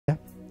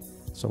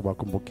So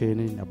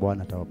wakumbukeni na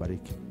Bwana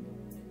atawabariki.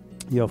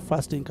 Your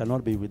fasting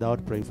cannot be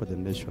without praying for the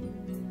nation.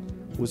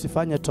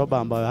 Usifanye toba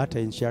ambayo hata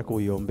nchi yako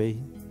uiombei.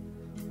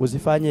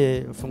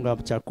 Usifanye funga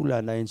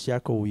chakula na nchi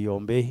yako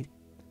uiombei.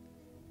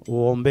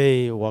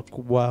 Uombei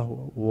wakubwa,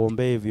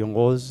 uombei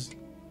viongozi.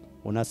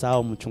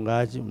 Unasahau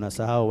mchungaji,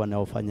 unasahau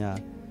wanaofanya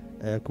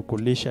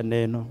kukulisha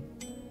neno.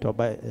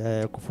 Toba,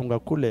 kufunga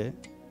kule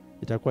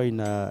itakuwa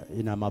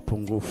ina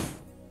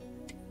mapungufu.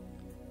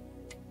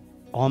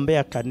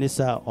 Ombea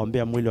kanisa,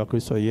 ombea mwili wa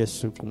Kristo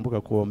Yesu,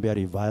 kumbuka kuombea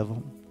revival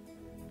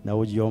na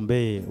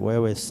ujiombee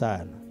wewe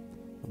sana.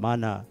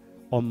 Maana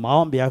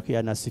maombi yako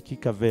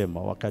yanasikika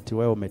vema wakati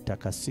wewe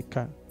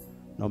umetakasika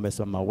na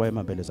umesema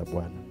wema mbele za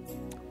Bwana.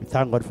 We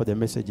thank God for the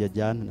message ya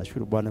jana.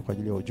 Nashukuru Bwana kwa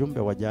ajili ya ujumbe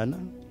wa jana.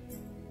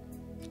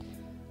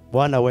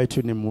 Bwana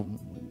wetu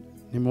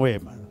ni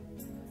mwema.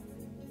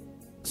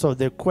 So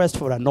the quest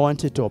for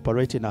anointing to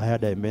operate in higher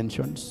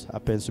dimensions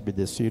happens to be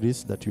the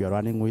series that we are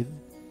running with.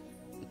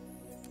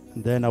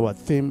 And then our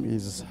theme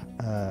is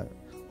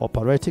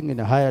operating in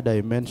higher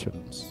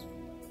dimensions.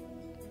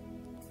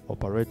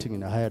 Operating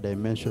in a higher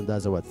dimension,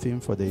 that's our theme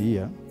for the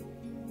year.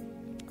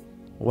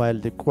 While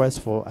the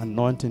quest for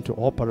anointing to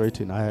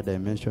operate in a higher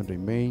dimension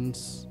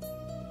remains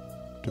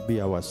to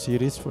be our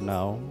series for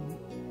now.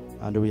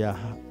 And we are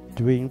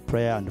doing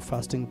prayer and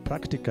fasting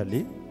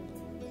practically.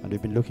 And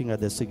we've been looking at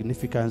the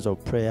significance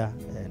of prayer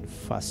and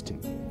fasting.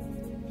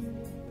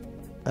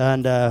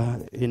 And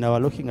in our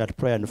looking at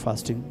prayer and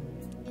fasting,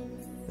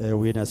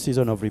 we're in a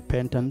season of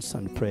repentance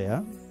and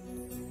prayer.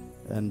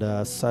 And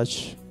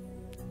such,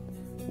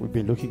 we've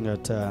been looking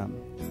at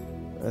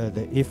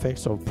the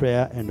effects of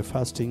prayer and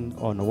fasting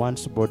on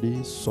one's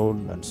body, soul,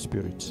 and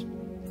spirit.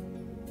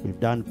 We've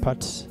done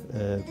part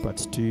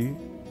 2.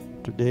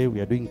 Today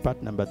we are doing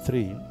part number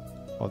 3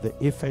 of the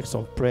effects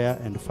of prayer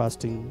and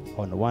fasting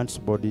on one's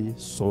body,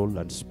 soul,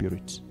 and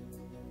spirit.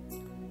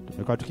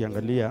 Tumekuwa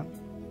tukiangalia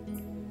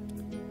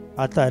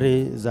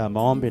athari za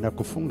maombi na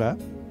kufunga,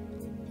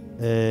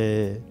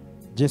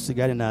 jinsi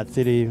gani na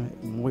athiri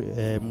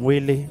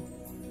mwili,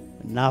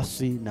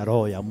 nafsi na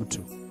roho ya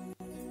mtu.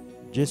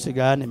 Jinsi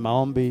gani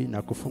maombi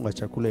na kufunga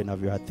chakula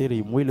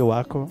inavyoathiri mwili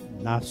wako,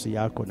 nafsi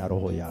yako na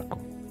roho yako.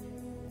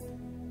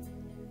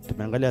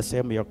 Tumeangalia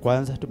sehemu ya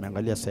kwanza,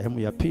 tumeangalia sehemu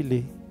ya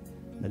pili,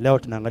 na leo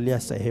tunaangalia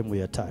sehemu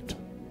ya 3.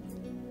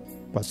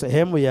 Kwa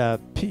sehemu ya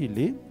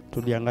pili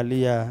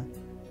tuliangalia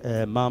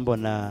mambo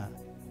na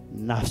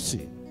nafsi,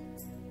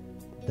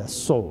 the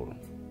soul.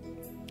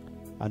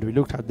 And we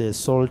looked at the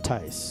soul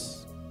ties.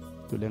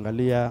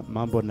 Tuliangalia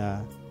mambo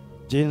na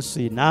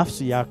jinsi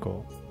nafsi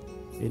yako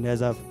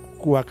inaweza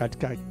kuwa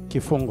katika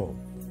kifungo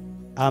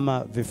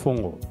ama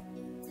vifungo.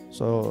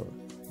 So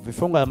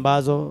vifungo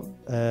ambazo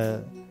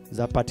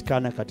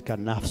zapatikana katika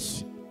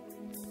nafsi.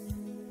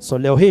 So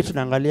leo hii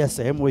tunaangalia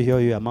sehemu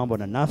hiyo ya mambo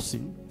na nafsi.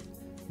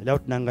 Leo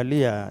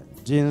tunaangalia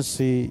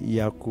jinsi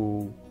ya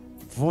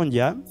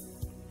kuvunja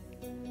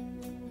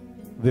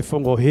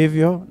vifungo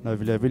hivyo na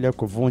vile vile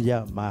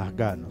kuvunja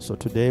maagano. So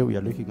today we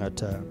are looking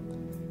at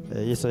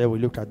yesterday we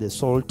looked at the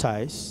soul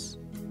ties,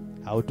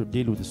 how to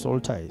deal with the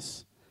soul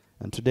ties.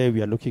 And today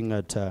we are looking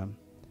at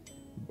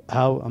we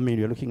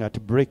are looking at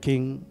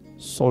breaking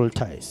soul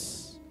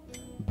ties.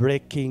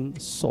 Breaking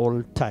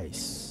soul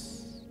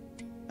ties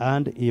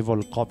and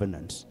evil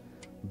covenants.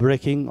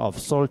 Breaking of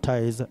soul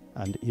ties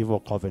and evil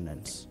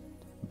covenants.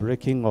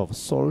 Breaking of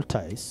soul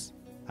ties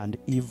and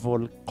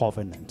evil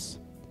covenants.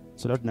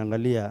 So leo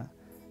tunaangalia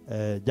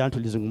jana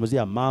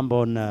tulizungumzia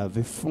mambo na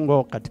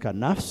vifungo katika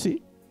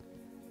nafsi,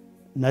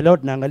 na leo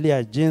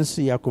tunaangalia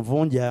jinsi ya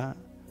kuvunja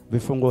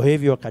vifungo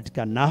hivyo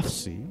katika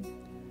nafsi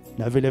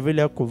na vile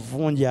vile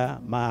kuvunja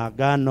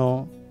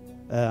maagano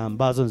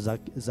ambazo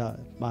za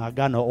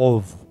maagano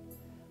ovu.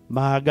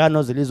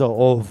 Maagano zilizo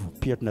ovu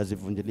pia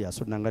tunazivunjilia.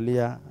 So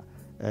tunaangalia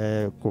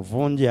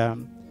kuvunja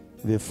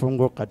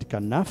vifungo katika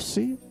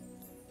nafsi,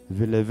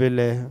 vile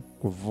vile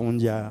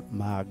kuvunja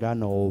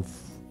maagano ovu,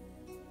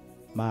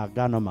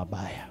 maagano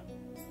mabaya.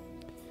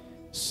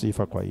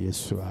 Sifa kwa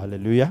Yesu.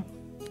 Haleluya.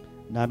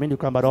 Naamini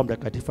kwamba Roho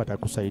Mtakatifu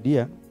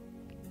atakusaidia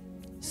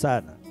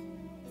sana.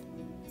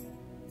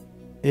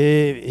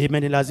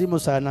 Imenilazimu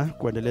sana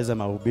kuendeleza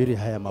mahubiri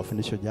haya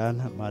mafundisho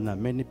jana, maana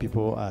many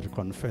people are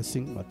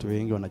confessing, watu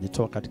wengi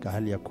wanajitoa katika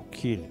hali ya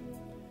kukiri.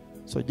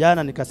 So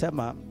jana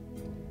nikasema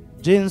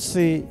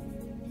jinsi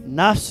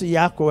nafsi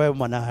yako wewe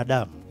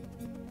mwanadamu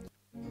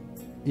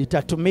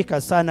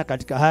itatumika sana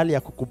katika hali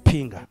ya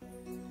kukupinga.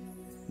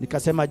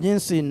 Nikasema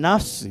jinsi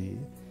nafsi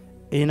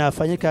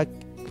inafanyika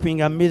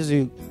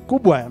pingamizi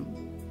kubwa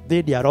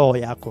dhidi ya roho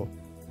yako.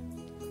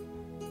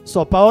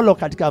 So Paulo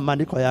katika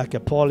maandiko yake,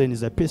 Paul in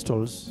his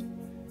epistles,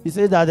 he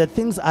said that the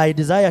things I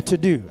desire to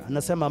do,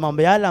 anasema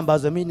mambo yale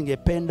ambazo mimi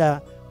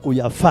ningependa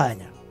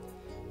kuyafanya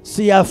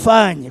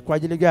siyafanye. Kwa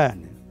ajili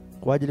gani?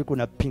 Kwa ajili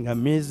kuna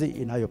pingamizi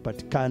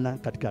inayopatikana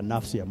katika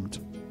nafsi ya mtu.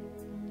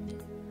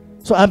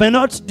 So I may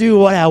not do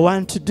what I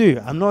want to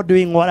do. I'm not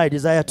doing what I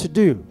desire to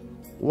do.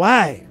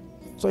 Why?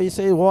 So he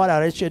says, what a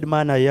wretched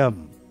man I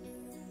am.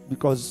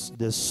 Because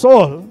the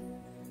soul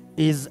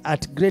is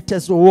at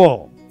greatest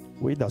war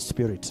with the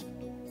spirit.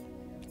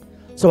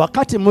 So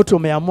wakati mtu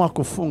umeamua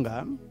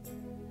kufunga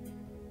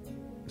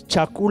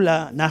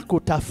chakula na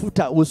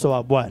kutafuta uso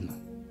wa Bwana,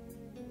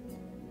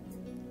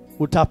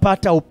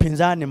 utapata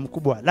upinzani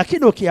mkubwa.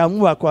 Lakini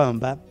ukiamua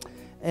kwamba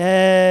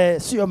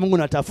sio Mungu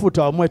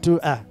natafuta, amue tu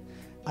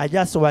I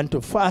just want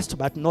to fast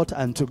but not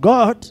unto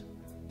God,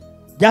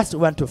 just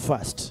want to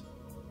fast.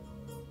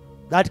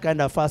 That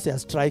kind of fast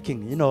is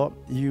striking. You know,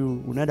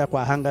 you unaenda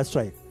kwa hunger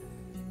strike.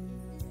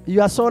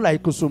 Your soul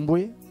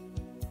haikusumbui.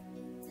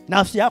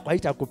 Nafsi yako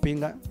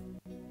haitakupinga.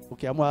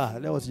 Ukiamua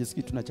leo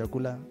sijisikii tuna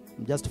chakula,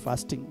 I'm just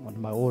fasting on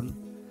my own.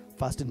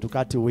 Fasting to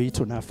cut weight.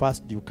 When I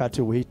fast, you cut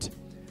weight.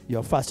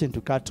 You're fasting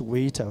to cut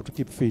weight or to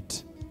keep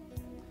fit.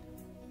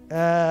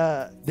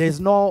 There's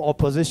no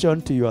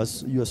opposition to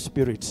your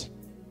spirit.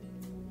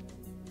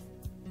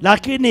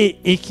 Lakini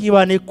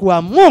ikiwa ni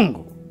kwa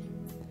Mungu,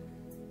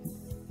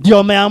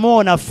 ndio umeamua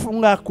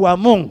unafunga kwa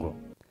Mungu,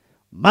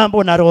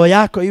 mambo na roho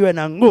yako iwe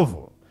na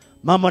nguvu,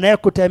 mambo na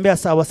kutembea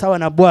sawa sawa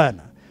na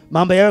Bwana,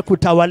 mambo yawe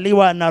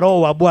kutawaliwa na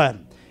roho wa Bwana,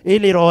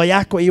 ili roho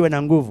yako iwe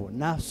na nguvu,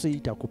 nafsi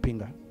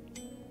itakupinga.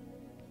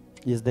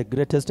 Is the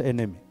greatest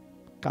enemy.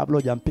 Kabla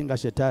hujampinga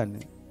shetani,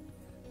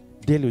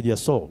 deal with your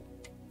soul.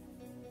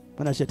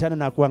 Maana shetani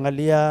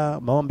anakuangalia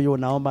maombi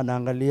unaomba,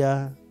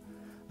 anaangalia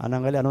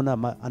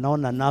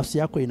anaona nafsi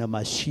yako ina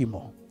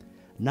mashimo.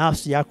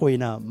 Nafsi yako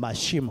ina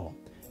mashimo.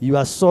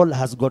 Your soul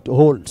has got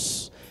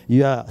holes.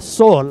 Your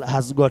soul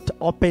has got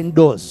open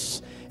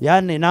doors.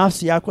 Yani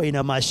nafsi yako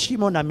ina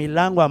mashimo na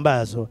milango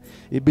ambazo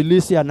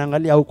ibilisi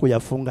anaangalia huku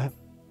yafunga.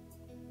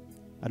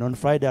 And on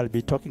Friday I'll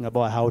be talking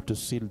about how to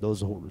seal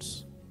those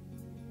holes.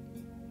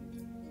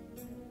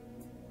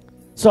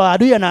 So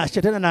adui na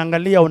shetani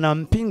anaangalia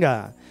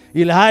unampinga,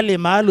 ila hali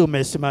mahali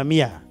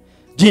umesimamia,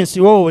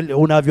 jinsi wewe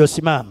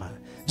unavyosimama,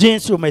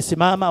 jinsi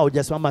umesimama au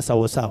hujasimama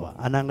sawa sawa,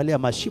 anaangalia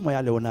mashimo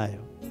yale unayo,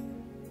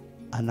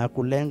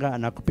 anakulenga,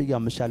 anakupiga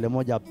mshale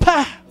moja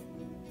pa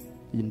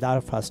in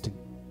that fasting.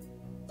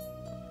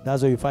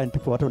 That's why you find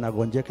people watu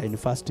wanagonjeka in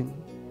fasting.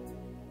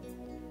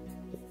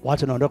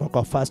 Watu wanaondoka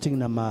kwa fasting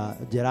na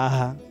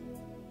majeraha.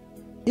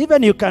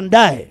 Even you can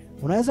die.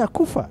 Unaweza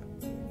kufa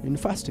in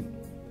fasting.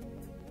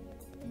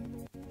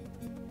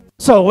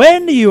 So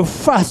when you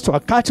fast,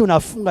 wakati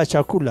unafunga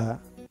chakula,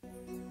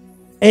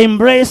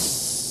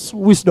 embrace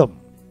wisdom.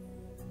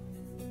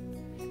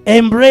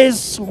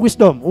 Embrace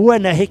wisdom. Uwe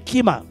na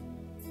hekima.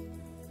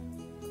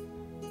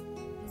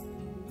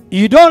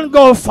 You don't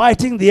go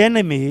fighting the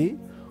enemy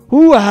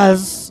who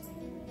has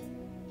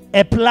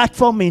a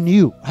platform in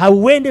you.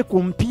 Hauende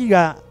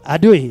kumpiga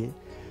adui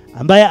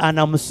ambaye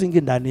ana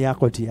msingi ndani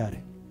yako tayari.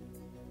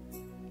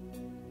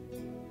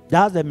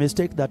 That's the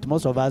mistake that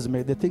most of us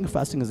make. They think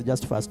fasting is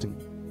just fasting.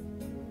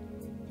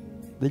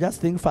 They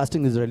just think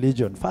fasting is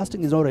religion.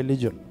 Fasting is not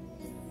religion.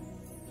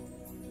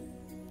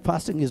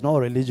 Fasting is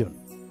not religion.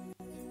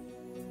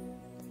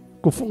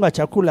 Kufunga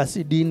chakula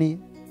si dini.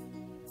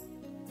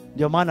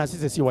 Ndio maana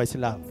sisi si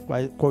Waislamu.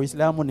 Kwa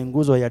Uislamu ni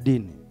nguzo ya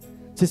dini.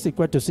 Sisi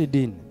kwetu si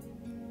dini.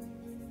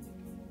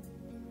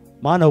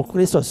 Maana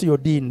Ukristo sio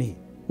dini.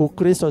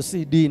 Ukristo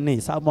si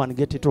dini. Someone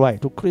get it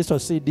right. Ukristo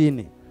si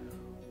dini.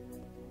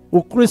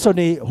 Ukristo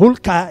ni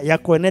hulka ya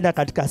kuenenda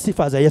katika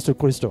sifa za Yesu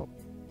Kristo.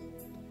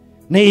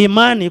 Ni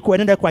imani,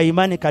 kuenenda kwa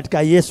imani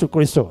katika Yesu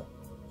Kristo.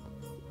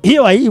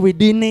 Hiyo haiwi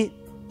dini.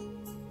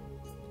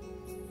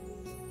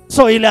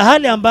 So ile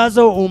hali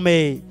ambazo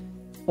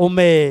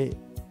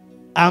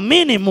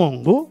amini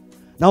Mungu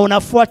na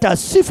unafuata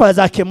sifa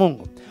zake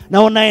Mungu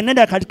na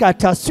unaenenda katika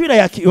taswira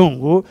ya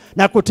kiungu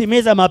na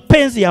kutimiza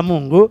mapenzi ya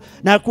Mungu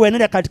na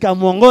kuenenda katika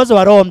mwongozo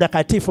wa Roho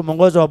Mtakatifu,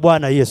 mwongozo wa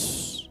Bwana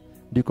Yesu,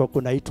 ndiko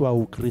kunaitwa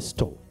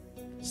Ukristo,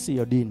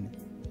 sio dini.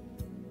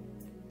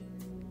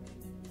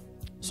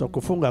 So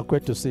kufunga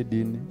kwetu si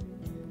dini.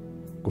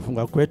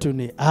 Kufunga kwetu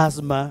ni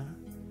azma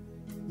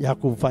ya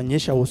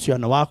kufanyisha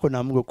uhusiano wako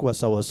na Mungu kuwa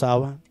sawa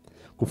sawa.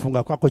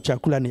 Kufunga kwako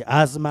chakula ni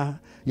azma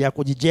ya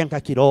kujijenga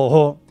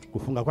kiroho.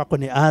 Kufunga kwako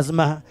ni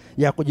azma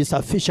ya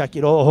kujisafisha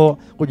kiroho,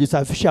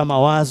 kujisafisha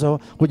mawazo,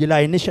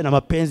 kujilainisha na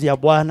mapenzi ya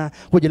Bwana,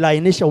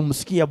 kujilainisha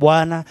umsikie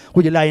Bwana,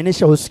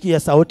 kujilainisha usikie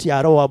sauti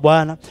ya Roho wa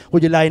Bwana,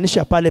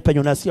 kujilainisha pale penye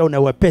unasikia una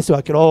uwepesi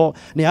wa kiroho.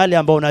 Ni hali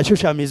ambayo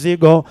unashusha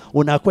mizigo,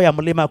 unakwea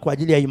mlima kwa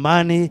ajili ya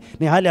imani.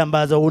 Ni hali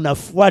ambazo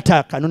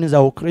unafuata kanuni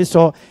za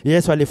Ukristo.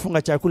 Yesu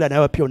alifunga chakula na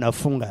wewe pia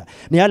unafunga.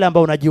 Ni hali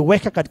ambayo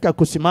unajiweka katika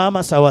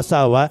kusimama sawa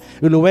sawa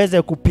ili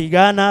uweze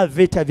kupigana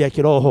vita vya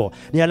kiroho.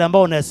 Ni hali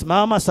ambayo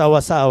unasimama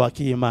sawa sawa wa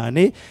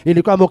kiimani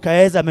ili kwamba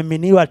ukaweza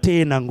miminiwa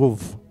tena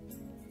nguvu.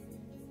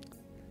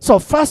 So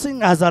fasting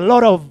has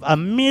a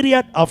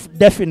myriad of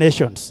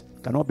definitions,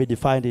 cannot be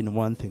defined in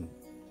one thing.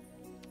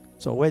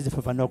 So huwezi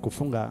fafanua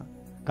kufunga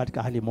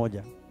katika hali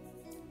moja.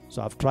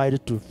 So I've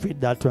tried to feed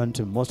that one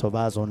to most of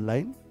us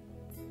online.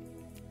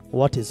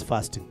 What is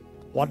fasting?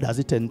 What does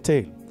it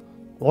entail?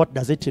 What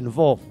does it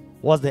involve?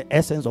 What's the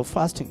essence of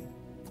fasting?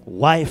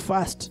 Why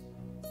fast?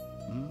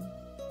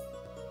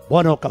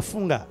 Bwana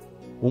ukafunga,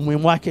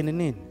 umuhimu wake ni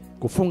nini?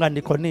 Kufunga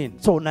ndiko nini?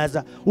 So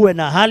unaweza uwe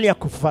na hali ya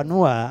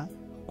kufafanua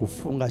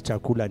kufunga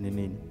chakula ni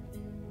nini.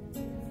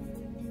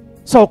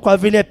 So kwa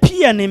vile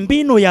pia ni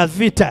mbinu ya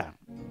vita,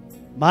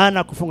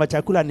 Maana kufunga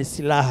chakula ni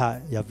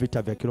silaha ya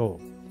vita vya kiroho.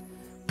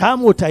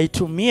 Kama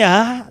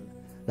utaitumia,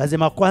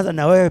 lazima kwanza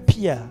na wewe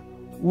pia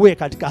uwe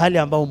katika hali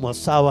ambayo umo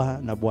sawa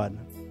na Bwana.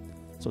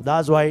 So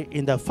that's why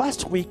in the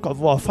first week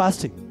of our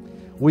fasting,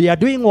 we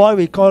are doing what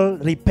we call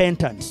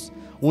repentance.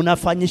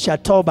 Unafanyisha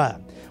toba.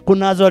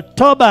 Kunazo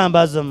toba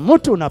ambazo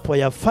mtu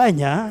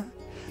unapoyafanya,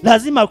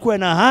 lazima kuwe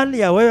na hali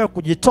ya wewe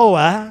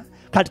kujitoa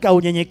katika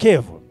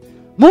unyenyekevu.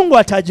 Mungu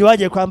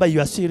atajuaje kwamba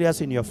you are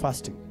serious in your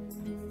fasting?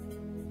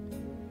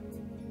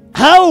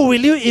 How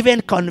will you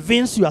even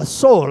convince your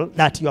soul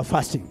that you are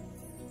fasting?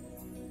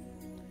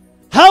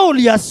 How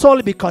will your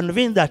soul be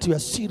convinced that you are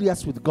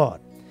serious with God?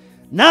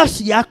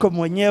 Nafsi yako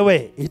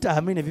mwenyewe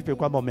itaamini vipi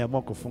kwamba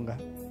umeamua kufunga?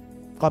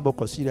 Kwamba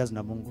uko serious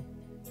na Mungu?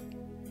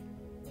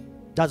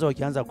 Tazo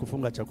ukianza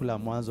kufunga chakula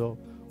mwanzo,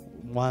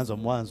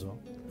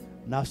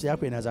 nafsi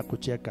yako inaweza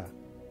kucheka.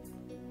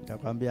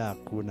 Itakwambia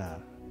hakuna.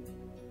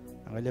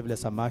 Angalia vile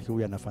samaki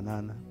huyu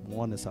anafanana.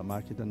 Muone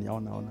samaki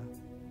taniona.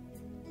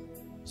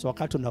 So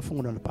wakati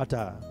unafunga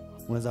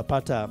unaweza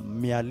pata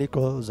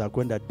mialiko za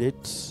kwenda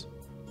dates,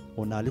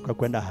 unaalikwa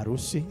kwenda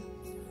harusi,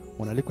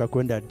 unaalikwa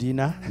kwenda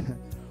dinner,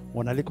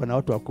 unaalikwa na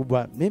watu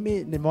wakubwa.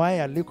 Mimi nimewahi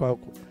alikwa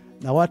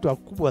na watu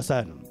wakubwa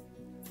sana.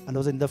 And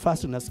was in the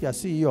first unasikia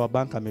CEO wa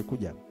bank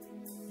amekuja.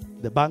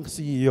 The bank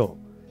CEO.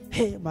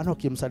 Hey, maana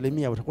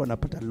ukimsalimia utakuwa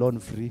unapata loan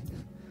free,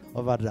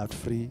 overdraft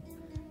free.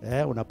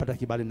 Unapata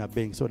kibali na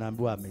bank. So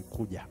unaambiwa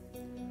amekuja.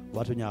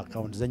 Watu wenye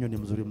account zenyu ni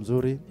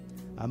mzuri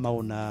ama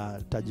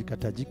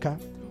unatajika,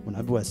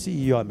 unaambiwa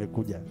CEO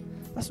amekuja.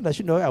 Sasa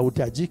unashinda wewe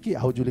hautajiki,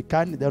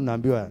 haujulikani, then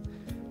unaambiwa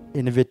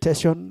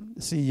invitation,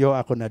 CEO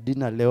ako na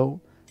dinner leo,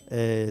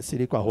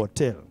 Sirikwa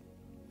Hotel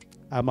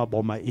ama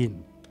Boma Inn.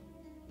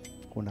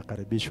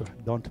 Unakaribishwa,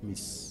 don't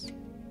miss.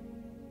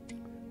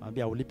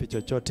 Mwambia ulipi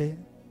chochote,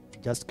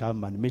 just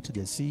come and meet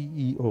the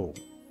CEO.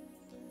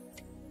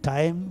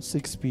 Time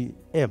 6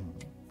 p.m.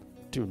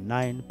 to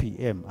 9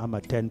 p.m. ama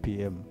 10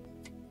 p.m.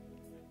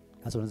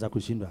 Sasa unaweza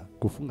kushindwa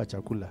kufunga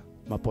chakula,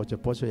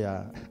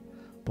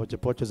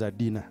 mapocho za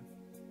dina.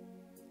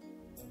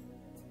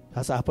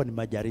 Sasa hapo ni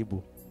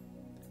majaribu.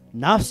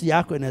 Nafsi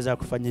yako inaweza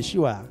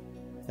kufanyishiwa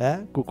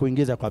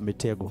kukuingiza kwa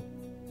mitego.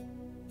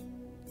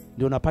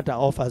 Ndio unapata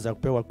offers za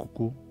kupewa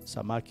kuku,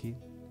 samaki,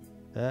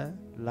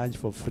 lunch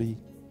for free.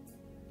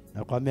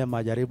 Na kuambia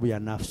majaribu ya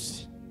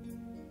nafsi.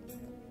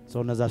 So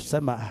unaweza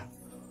kusema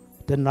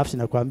tena nafsi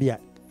inakuambia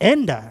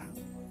enda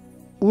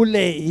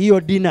ule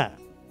hiyo dinner,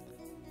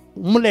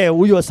 mle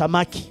huyo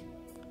samaki,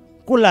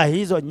 kula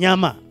hizo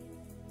nyama,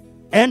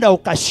 enda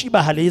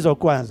ukashiba hali hizo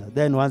kwanza,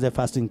 then uanze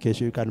fasting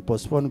kesho. You can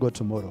postpone, go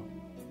tomorrow.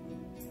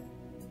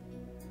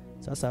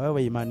 Sasa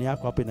wewe imani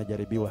yako hapo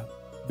inajaribiwa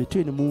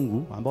between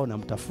Mungu ambao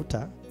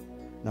unamtafuta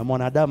na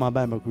mwanadamu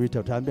ambaye amekuita.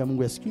 Utaambia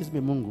Mungu, excuse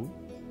me Mungu,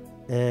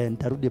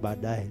 nitarudi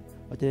baadaye,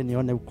 wacha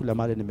nione kula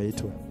mali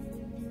nimeitwa.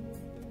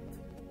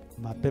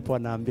 Mapepo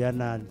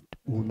wanaambiana,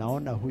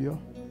 unaona huyo,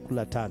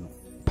 kula 5,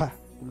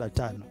 kula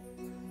 5.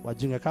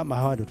 Wajinga kama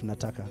hawa ndio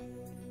tunataka.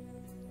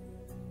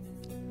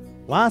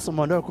 Once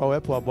umeondoka kwa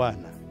uwepo wa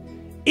Bwana,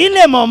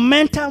 ile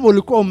momentum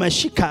ulikuwa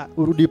umeshika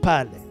urudi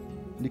pale.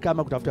 Ni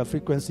kama kutafuta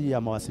frequency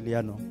ya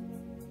mawasiliano,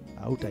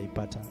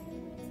 hautaipata.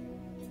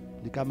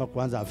 Ni kama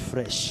kuanza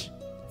fresh.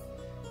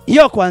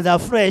 Hiyo kuanza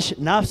fresh,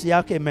 nafsi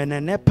yake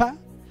imenenepa,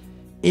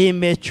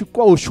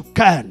 imechukua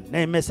ushukani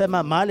na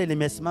imesema mahali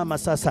nimesimama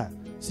sasa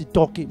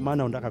sitoki,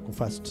 maana unataka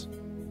kufast.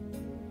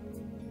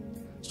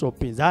 So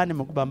upinzani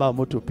mkubwa ambao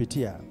mtu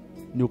upitia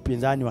ni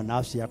upinzani wa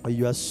nafsi yako.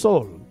 Your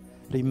soul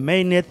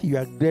remaineth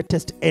your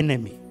greatest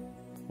enemy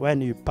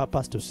when you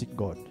purpose to seek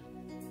God.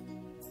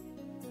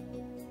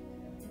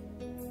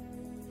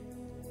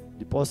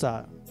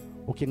 Diposa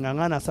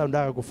ukingangana sana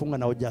unataka kufunga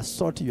na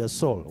hujasort your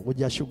soul,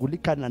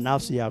 hujashughulika na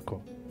nafsi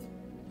yako,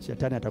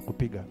 shetani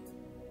atakupiga,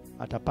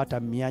 atapata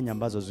mianya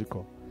ambazo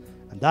ziko.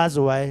 And that's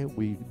why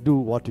we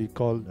do what we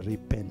call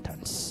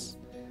repentance.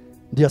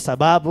 Ndio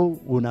sababu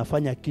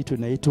unafanya kitu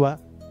inaitwa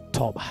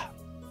toba.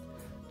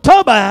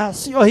 Toba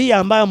sio hii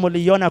ambayo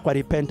mliona kwa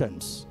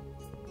repentance.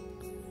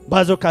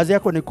 Bazo kazi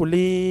yako ni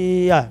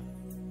kulia.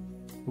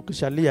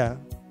 Ukishalia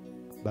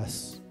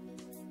basi.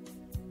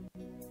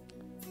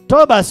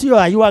 Toba sio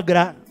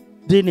ayuagra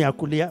dini ya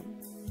kulia.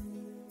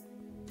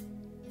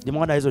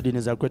 Nimeona hizo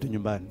dini za kwetu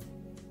nyumbani.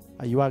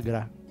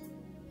 Ayuagra.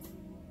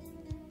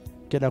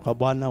 Kenda kwa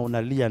Bwana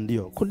unalia,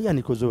 ndio. Kulia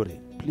ni kuzuri.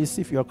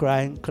 Please, if you are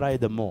crying, cry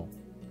the more.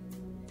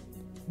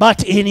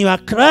 But in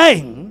your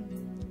crying,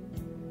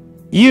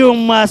 you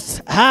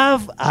must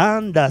have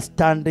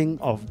understanding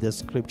of the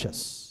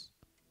scriptures.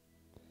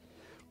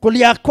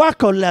 Kulia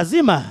kwako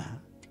lazima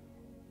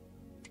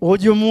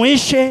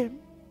ujumuishe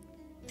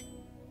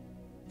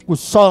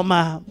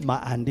kusoma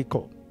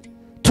maandiko.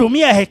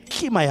 Tumia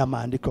hekima ya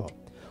maandiko.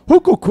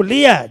 Huku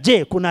kulia,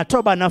 je, kuna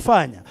toba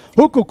nafanya?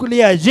 Huku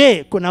kulia,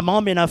 je, kuna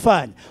maombi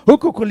nafanya?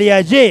 Huku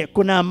kulia, je,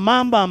 kuna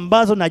mambo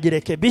ambazo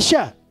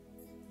najirekebisha?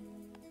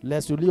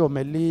 Lesi ulio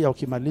umelia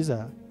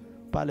ukimaliza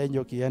pale nje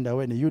ukienda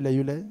wewe ni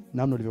yule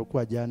namna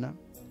ulivyokuwa jana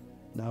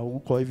na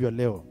uko hivyo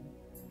leo.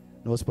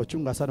 Na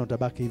usipochunga sana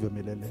utabaki hivyo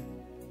milele.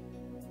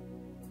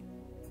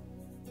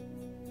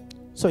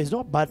 So it's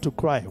not bad to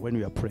cry when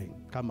we are praying.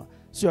 Kama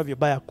sio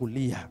vibaya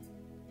kulia.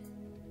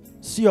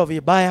 Sio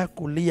vibaya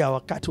kulia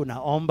wakati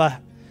unaomba.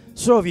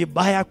 Sio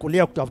vibaya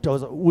kulia kutafuta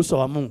uso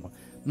wa Mungu.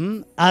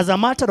 As a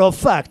matter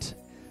of fact,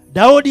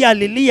 Daudi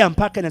alilia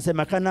mpaka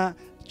inasemekana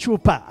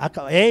chupa,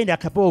 yeye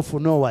akapewa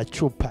ufunuo wa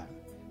chupa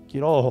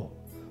kiroho.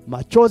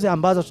 Machozi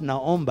ambazo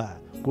tunaomba,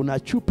 kuna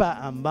chupa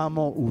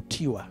ambamo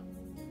utiwa.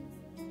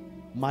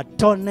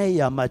 Matone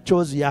ya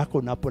machozi yako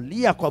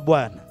unapolia kwa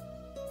Bwana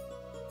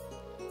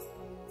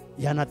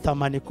yana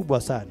thamani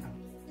kubwa sana.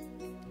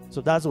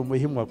 So that's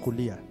umuhimu wa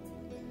kulia.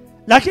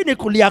 Lakini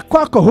kulia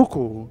kwako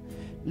huku,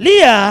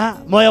 lia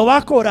moyo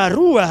wako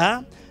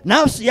rarua,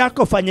 nafsi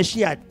yako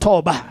fanyishia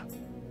toba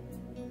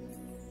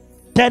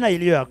tena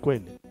iliyo ya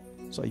kweli.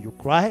 So you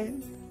cry,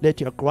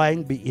 let your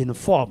crying be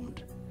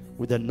informed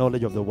with the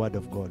knowledge of the word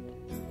of God.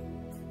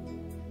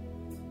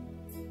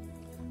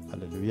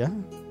 Hallelujah.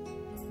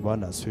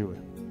 Bwana asifiwe.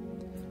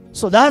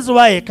 So that's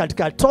why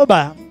katika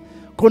toba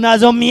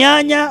kunazo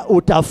mianya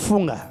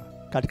utafunga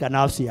katika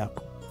nafsi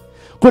yako.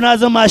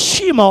 Kunazo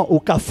mashimo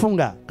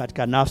ukafunga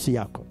katika nafsi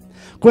yako.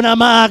 Kuna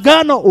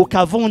maagano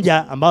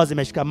ukavunja ambazo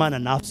zimeshikamana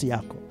na nafsi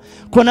yako.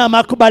 Kuna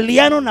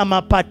makubaliano na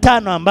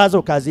mapatano ambazo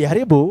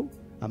ukaziharibu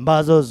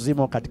ambazo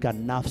zimo katika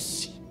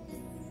nafsi.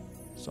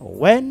 So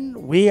when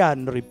we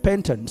are in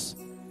repentance,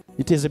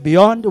 it is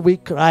beyond we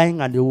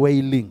crying and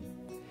wailing.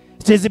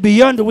 It is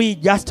beyond we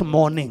just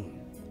mourning.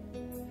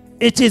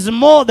 It is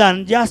more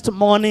than just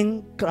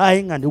mourning,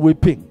 crying and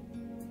weeping.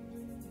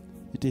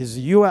 It is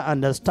your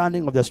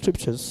understanding of the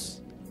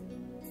scriptures,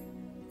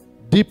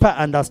 deeper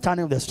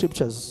understanding of the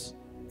scriptures,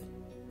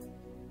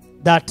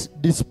 that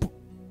disposes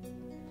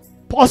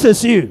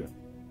you,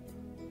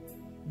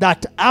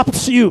 that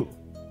ups you,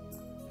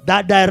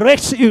 that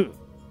directs you,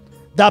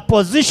 that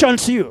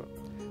positions you,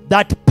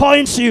 that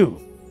points you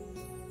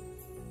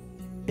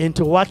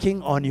into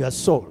working on your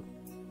soul.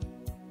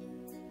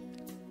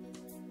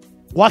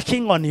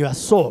 Working on your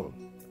soul.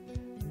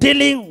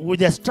 Dealing with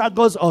the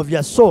struggles of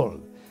your soul.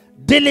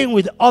 Dealing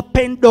with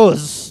open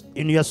doors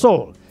in your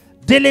soul.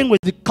 Dealing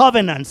with the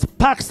covenants,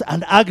 pacts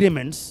and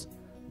agreements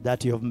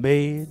that you have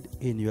made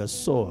in your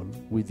soul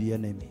with the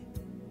enemy.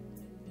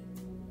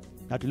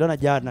 Na tuliona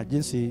jana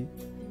jinsi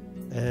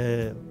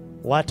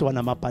watu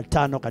wana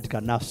mapatano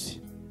katika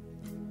nafsi.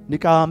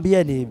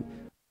 Nikawaambia ni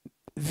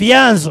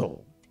vyanzo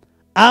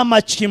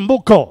ama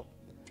chimbuko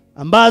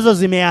ambazo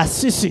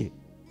zimeasisi,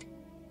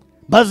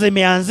 ambazo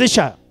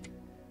zimeanzisha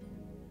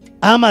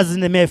ama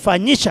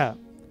zimefanyisha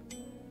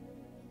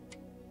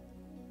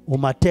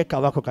umateka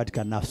wako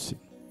katika nafsi.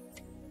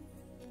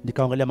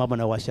 Nikaongelea mambo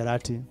na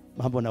uasherati,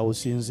 mambo na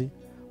usinzi,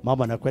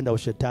 mambo na kwenda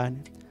ushetani,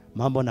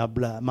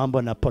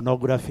 mambo na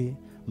pornography,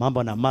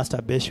 mambo na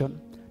masturbation,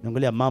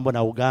 niongelea mambo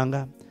na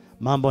uganga,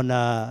 mambo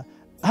na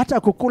hata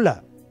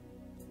kukula.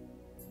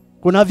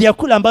 Kuna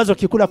vyakula ambazo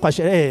kikula kwa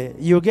sherehe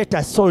you get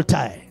a soul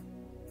tie.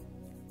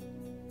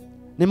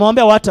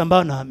 Nimeombea watu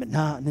ambao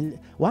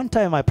one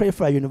time I prayed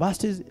for a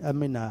university,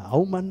 a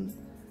woman,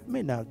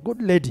 a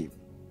good lady,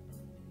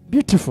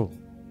 beautiful,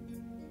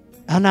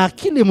 ana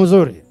akili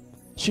mzuri.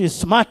 She is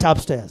smart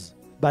upstairs,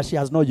 but she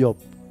has no job.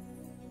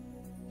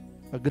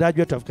 A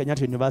graduate of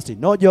Kenyatta University,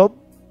 no job,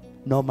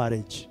 no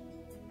marriage.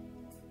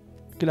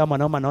 Kila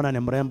mwanaume anaona ni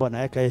mrembo,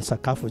 anaweka yeye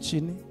sakafu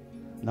chini,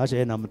 naacha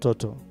yeye na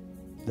mtoto,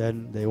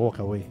 then they walk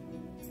away.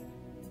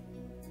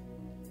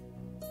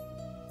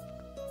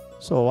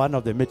 So one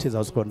of the meetings I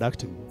was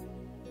conducting,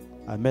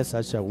 I met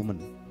such a woman.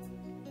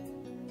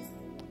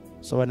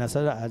 So when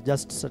I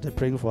just started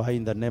praying for her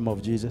in the name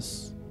of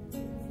Jesus,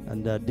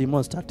 and the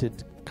demons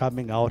started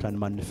coming out and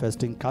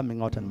manifesting.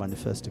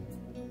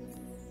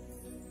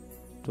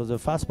 It was the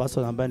first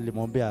person ambaye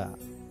nilimwambia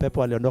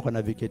pepo aliondoka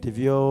na viketi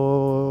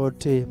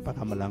vyote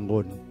mpaka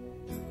malangoni.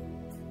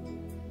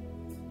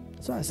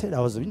 So I said I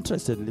was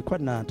interested. Nilikuwa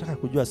nataka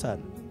kujua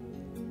sana.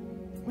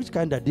 Which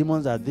kind of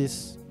demons are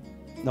this?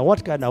 Now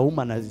what kind of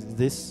woman is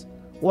this?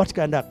 What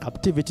kind of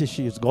captivity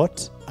she's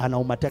got? Ana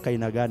umateka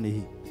ina gani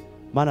hii?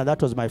 Maana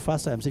that was my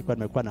first time sikuwa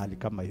nimekuwa na hali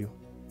kama hiyo.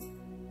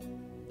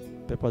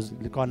 Pepo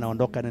ilikuwa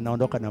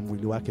naondoka na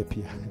mwili wake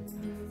pia.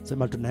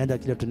 Sema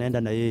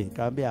tunaenda na yeye.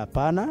 Kaambia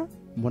hapana,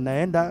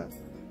 mnaenda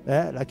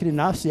lakini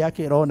nafsi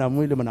yake, roho na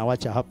mwili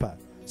mnawacha hapa.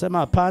 Sema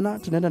hapana,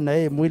 tunaenda na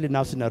yeye mwili,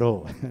 nafsi na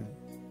roho.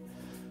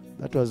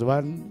 That was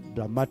one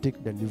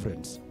dramatic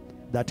deliverance.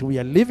 That we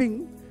are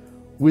living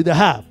with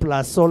her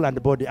plus soul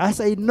and body. I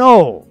say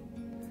no.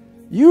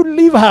 You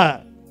leave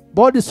her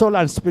body, soul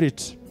and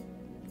spirit.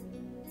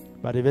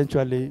 But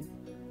eventually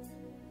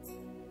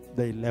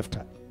they left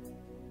her.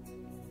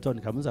 So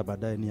nikamuza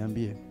baadaye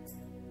niambie,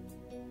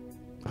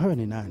 wewe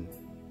ni nani?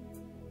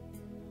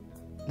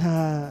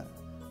 Na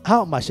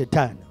hao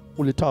mashetani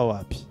ulitoa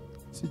wapi?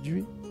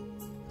 Sijui.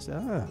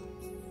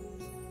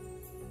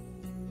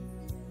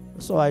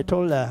 So I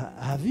told her,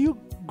 have you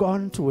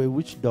gone to a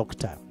witch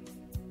doctor?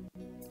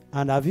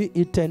 And have you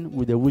eaten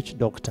with a witch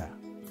doctor?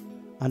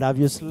 And have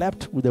you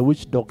slept with a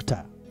witch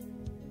doctor?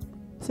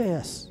 Say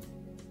yes.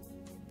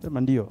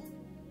 Sema ndio.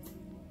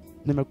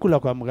 Nimekula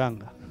kwa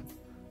mganga.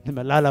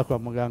 Nimelala kwa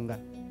mganga.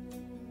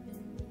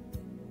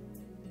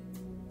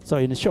 So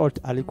in short,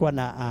 alikuwa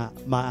na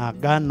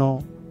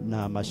maagano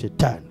na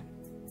mashetani.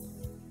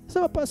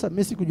 Sasa pasa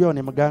mimi sikujua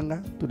ni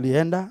mganga,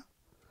 tulienda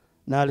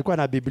na alikuwa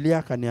na Biblia,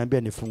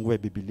 akaniambia nifungue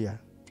Biblia.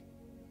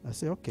 I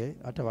say okay,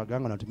 hata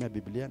waganga wanatumia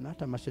Biblia na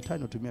hata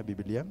mashetani wanatumia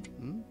Biblia.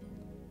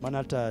 Maana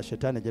hata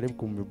shetani jaribu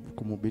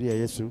kumhubiria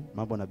Yesu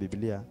mambo na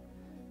Biblia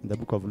in the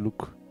book of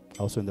Luke,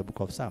 also in the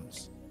book of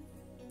Psalms.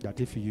 That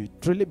if you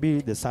truly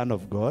be the Son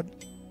of God,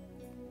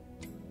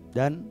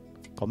 then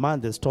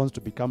command the stones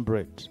to become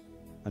bread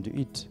and you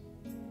eat.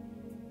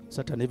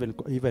 Satan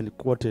even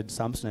quoted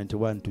Psalms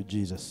 91 to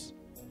Jesus.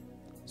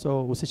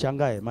 So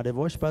usishangae,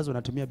 Madevo worshippers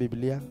wanatumia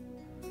Biblia,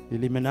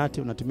 Illuminati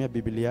wanatumia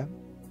Biblia,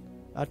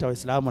 hata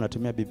Waislamu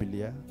wanatumia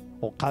Biblia,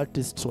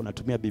 occultists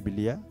wanatumia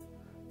Biblia,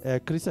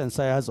 Christian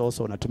science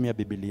also wanatumia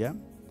Biblia.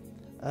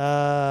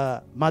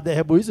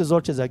 Madhehebu hizo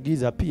zote za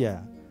giza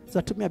pia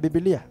zinatumia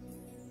Biblia.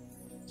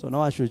 So no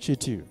one should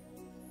cheat you.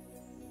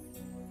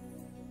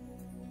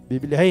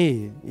 Biblia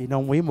hii ina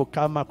umuhimu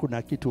kama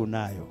kuna kitu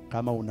unayo,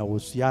 kama una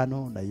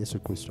uhusiano na Yesu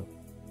Kristo.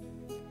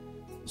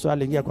 So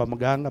aliingia kwa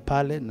mganga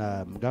pale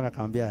na mganga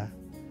akamwambia,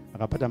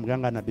 akapata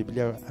mganga na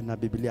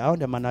Biblia. Hao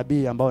ndio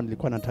manabii ambao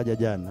nilikuwa nataja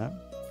jana.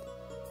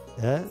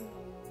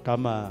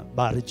 Kama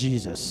Bar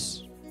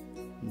Jesus.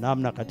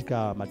 Namna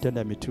katika Matendo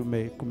ya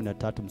Mitume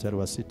 13 mstari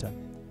wa 6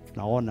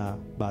 tunaona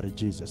Bar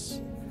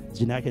Jesus.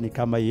 Jina yake ni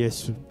kama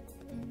Yesu.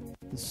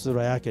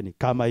 Sura yake ni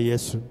kama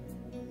Yesu.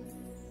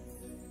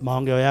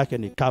 Maongeo yake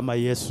ni kama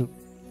Yesu.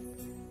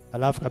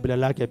 Alafu kabila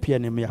lake pia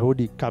ni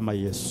Myahudi kama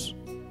Yesu.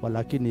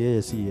 Walakini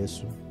yeye si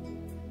Yesu.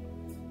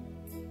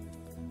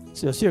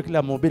 Sio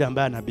kila mhubiri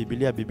ambaye ana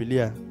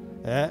Biblia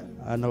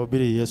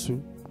anahubiri Yesu.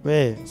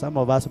 Some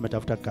of us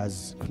wametafuta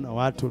kazi. Kuna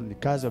watu ni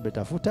kazi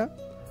wametafuta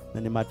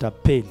na ni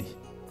matapeli.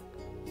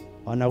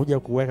 Wanakuja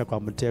kuweka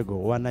kwa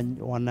mtego.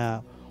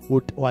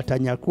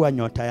 Watanyakua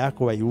nyota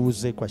yako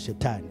waiuze kwa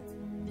shetani.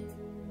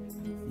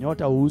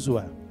 Nyota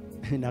huuzwa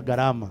ina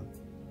gharama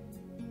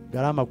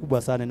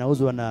kubwa sana.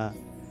 Inauzwa na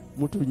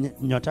mtu,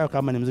 nyota yako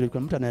kama ni mzuri,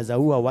 kwa mtu anaweza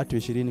ua watu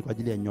 20 kwa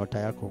ajili ya nyota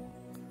yako.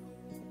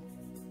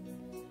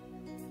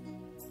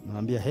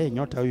 Naambia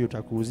nyota huyu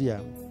utakuuzia,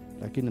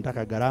 lakini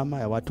nataka gharama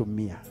ya watu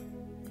 100.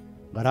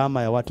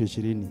 Gharama ya watu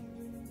 20.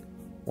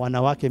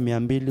 Wanawake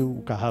 200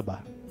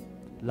 ukahaba.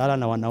 Lala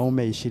na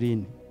wanaume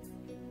 20.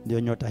 Ndio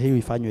nyota hii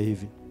ifanywe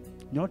hivi.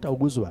 Nyota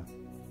uguzwa.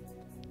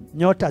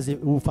 Nyota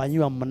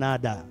hufanywa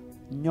mnada.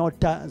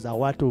 Nyota za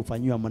watu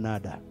hufanywa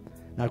mnada.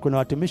 Na kuna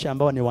watumishi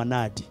ambao ni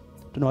wanadi.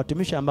 Tuna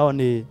watumishi ambao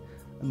ni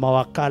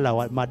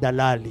mawakala,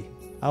 madalali,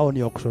 au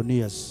ni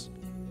auctioneers.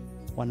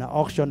 Wana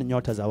auction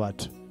nyota za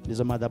watu.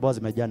 Ndizo madhabahu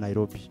zimejaa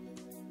Nairobi.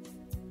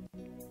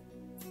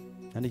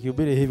 Na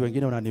nikihubiri hivi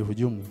wengine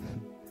unanihujumu.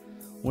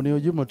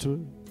 Unihujumu tu.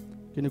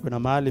 Lakini kuna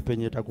mahali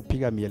penye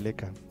utakupiga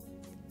mieleka.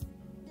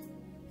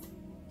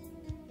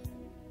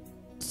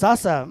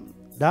 Sasa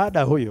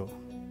dada huyo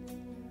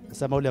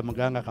sema ule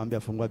mganga akamwambia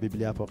fungua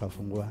Biblia hapo,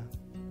 akafungua.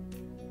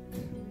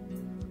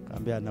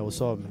 Akamwambia na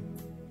usome.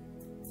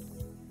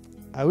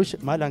 I wish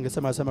mahali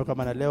angesema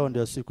kama na leo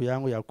ndio siku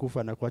yangu ya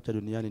kufa na kuacha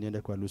duniani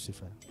niende kwa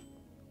Lucifer.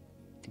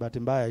 Bahati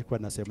mbaya haikuwa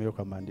nasema hiyo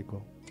kwa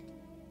maandiko.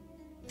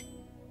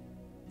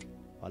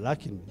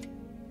 Lakini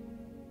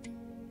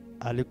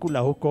alikula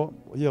huko,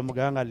 hiyo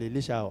mganga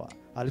alilisha.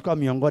 Alikuwa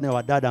miongoni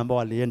wa dada ambao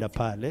walienda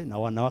pale na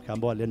wanawake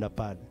ambao walienda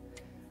pale.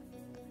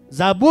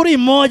 Zaburi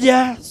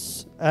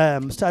 1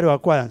 mstari wa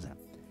 1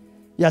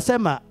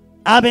 yasema,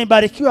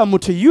 amebarikiwa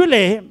mtu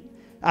yule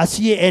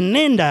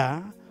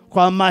asiyeenenda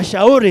kwa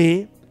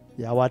mashauri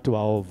ya watu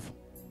waovu.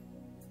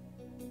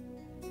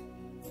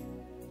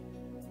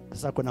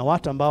 Sasa kuna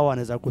watu ambao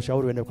wanaweza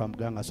kushauri uende kwa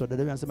mganga. So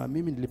dada anasema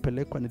mimi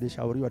nilipelekwa,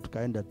 nilishauriwa,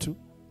 tukaenda tu.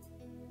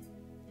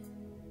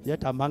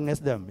 Yet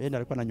amongst them, yeye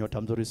alikuwa na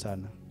nyota mzuri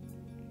sana.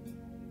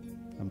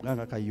 Na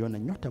mganga akaiona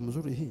nyota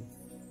mzuri hii.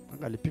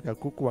 Mganga alipika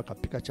kuku,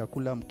 akapika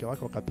chakula, mke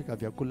wake akapika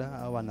vyakula,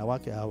 hawa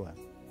wanawake hawa.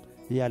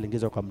 Yeye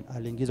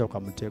aliingizwa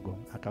kwa mtego,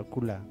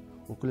 akakula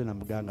ukule na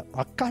mganga.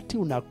 Wakati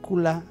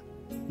unakula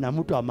na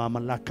mtu wa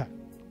mamlaka,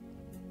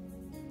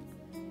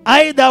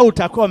 aidha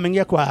utakuwa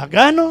umeingia kwa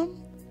agano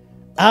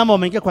ama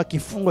umeingia kwa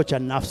kifungo cha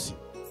nafsi.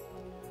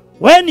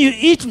 When you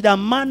eat with a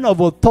man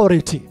of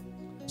authority,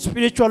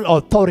 spiritual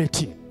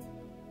authority,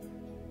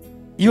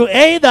 you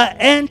either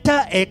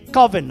enter a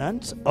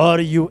covenant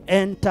or you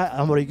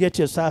get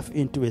yourself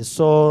into a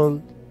soul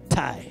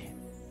tie.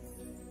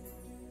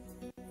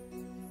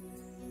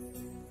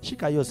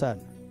 Shika hiyo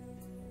sana.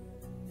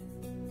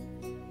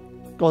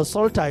 Because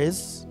soul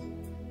ties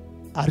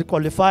are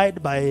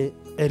qualified by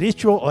a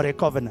ritual or a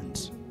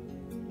covenant.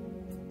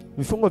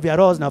 Vifungo vya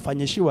roho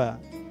zinafanyishiwa,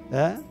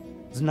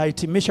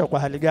 zinahitimisha kwa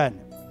hali gani?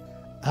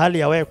 Hali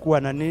ya wewe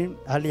kuwa na nini?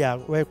 Hali ya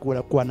wewe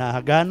kuwa na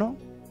agano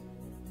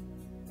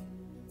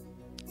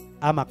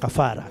ama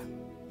kafara.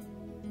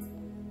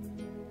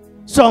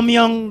 So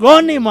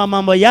miongoni mwa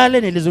mambo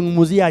yale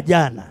nilizungumzia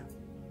jana,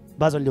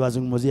 bazo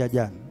niliwazungumzia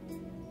jana,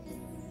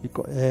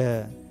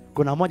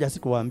 kuna moja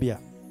sikuwaambia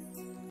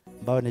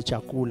ambao ni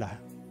chakula.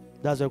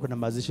 Dazo kuna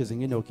mazishi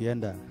zingine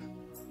ukienda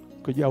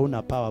kujua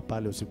huna power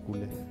pale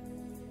usikule.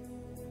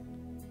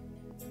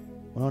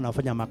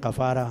 unafanya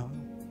makafara,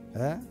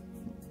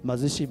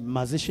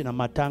 mazishi na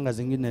matanga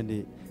zingine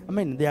ni,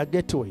 they are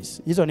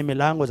gateways. Hizo ni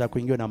milango za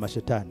kuingia na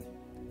mashetani,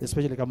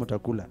 especially kama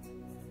utakula.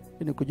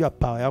 Ni kujua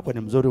power yako ni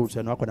mzuri,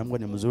 uhusiano wako na Mungu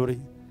ni mzuri.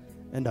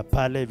 Enda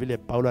pale vile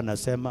Paulo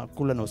anasema,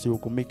 kula na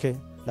usihukumike.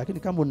 Lakini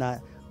kama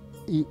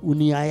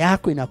nia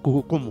yako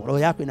inakuhukumu, roho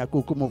yako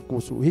inakuhukumu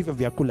kuhusu hivyo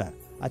vyakula,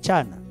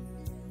 achana.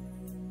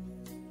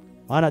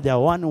 Maana there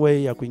one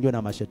way ya kuingia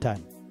na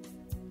mashetani.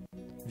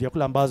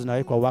 Vyakula ambazo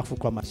zinawekwa wakfu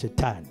kwa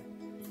mashetani.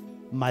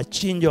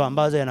 Machinjo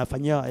ambazo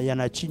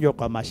yanachinjwa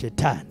kwa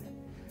mashetani.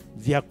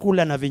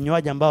 Vyakula na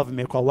vinywaji ambavyo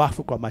vimekuwa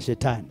wakfu kwa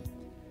mashetani.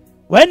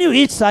 When you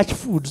eat such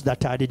foods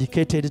that are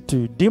dedicated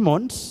to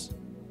demons,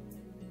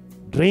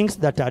 drinks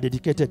that are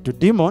dedicated to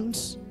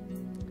demons,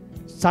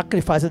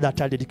 sacrifices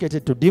that are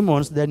dedicated to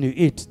demons, then you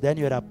eat, then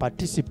you are a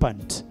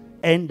participant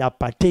and a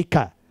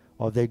partaker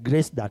of the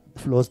grace that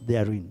flows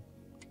therein.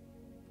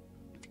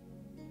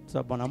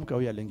 So mwanamke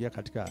huyu aliingia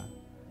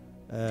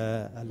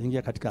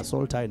katika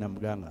Soltai na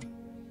mganga.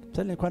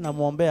 Sasa nilikuwa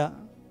namuombea,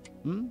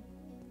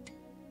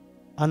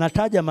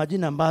 anataja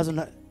majina ambazo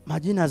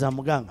majina za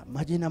mganga,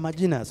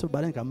 majina. So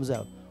baadaye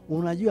nikamuuliza,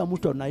 unajua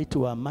mtu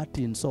anaitwa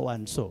Martin so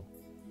and so?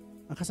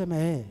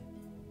 Akasema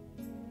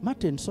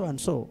Martin so and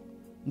so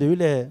ndio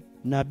yule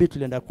nabii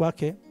tulienda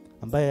kwake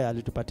ambaye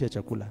alitupatia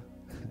chakula.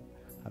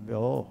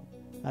 Ambaye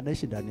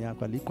anaishi ndani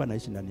yako, alikuwa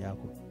anaishi ndani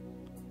yako.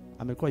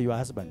 Amekuwa your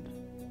husband.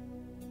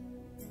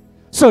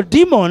 So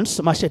demons,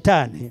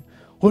 mashetani,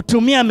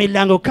 hutumia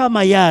milango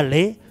kama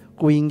yale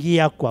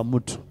kuingia kwa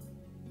mtu.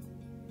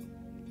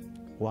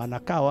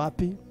 Wanakaa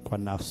wapi? Kwa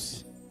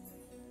nafsi.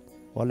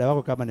 Wale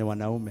wako kama ni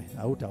wanaume,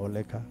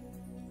 hautaoleka.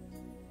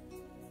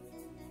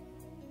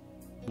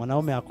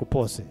 Mwanaume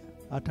akupose,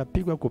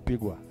 atapigwa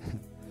kupigwa.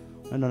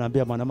 Ndio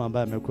naambia mwanamama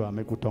ambaye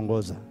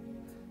amekutongoza.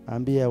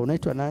 Ambia,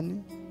 unaitwa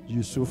nani?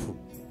 Yusufu.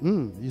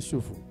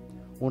 Yusufu.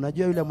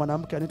 Unajua yule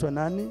mwanamke anaitwa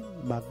nani?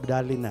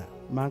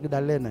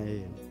 Magdalena.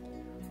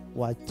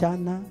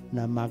 Wachana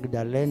na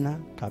Magdalena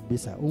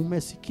kabisa.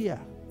 Umesikia?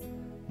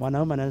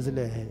 Mwanaume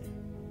anazile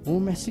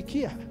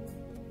umesikia?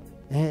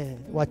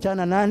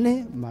 Wachana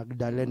nani?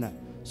 Magdalena.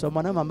 So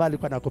mwanamama ambaye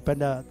alikuwa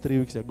anakupenda 3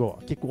 weeks ago,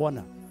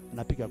 akikuona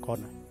anapiga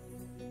kona.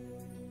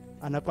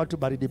 Anakuwa tu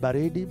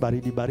baridi.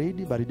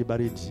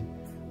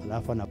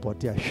 Alafu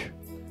anapotea.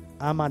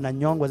 Ama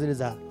ananyongwa zile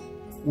za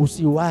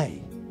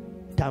usiwahi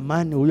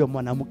tamani huyo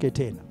mwanamke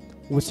tena.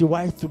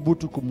 Usiwahi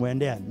thubutu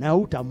kumwendea na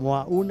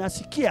utamwa.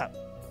 Unasikia?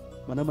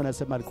 Mwanamke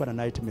anasema alikuwa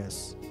na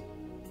nightmares.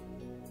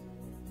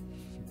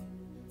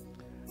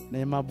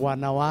 Ni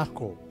mabwana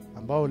wako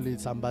ambao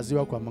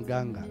ulisambaziwa kwa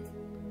mganga.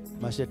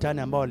 Mashetani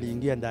ambao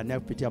waliingia ndani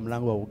yako kupitia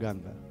mlango wa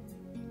uganga.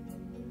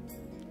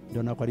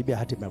 Ndio nakaribia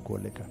hatima ya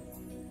kuoleka.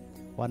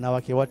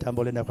 Wanawake wote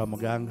ambao walienda kwa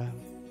mganga,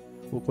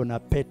 uko na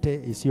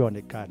pete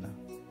isiyoonekana,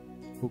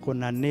 uko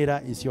na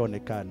nira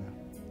isiyoonekana,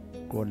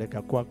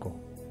 kuoleka kwako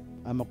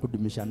ama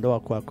kudumisha ndoa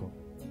kwako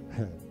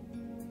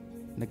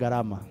ni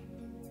gharama.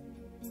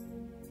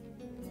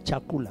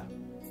 Chakula.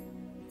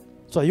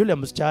 So yule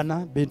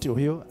msichana binti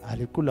huyo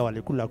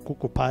walikula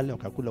kuku pale,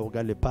 wakakula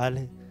ugali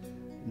pale,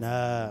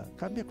 na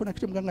kaambia kuna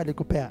kitu mganga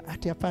alikupea.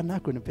 Ati hapana,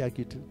 hakunipea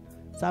kitu.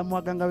 Sasa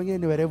waganga wengine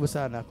ni werevu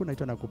sana, hakuna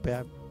kitu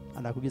anakupea,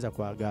 anakugiza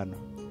kwa agano.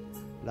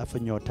 Alafu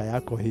nyota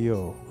yako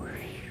hiyo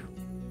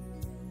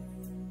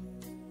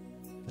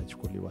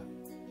nachukuliwa.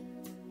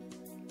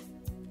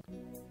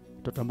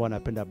 Watoto ambao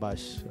wanapenda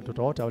bash,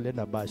 watoto wote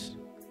walienda bash.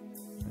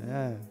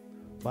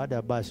 Baada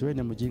ya bash wewe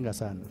ni mjinga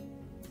sana.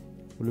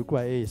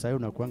 Ulikuwa A, sasa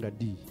unakuanga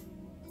D.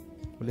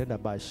 Ulienda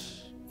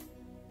bash.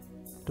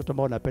 Watoto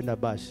ambao wanapenda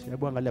bash,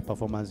 hebu angalia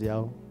performance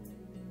yao.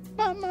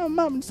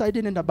 Mama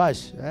msaidie nenda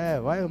bash.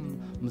 Wewe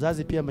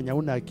mzazi pia mwenye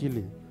una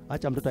akili,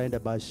 acha mtoto aende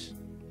bash.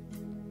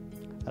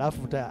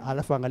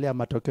 Alafu angalia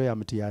matokeo ya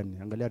mtihani,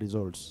 angalia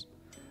results.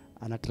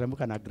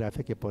 Anateremka na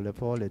graphic pole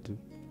pole tu.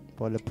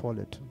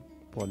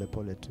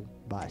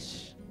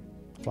 Bash.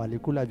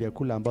 Walikula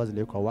vyakula ambazo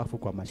zilikuwa wakfu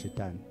kwa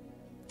mashetani.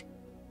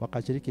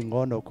 Wakashiriki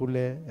ngono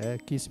kule,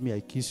 kiss me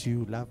I kiss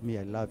you, love me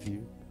I love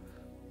you.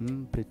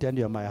 Pretend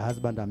you are my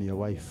husband, I'm your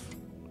wife.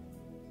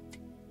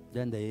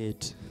 Then they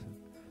ate.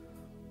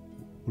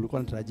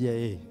 Ulikuwa unatarajia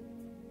A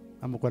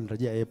ama ulikuwa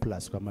unatarajia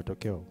A+ kwa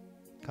matokeo.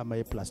 Kama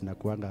A+ na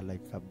kuanga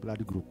like a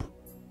blood group,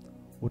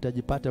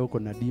 utajipata huko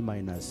na D-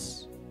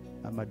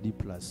 ama D+.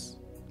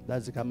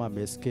 Lazima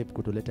kama escape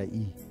kutoleta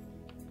E.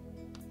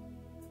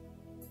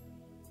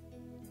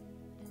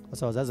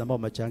 Sasa wazazi ambao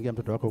wamechangia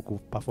mtoto wako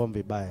kuperform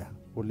vibaya,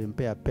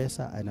 ulimpea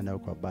pesa aina nayo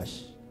kwa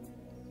bash.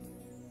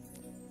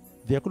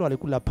 Vyakula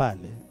walikula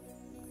pale.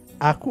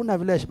 Hakuna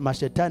vile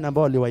mashetani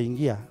ambao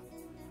waliwaingia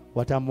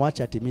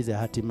watamwacha atimize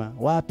hatima.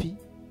 Wapi?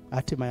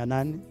 Hatima ya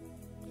nani?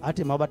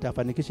 Hatima baba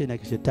atafanikisha ina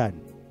kishetani.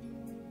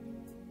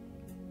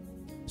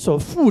 So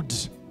food.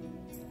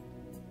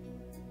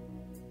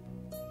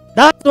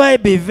 That's why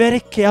be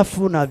very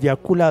careful na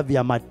vyakula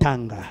vya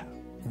matanga.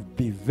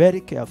 Be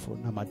very careful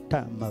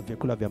na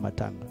vyakula vya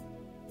matanga.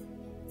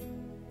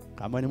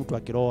 Kama ni mtu wa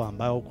kiroho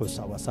ambaye uko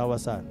sawa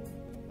sana,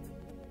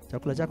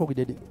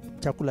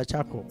 chakula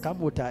chako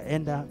kama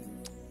utaenda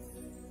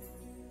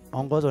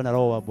ongozwa na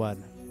Roho wa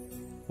Bwana.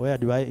 Where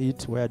do I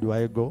eat? Where do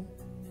I go?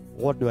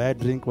 What do I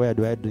drink? Where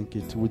do I drink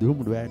it? With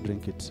whom do I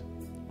drink it?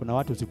 Kuna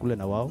watu usikule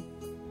na wao.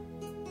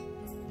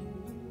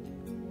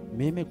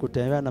 Mimi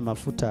kutembea na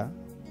mafuta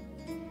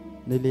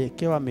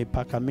nilikewa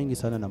mipaka mingi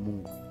sana na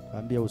Mungu.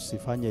 Kaambia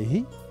usifanye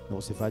hii na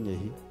usifanye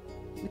hii.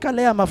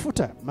 Nikalea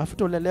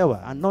mafuta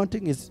ulelewa.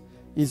 Anointing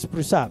is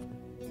preserved.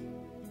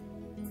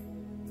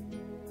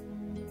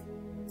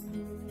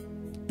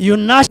 You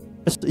nurture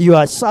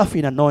yourself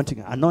in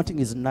anointing. Anointing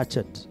is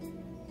nurtured.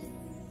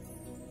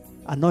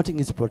 Anointing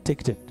is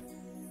protected.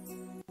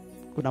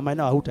 Kuna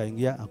maeneo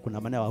hutaingia,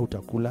 kuna maeneo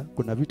hutakula,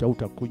 kuna vitu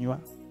hutakunywa.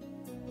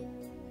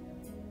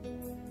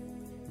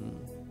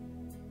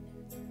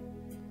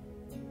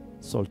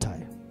 Soul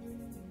tie.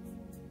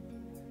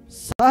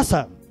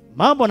 Sasa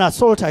mambo na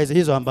soul ties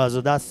hizo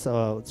ambazo that's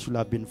should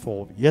have been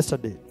for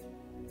yesterday.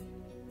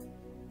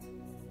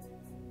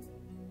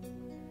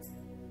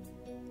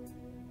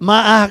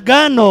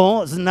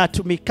 Maagano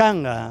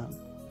zinatumikanga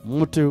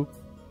mtu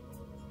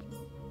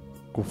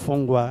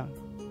kufungwa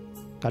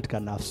katika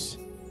nafsi.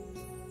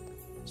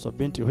 So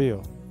binti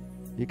huyo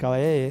ikawa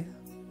yeye,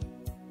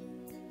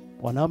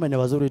 wanaume ni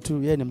wazuri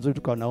tu, yeye ni mzuri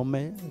tu kwa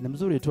wanaume, ni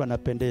mzuri tu,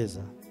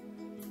 anapendeza,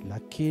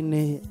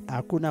 lakini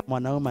hakuna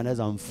mwanaume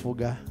anaweza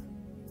mfuga,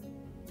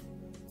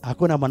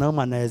 hakuna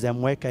mwanaume anaweza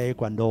mweka yeye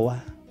kwa ndoa,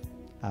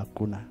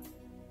 hakuna.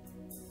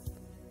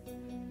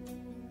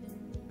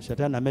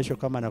 Shetani amesho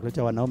kama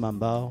anakuletea wanaume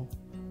ambao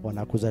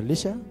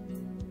wanakuzalisha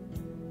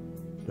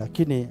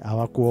lakini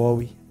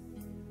hawakuowi,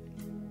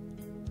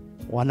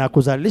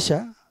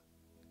 wanakuzalisha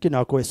kina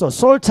wako. So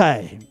soul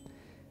tie,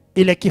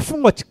 ile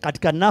kifungo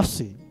katika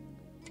nafsi,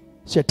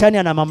 shetani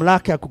ana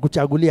mamlaka ya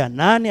kukuchagulia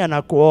nani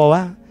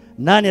anakuoa,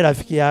 nani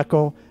rafiki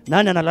yako,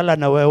 nani analala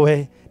na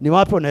wewe, ni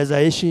wapi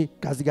unaweza ishi,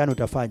 kazi gani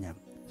utafanya,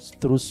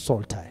 through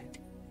soul tie.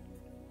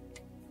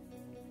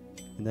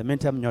 In the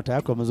meantime, nyota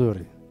yako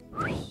mzuri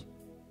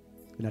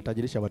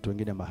inatajirisha watu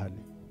wengine mahali.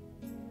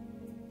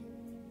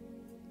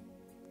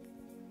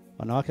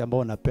 Wanawake ambao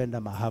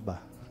wanapenda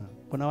mahaba.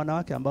 Kuna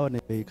wanawake ambao ni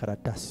bei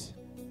karatasi.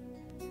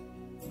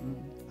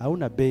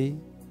 Hauna bei.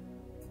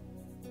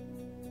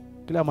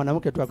 Kila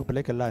mwanamke tu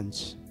akupeleke lunch,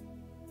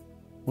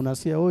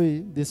 unasikia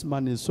oi, this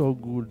man is so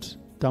good,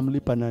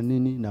 tamlipa na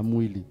nini na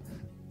mwili.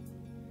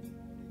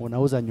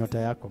 Unauza nyota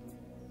yako.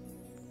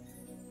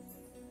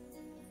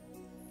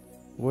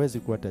 Huwezi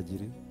kuwa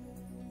tajiri.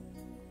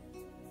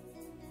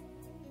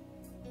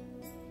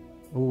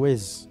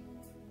 Uwezi.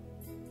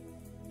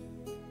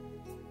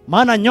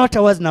 Maana nyota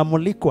huwa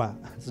zinamulikwa,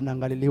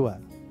 zinaangaliliwa.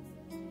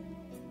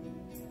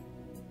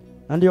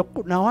 Na ndio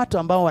na watu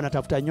ambao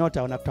wanatafuta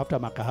nyota, wanatafuta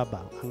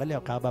makahaba. Angalia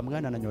kahaba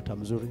mgani ana nyota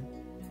mzuri.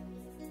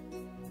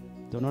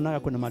 Tunaona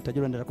kuna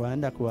matajiri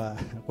wanaenda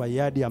kwa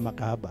yadi ya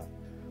makahaba.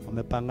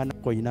 Wamepangana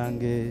kwa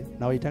Inange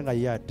na waitanga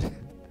yadi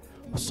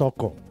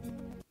soko.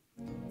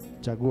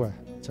 Chagua.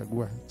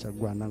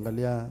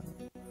 Naangalia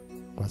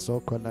kwa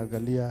soko,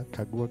 naangalia,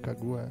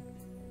 kagua.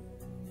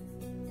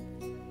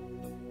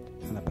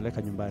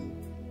 Anapeleka nyumbani.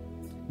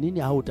 Nini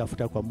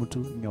hautafuta kwa mtu?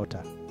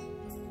 Nyota.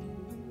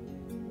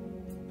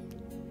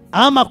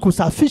 Ama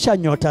kusafisha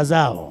nyota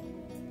zao.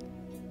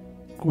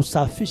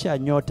 Kusafisha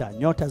nyota.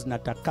 Nyota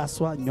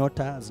zinatakaswa,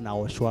 nyota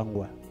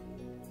zinaoshwangwa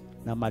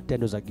na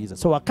matendo za giza.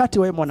 So wakati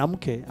wewe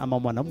mwanamke ama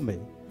mwanamume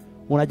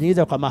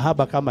unajiingiza kwa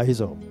mahaba kama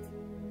hizo,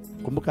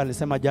 kumbuka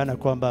nilisema jana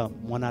kwamba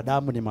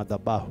mwanadamu ni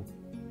madhabahu.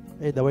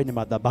 Either way ni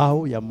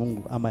madhabahu ya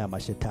Mungu ama ya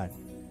mashetani.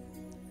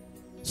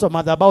 So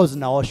madhabahu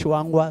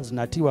zinaoshwangwa,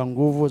 zinatiwa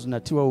nguvu,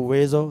 zinatiwa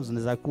uwezo,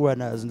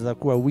 zinaweza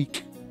kuwa weak.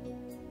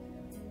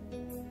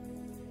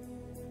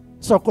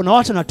 So kuna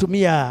watu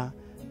natumia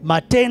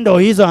matendo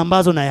hizo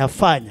ambazo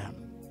nayafanya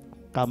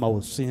kama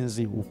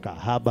usinzi,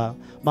 ukahaba,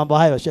 mambo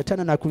hayo.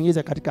 Shetani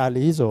anakuingiza katika hali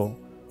hizo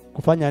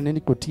kufanya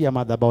nini? Kutia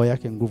madhabahu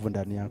yake nguvu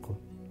ndani yako.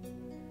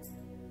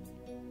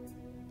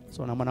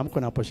 So na mwanamke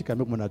anaposhika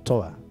miguu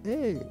mnatoa,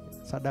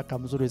 sadaka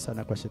mzuri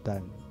sana kwa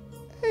shetani.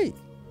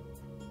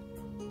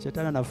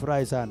 Shetani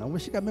anafurahi sana.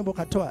 Umeshika mimbo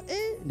katoa,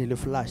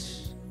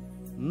 niliflash.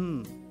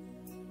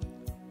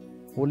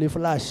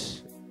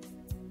 Uliflash.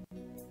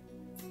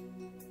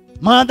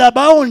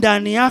 Madhabahu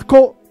ndani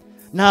yako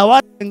na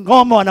wale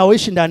ngoma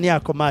wanaoishi ndani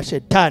yako,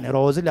 mashetani,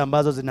 roho zile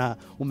ambazo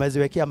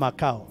umeziwekea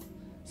makao.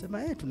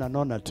 Sema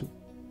tunanona tu.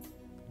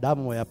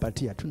 Damu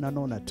wayapatia,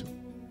 tunanona tu.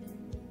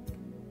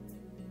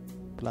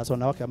 Plus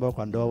wanawake ambao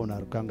kwa ndoa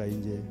unarukanga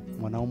nje,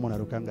 mwanaume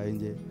unarukanga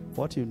nje.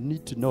 What you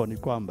need to know ni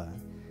kwamba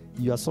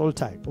your soul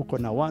tie, uko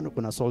na one,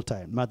 uko na soul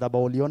tie.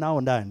 Madhabahu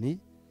ulionao ndani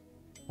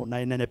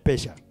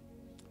unainenepesha,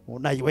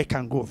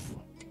 unaiweka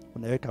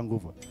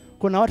nguvu.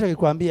 Kuna watu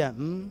wakikwambia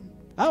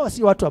hawa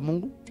si watu wa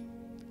Mungu,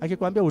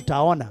 akikwambia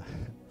utaona,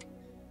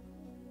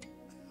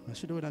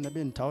 unashinda wewe na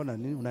nabii nitaona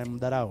nini,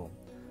 unamdharau.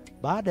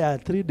 Baada ya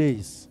 3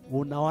 days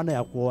unaona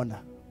ya kuona.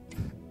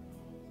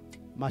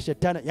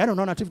 Mashetani, yani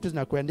unaona vitu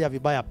zinakuendea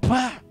vibaya,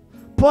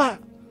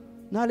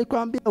 na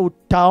alikwambia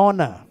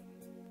utaona.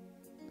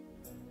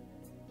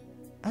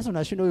 Sasa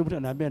unashinda huyu mtu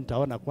ananiambia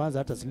nitaona, kwanza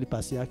hata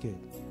slippers yake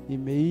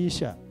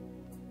imeisha.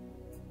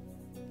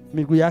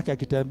 miguu yake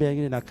akitembea,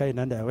 ingine inakaa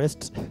inaenda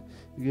west,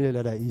 ingine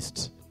inaenda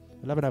east.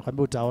 Alafu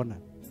nakwambia utaona.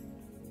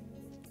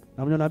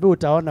 Na mwenye nabii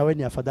utaona wewe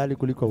ni afadhali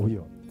kuliko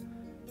huyo.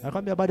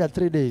 Nakwambia baada ya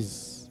 3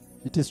 days,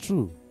 it is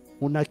true.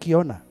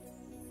 Unakiona.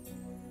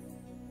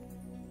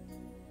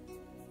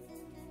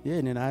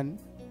 Yeye ni nani?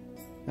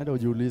 Nenda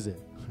ujiulize.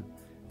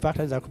 Fact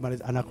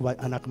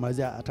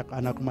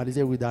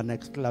anakumalizia with an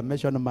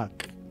exclamation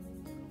mark.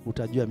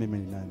 Utajua mimi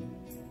ni nani.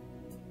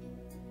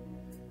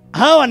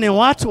 Hawa ni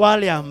watu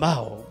wale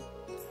ambao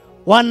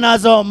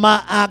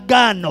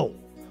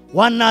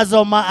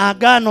wanazo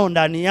maagano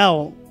ndani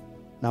yao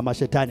na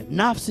mashetani.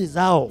 Nafsi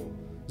zao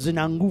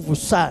zina nguvu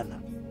sana.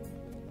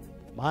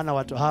 Maana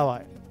watu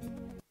hawa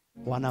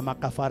wana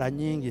makafara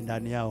nyingi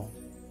ndani yao.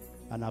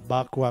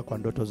 Anabakwa kwa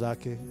ndoto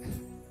zake.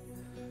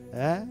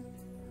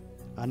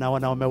 Ana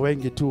wanaume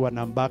wengi tu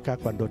wanambaka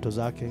kwa ndoto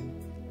zake.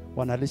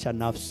 Wanalisha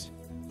nafsi.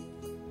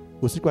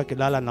 Usiku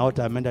akilala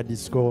naota ameenda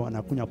disco,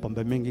 anakunywa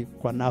pombe mingi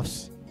kwa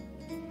nafsi.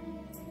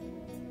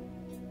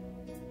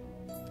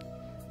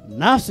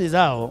 Nafsi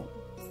zao,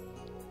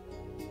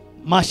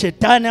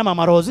 mashetani ama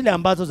maroho zile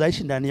ambazo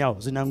zaishi ndani yao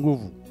zina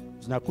nguvu,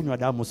 zinakunywa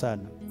damu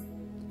sana.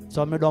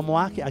 So mdomo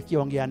wake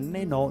akiongea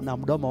neno na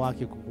mdomo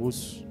wake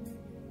kuhusu,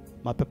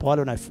 mapepo wale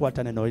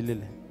wanafuata neno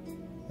lile.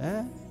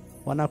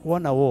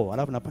 Wanakuona wao,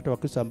 alafu napata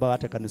Wakristo ambao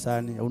hata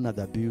kanisani hauna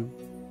dhabihu.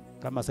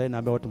 Kama sasa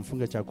naambia watu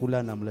mfunge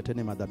chakula na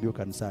mleteni madhabihu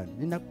kanisani.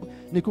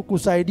 Ni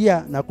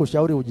kukusaidia na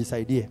kushauri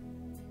ujisaidie.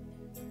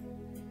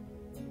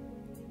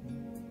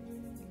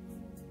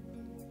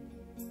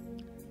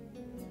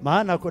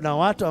 Maana kuna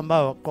watu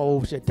ambao kwa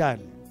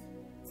ushetani,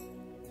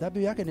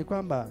 dhabihu yake ni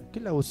kwamba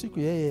kila usiku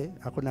yeye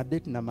hakuna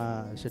date na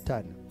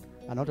mashetani.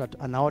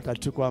 Anaota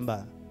tu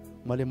kwamba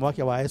mwalimu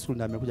wake wa high school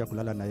ndiye amekuja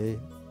kulala na yeye.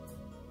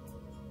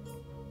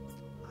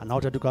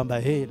 Anaota tu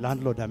kwamba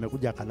landlord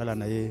amekuja kulala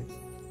na yeye.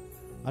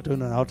 Hata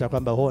anaota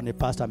kwamba ni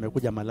pastor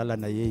amekuja malala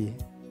na yeye.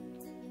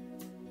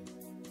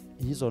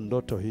 Hizo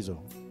ndoto hizo,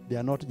 they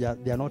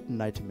are not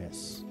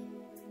nightmares.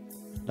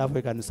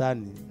 Lafu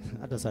kanisani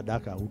hata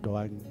sadaka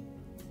utowangi.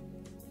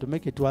 To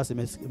make it worse,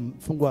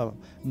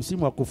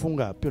 msimu wa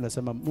kufunga pia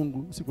unasema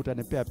Mungu siku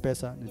utanipea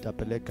pesa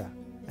nitapeleka.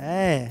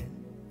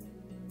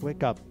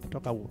 Wake up,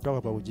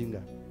 toka kwa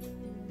ujinga.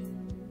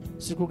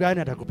 Siku gani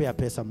atakupea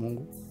pesa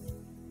Mungu?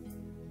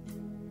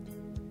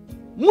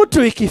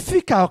 Mtu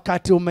ikifika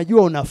wakati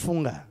umejua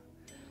unafunga,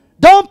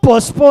 don't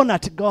postpone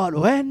at God.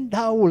 When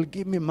thou will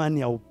give me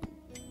money,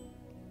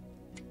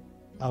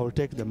 I will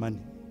take the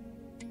money.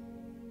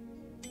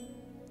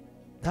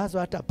 That's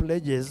what a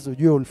pledges.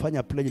 Ujue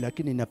ulifanya pledge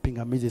lakini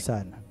inapingamizi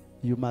sana.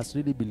 You must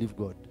really believe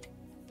God.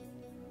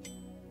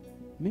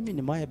 Mimi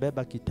nimewahi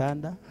beba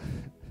kitanda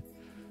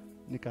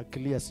nika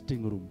clear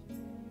sitting room.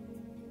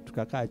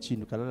 Tukakaa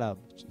chini, tukalala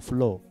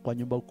floor kwa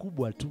nyumba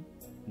kubwa tu.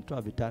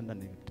 Nitoa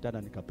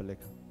kitanda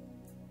nikapeleka.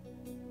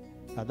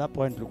 At that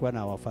point tulikuwa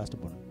na our first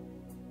born.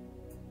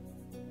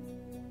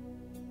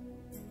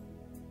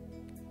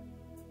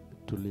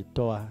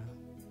 Tulitoa.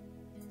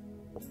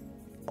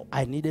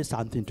 I needed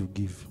something to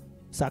give.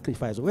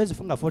 Sacrifice. Where's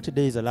funga 40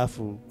 days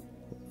alafu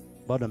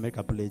bado make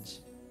a pledge.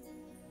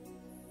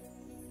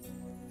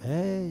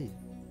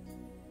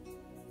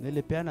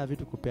 Nilipeana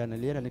vitu kupeana,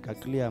 nilienda nika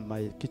clear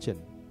my kitchen.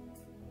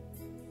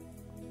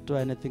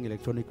 Toa anything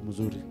electronic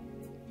mzuri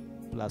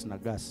plus na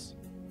gas.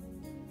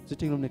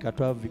 Sitting room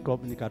nikatoa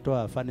vikopo,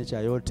 nikatoa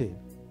furniture yote.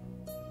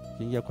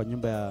 Ukiingia kwa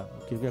nyumba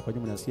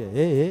nasikia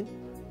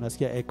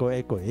unasikia echo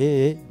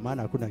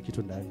maana hakuna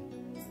kitu ndani.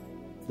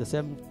 The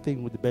same thing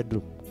with the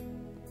bedroom.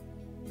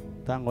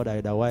 Thank God I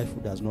had a wife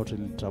who does not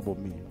really trouble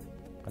me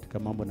katika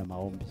mambo na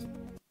maombi.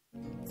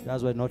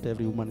 That's why not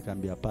every woman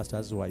can be a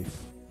pastor's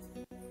wife.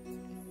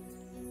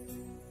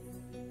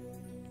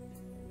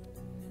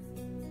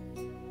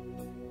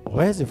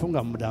 Huwezi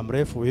funga muda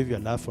mrefu hivi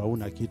alafu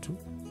hauna kitu.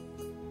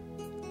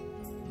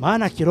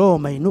 Maana kiroho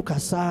umeinuka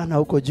sana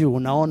huko juu,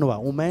 unaonwa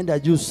umeenda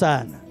juu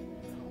sana.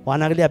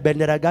 Wanaangalia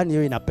bendera gani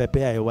hiyo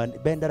inapepea hewani,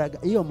 bendera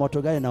hiyo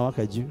moto gani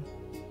inawaka juu.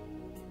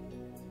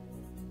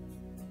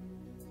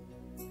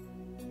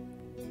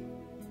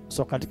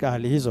 So katika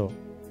hali hizo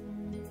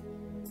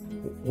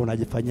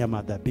unajifanyia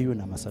madhabihu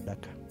na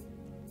masadaka.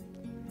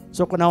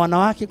 So kuna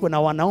wanawake,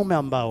 kuna wanaume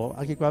ambao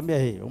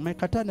akikwambia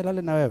umekataa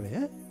nilale na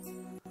wewe,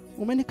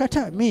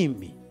 umenikataa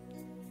mimi.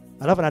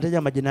 Alafu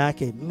anataja majina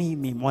yake,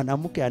 mimi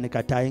mwanamke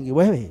anikataa ingi,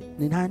 wewe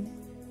ni nani?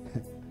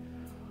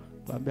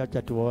 Kwambia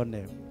acha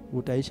tuone,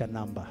 utaisha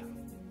namba.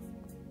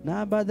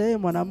 Na baadaye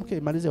mwanamke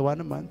imalize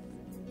 1 month,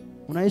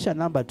 unaisha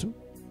namba tu.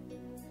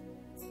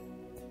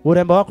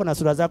 Urembo wako na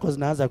sura zako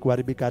zinaanza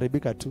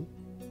kuharibika tu.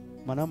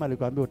 Mwanaume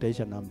alikwambia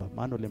utaisha namba,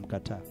 maana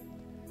ulimkataa.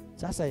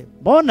 Sasa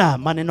mbona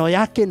maneno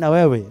yake na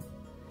wewe?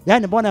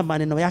 Yaani mbona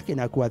maneno yake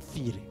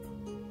inakuathiri?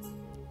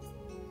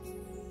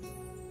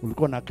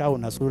 Ulikuwa unakaa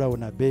una sura,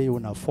 una bei,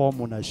 una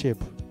form, una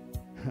shape.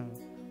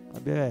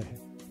 Kwambia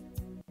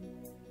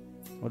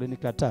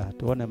ulinikataa,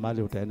 tuone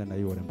mahali utaenda na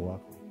hiyo urembo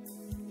wako.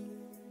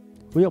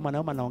 Huyo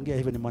mwanaume anaongea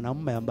hivyo ni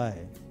mwanamume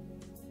ambaye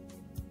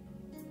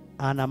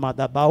ana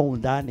madhabahu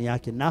ndani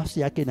yake, nafsi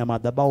yake ina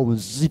madhabahu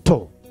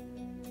nzito.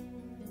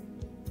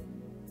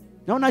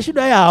 Na una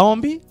shida ya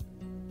haombi,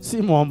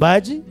 si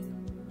muombaji,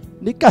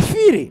 ni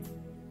kafiri.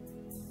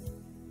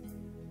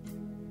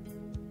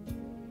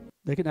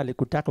 Lakini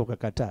alikutaka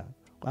ukakataa.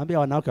 Kwambia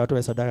wanawake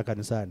watoe sadaka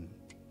kanisani,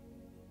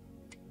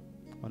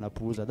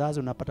 wanapuuza. Dazi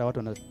unapata watu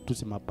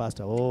wanatusi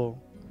mapasta.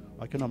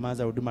 Wakiona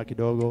maanza huduma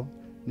kidogo,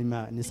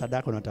 ni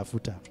sadaka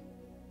unatafuta.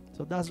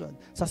 So that's what,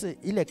 sasa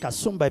ile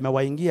kasumba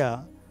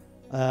imewaingia,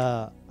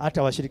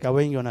 hata washirika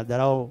wengi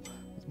wanadharau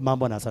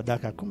mambo na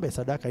sadaka. Kumbe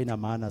sadaka ina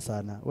maana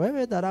sana.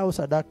 Wewe dharau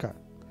sadaka.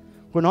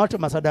 Kuna watu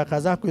masadaka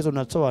zako hizo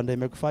unatoa ndio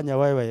imekufanya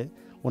wewe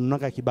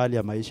unaonaka kibali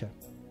ya maisha.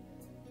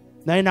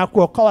 Na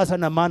inakuokoa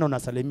sana, maana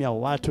unasalimia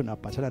watu,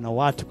 unapatana na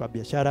watu kwa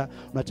biashara,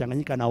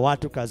 unachanganyika na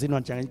watu kazini,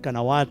 unachanganyika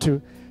na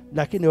watu,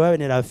 lakini wewe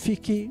ni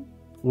rafiki,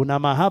 una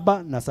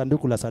mahaba na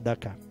sanduku la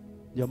sadaka.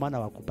 Ndio maana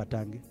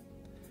wakupatange.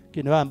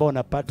 Lakini wewe ambao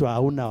unapatwa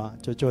hauna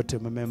chochote,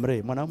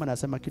 umememre. Mwanaume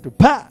anasema kitu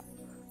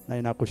na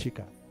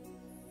inakushika.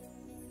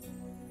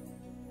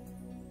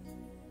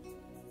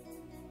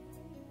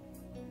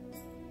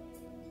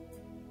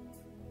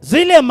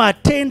 Zile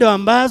matendo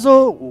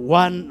ambazo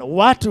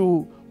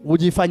watu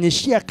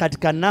hujifanyishia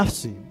katika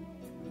nafsi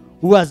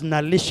huwa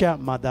zinalisha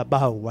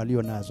madhabahu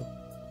walio nazo.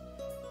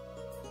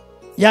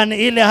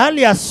 Yani ile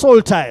hali ya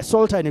soul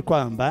tie ni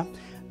kwamba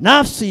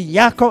nafsi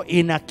yako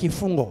ina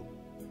kifungo.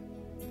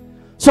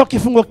 So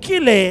kifungo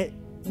kile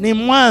ni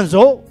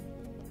mwanzo,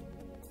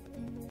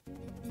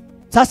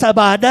 sasa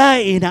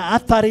baadaye ina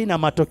athari na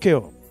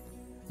matokeo.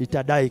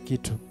 Itadai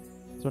kitu.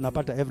 So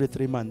unapata every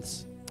 3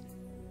 months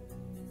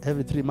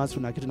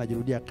kuna kitu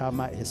najirudia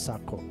kama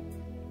esako.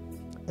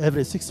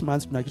 Every 6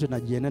 months kuna kitu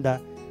najienenda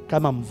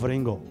kama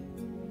mviringo,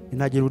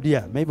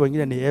 inajirudia. Maybe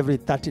wengine ni every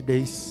 30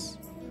 days,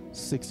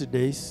 60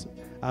 days,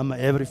 ama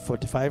every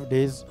 45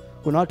 days.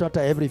 Kuna watu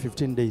hata every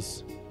 15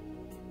 days.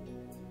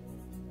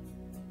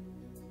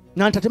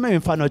 Na nitatumia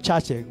mifano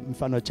chache.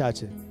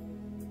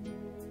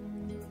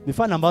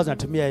 Mifano ambazo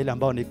natumia ile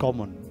ambao ni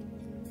common.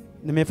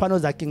 Ni mifano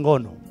za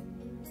kingono.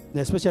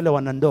 Na especially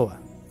wanandoa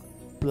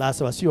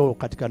plus wasio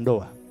katika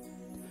ndoa.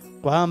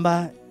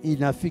 Kwamba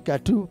inafika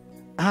tu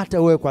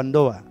hata uwe kwa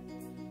ndoa,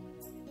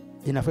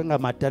 inafika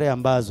matarehe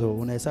ambazo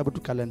unahesabu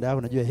tu kalenda yako,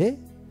 unajua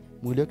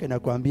mwili wako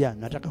inakuambia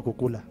nataka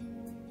kukula,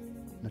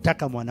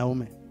 nataka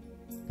mwanaume,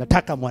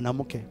 nataka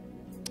mwanamke,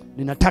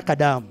 ninataka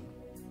damu,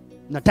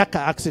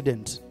 nataka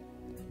accident,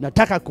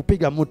 nataka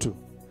kupiga mtu,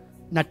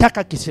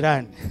 nataka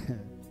kisirani.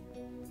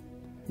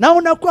 Na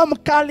unakuwa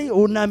mkali,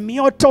 una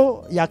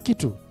mioto ya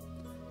kitu,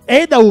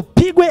 either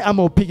upigwe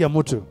ama upige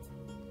mtu.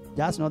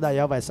 Just know that you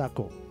have a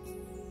circle.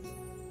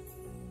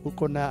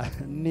 Uko na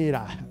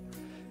nira.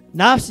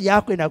 Nafsi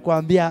yako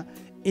inakuambia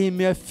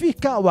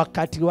imefika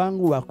wakati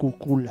wangu wa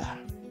kukula,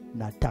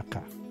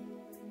 nataka.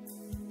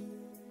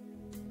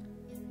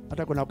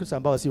 Hata kuna wakati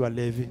ambao si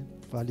walevi,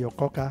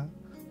 waliokoka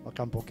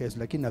wakampokea Yesu,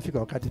 lakini nafika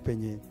wakati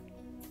penye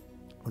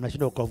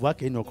unashinda wokovu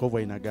wake ni wokovu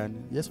aina gani?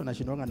 Yesu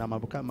anashindwa na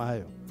mambo kama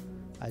hayo.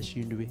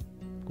 Ashindwi.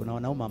 Kuna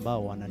wanaume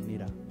ambao wana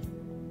nira.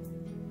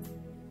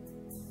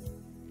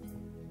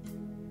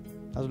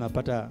 Sasa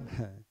unapata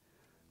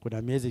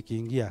kuna miezi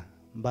kiingia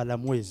mbala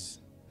mwezi.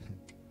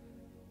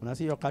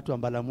 Unasikia wakati wa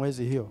mbala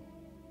mwezi hiyo,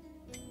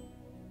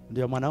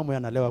 ndio mwanaume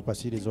analewa kwa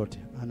siri zote.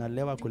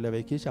 Analewa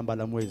kulewekisha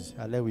mbala mwezi,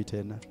 halewi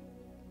tena.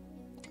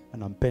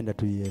 Anampenda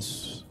tu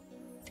Yesu.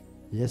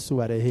 Yesu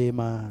wa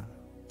rehema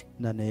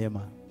na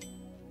neema.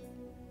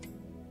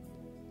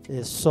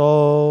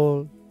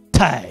 Soul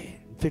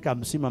tie. Fika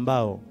msimu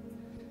ambao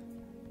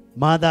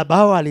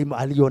madhabahu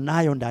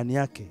alionayo ndani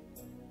yake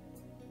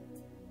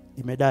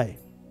imedai.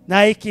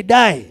 Na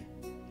ikidai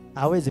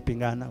hawezi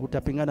pingana.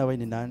 Utapingana wewe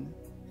ni nani?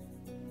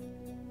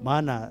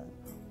 Maana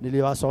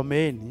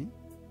niliwasomeeni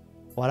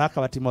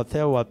waraka wa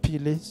Timotheo wa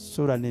pili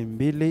sura ni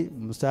 2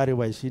 mstari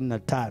wa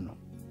 25.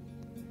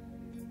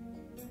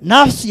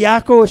 Nafsi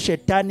yako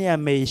shetani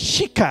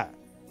ameishika,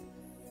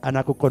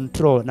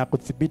 anakukontrol na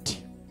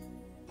kudhibiti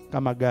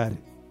kama gari.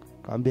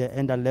 Kaambia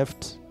enda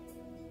left,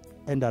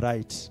 enda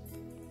right,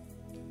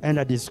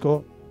 enda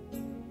disco,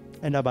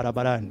 enda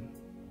barabarani,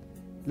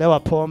 lewa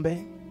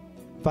pombe,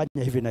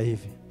 fanya hivi na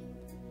hivi.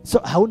 So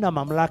hauna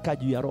mamlaka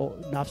juu ya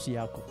nafsi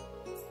yako.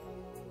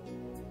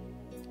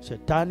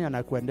 Shetani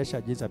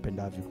anakuendesha jinsi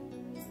apendavyo.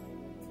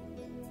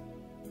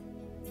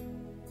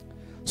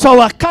 So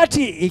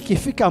wakati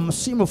ikifika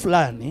msimu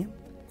fulani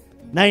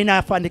na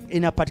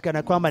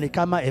inapatikana kwamba ni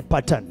kama a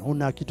pattern,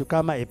 una kitu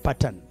kama a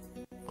pattern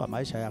kwa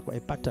maisha yako, a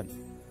pattern.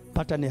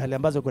 Pattern ni hali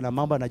ambazo kuna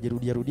mambo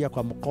yanajirudia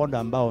kwa mkondo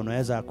ambao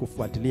unaweza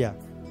kufuatilia.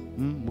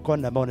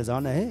 Mkondo ambao unaweza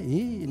ona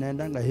hii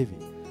inaendanga hivi.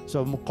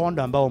 So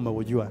mkondo ambao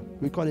umeujua,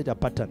 we call it a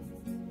pattern.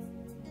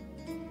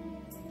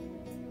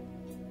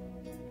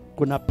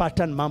 Kuna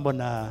pattern mambo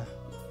na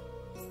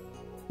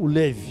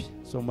ulevi.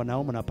 So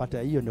mwanaume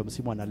unapata hiyo ndio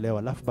msimu analewa,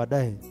 alafu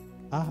baadaye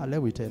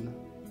halewi tena.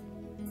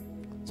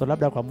 So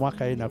labda kwa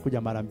mwaka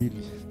inakuja mara 2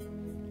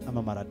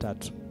 ama mara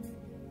 3.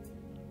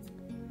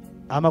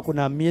 Ama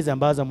kuna miezi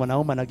ambazo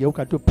mwanaume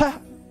anageuka tu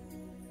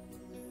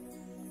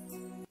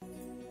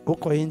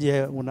huko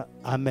nje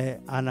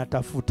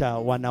anatafuta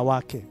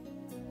wanawake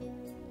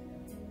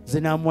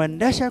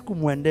zinamwendesha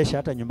kumwendesha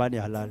hata nyumbani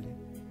halali.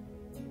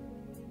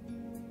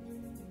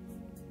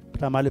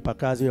 Hata mahali pa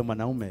kazi huyo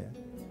mwanaume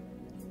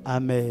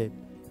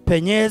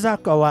amepenyeza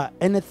kwa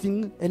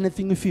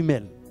anything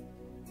female.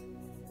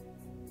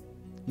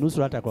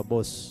 Nusu hata kwa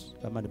boss,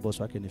 kama ni boss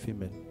wake ni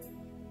female.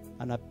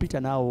 Anapita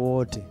nao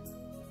wote.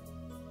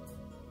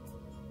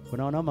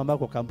 Kuna wanaume ambao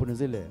kwa kampuni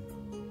zile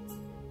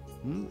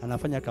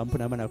anafanya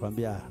kampuni ama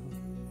anakuambia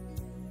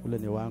ule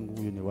ni wangu,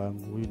 huyu ni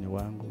wangu, huyu ni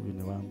wangu, huyu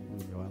ni wangu,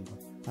 huyu ni wangu.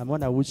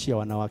 Ameona uchi ya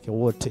wanawake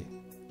wote.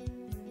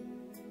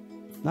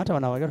 Na hata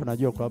wanawake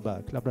tunajua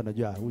kwamba kila mtu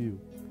anajua huyu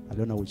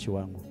aliona uchi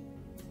wangu.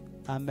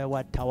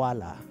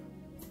 Amewatawala.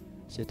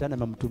 Shetani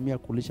amemtumia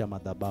kulisha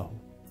madhabahu.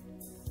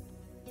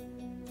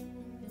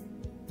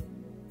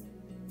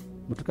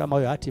 Mtu kama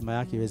huyo hatima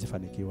yake haiwezi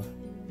fanikiwa.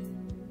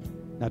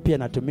 Na pia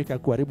anatumika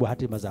kuharibu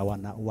hatima za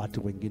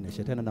watu wengine.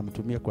 Shetani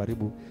anamtumia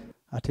kuharibu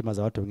hatima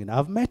za watu wengine.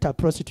 I've met a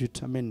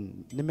prostitute.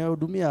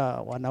 Nimehudumia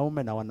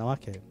wanaume na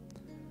wanawake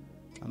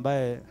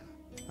ambaye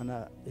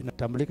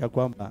inatambulika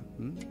kwamba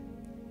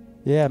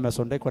yeye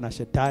amesondekwa na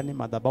shetani,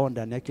 madhabahu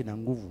ndani yake na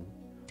nguvu.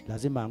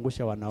 Lazima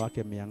angushe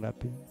wanawake 200.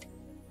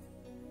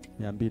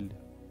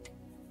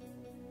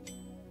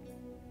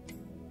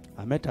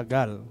 I met a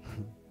girl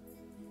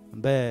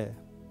ambaye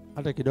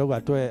hata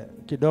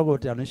kidogo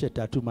utaonyeshe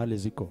tattoo mali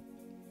ziko.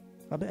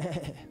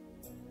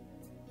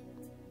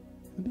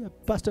 Ambia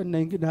pastor na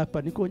nyingine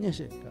hapa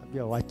nikuonyeshe.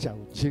 Ambia wacha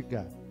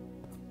ujinga.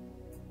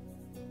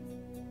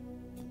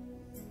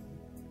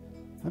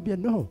 Ambia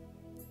no.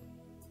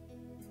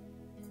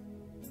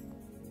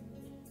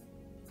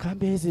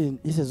 Kambi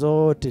hizi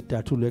zote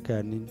tattoo leka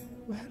ya nini?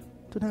 Well,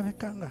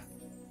 tunawekanga.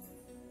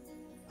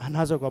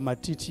 Anazo kwa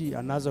matiti,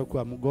 anazo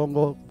kwa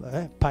mgongo,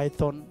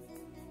 python.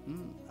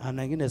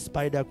 Ana nyingine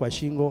spider kwa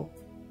shingo.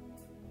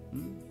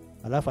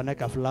 Alafu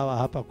anaweka flower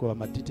hapa kwa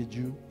matiti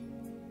juu.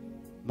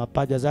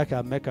 Mapaja zake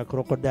ameka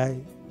crocodile.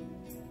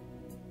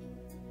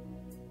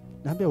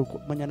 Naambia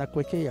mwenye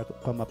anakuwekea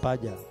kwa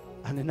mapaja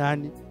ani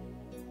nani?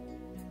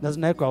 Na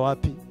zinawekwa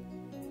wapi?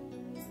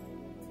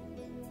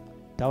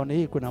 Taoni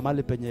hii kuna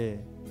mahali penye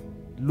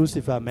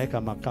Lucifer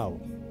ameweka makao.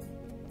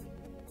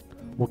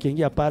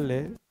 Ukiingia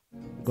pale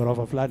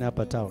gorofa fulani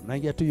hapa town,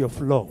 naingia tu hiyo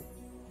floor,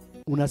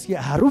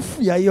 unasikia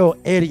harufu ya hiyo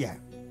area.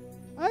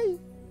 Ai.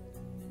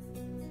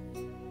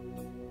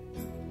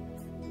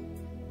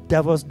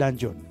 Devil's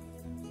Dungeon.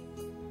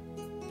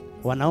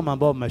 Wanaume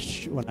ambao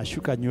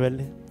wanashuka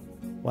nywele,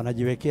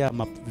 wanajiwekea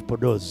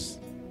vipodozi.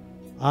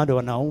 Ando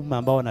wanaume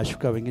ambao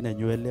wanashuka wengine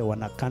nywele,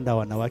 wanakanda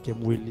wanawake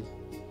mwili.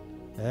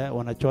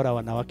 Wanachora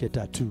wanawake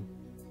tattoo.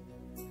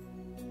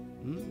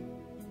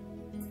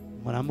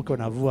 Mwanamke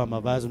unavua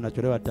mavazi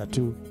unachorewa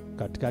tattoo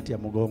katikati ya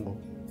mgongo.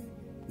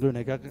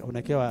 Ndio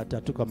unakewa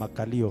tattoo kwa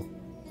makalio.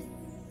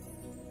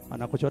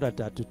 Anakuchora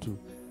tattoo tu.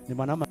 Ni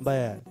mwanamke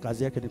ambaye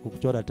kazi yake ni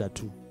kukuchora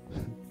tattoo.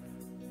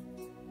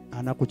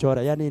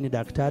 Anakuchora, yani ni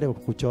daktari wa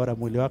kukuchora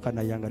mwili wako,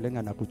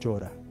 anaiangalia na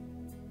kuchora.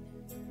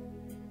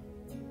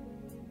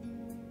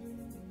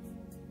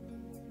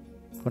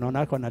 Kuna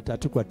wanawake wana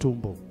tattoo kwa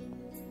tumbo.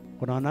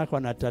 Kuna wanawake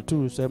wana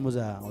tattoo sehemu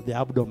za the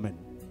abdomen.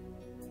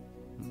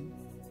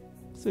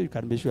 So you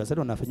can be sure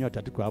sasa unafanywa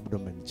tattoo kwa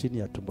abdomen chini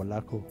ya tumbo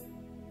lako.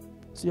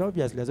 Si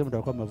obviously lazima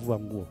utakuwa umevua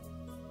nguo.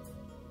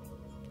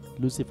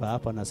 Lucifer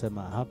hapa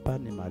anasema hapa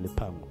ni mahali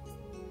pangu.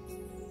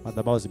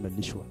 Madhabahu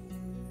zimelishwa.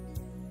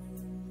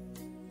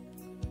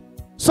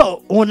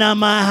 So una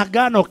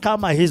maagano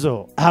kama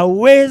hizo,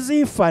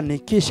 hauwezi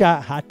fanikisha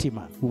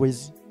hatima,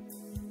 huwezi.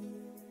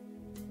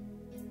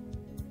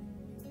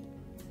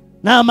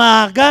 Na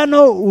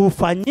maagano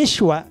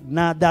hufanyishwa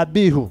na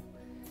dhabihu.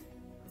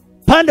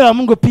 Pande wa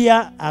Mungu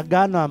pia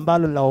agano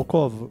ambalo la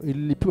wokovu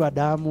ililipiwa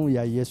damu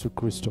ya Yesu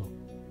Kristo.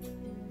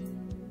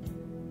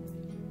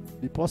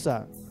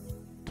 Ndiposa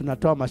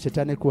tunatoa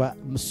mashetani kwa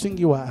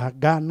msingi wa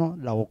agano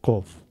la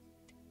wokovu.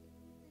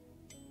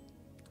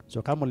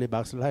 So kama uli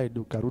backslide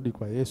ukarudi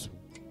kwa Yesu,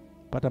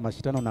 pata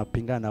mashetani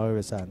unapingana na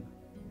wewe sana.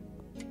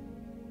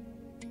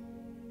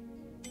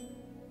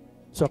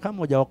 So kama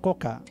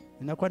hujaokoka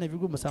inakuwa ni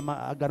vigumu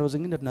sana. Agano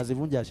zingine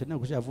tunazivunja, shetani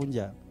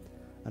kushavunja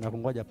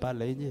anakungoja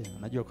pale nje.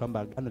 Unajua kwamba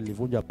agano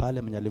lilivunjwa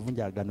pale, mwenye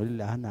alivunja agano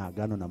lile hana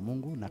agano na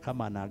Mungu, na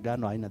kama ana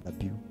agano haina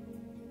dhabihu.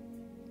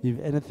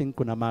 If anything,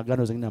 kuna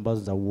maagano zingine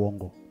ambazo za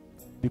uongo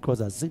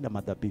because hazina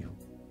madhabihu.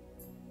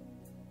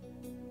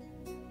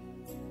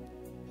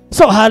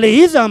 So hali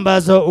hizi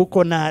ambazo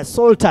uko na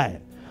soul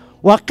tie,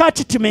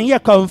 wakati tumeingia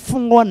kwa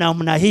mfungo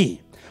namna hii,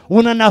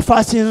 una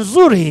nafasi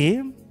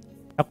nzuri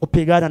ya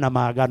kupigana na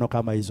maagano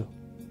kama hizo.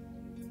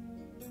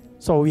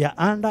 So we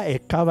are under a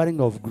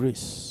covering of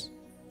grace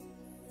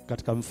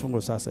katika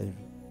mfungo sasa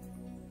hivi.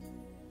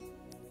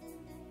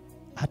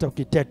 Hata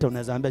ukiteta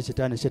unaweza ambia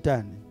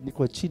shetani,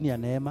 niko chini ya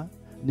neema,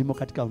 nimo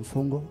katika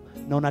mfungo,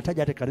 na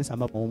unataja hata kanisa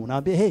ambapo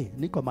unaambia hey,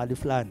 niko mahali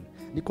fulani,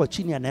 niko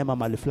chini ya neema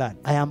mahali fulani.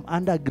 I am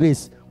under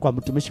grace kwa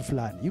mtumishi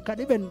fulani. You can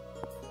even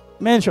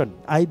mention,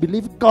 I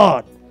believe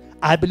God,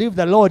 I believe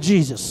the Lord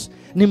Jesus.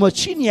 Nimo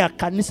chini ya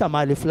kanisa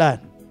mahali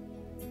fulani.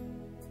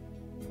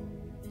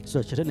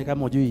 So shetani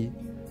kama hujui,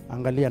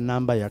 angalia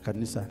namba ya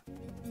kanisa.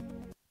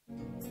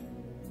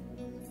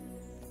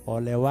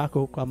 Ole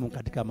wako kama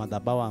katika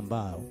madhabahu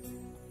ambao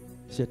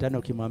shetani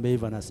ukimwambia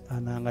hivyo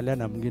anaangalia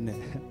na mwingine.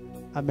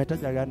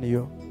 Ametaja gani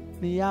hiyo?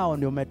 Ni yao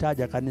ndio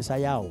umetaja, kanisa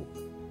yao.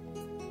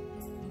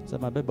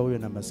 Sema beba huyo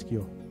na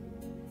masikio.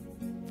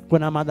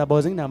 Kuna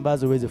madhabahu zingine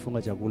ambazo huwezi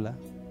funga chakula.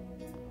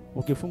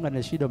 Ukifunga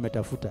ni shida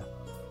umetafuta.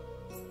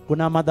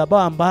 Kuna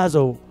madhabahu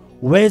ambazo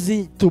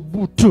huwezi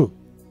thubutu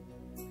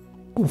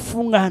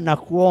kufunga na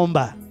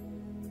kuomba.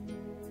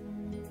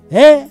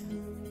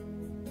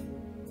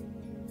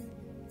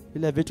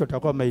 Ile vitu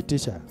utakuwa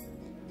umeitisha.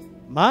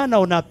 Maana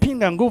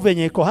unapinga nguvu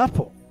yenye iko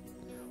hapo.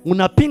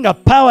 Unapinga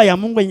power ya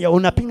Mungu,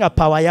 unapinga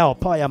power yao,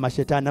 power ya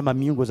mashetani ama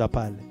miungu za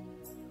pale.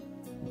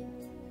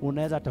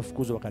 Unaweza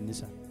tafukuzwa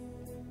kanisa.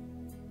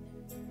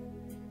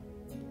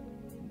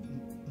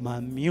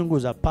 Miungu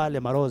za pale,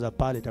 maroho za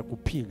pale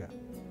itakupiga.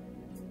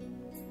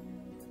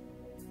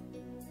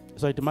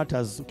 So it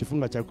matters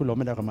ukifunga chakula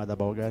umeenda kwa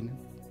madhabahu gani?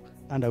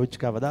 Under which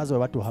cover? That's why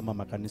watu hama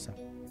makanisa.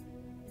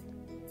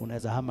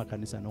 Unaweza hama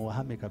kanisa na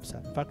uhame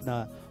kabisa. In fact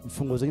na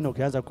mfungo zingine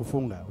ukianza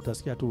kufunga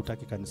utasikia tu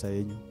utaki kanisa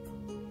yenu.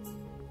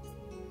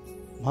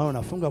 Maana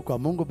unafunga kwa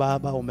Mungu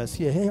Baba,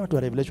 umesikia watu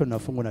wa Revelation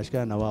nafunga na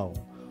shikana na wao.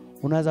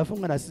 Unaweza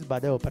funga na sisi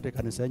baadaye upate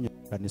kanisa yenu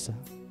kanisa.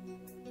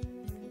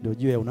 Ndio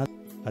jue una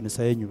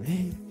kanisa yenu.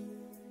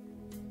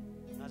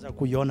 Unaanza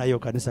kuiona hiyo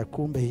kanisa,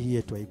 kumbe hii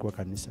yetu haikuwa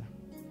kanisa.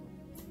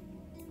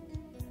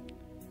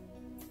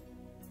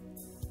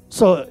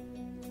 So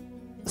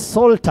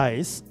soul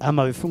ties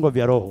ama vifungo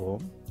vya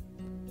roho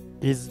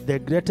is the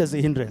greatest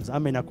hindrance.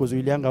 Ama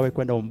inakuzuilianga wewe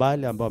kwenda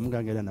umbali ambao Mungu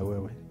angeenda na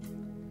wewe.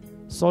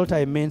 Soul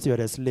tie means you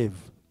are a slave.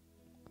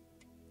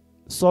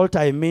 Soul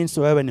tie means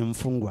wewe ni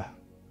mfungwa.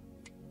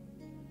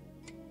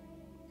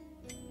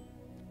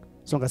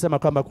 So ngasema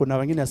kwamba kuna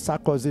wengine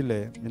sako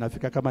zile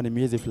inafika kama ni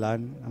miezi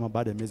fulani ama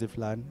baada ya miezi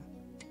fulani.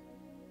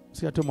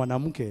 Sikia tu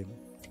mwanamke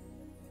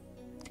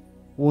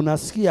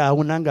unasikia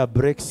haunanga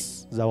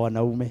breaks za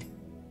wanaume.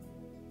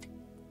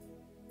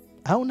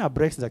 Hauna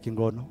breaks za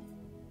kingono.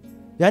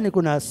 Yaani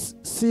kuna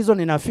season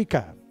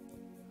inafika.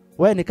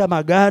 Wewe ni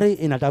kama gari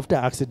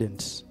inatafuta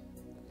accident.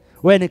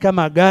 Wewe ni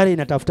kama gari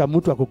inatafuta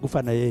mtu wa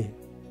kukufa na yeye.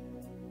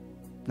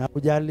 Na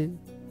kujali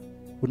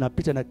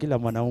unapita na kila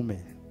mwanaume.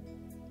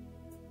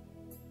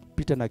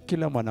 Pita na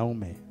kila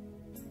mwanaume.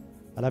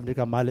 Alafu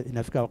ndika mahali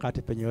inafika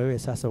wakati penye wewe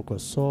sasa uko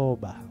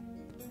soba.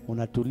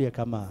 Unatulia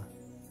kama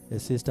a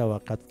sister wa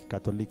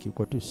Katoliki,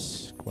 uko tu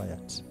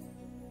quiet.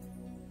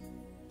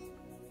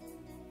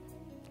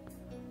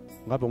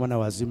 Ngapo mwana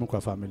wazimu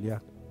kwa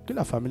familia.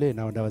 Kila familia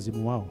ina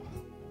wazimu wao.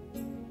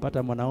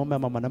 Pata mwanaume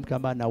ama mwanamke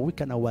ambaye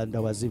anawika na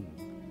uanda wazimu.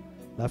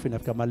 Alafu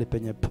inafika mahali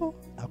penye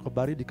ako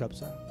baridi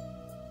kabisa.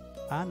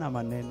 Hana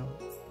maneno.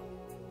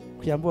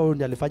 Ukiambiwa huyu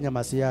ndiye alifanya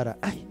masiara,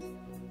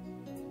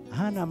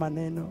 hana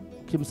maneno.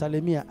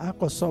 Ukimsalimia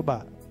ako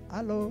soba.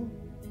 Halo.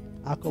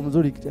 Ako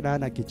mzuri tena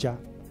ana kicha.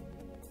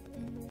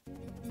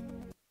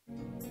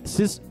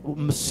 Sisi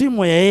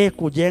msimu ya yeye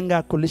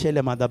kujenga kulisha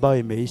ile madhabahu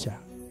imeisha.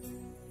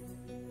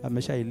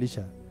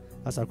 Ameshailisha.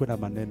 Sasa kuna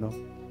maneno.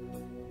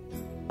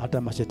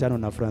 Hata mashetani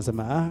na friends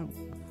sema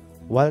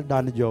well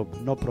done job,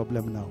 no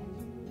problem now.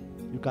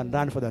 You can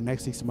run for the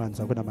next 6 months.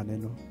 Hakuna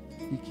maneno.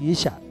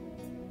 Ikiisha.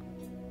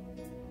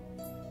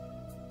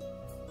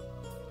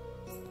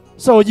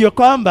 So ujue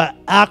kwamba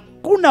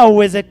hakuna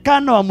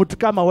uwezekano wa mtu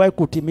kama wewe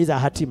kutimiza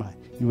hatima.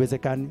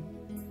 Iwezekani?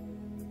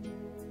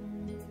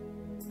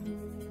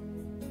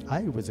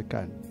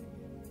 Haiwezekani.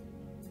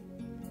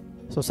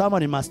 So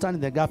someone must stand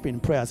in the gap in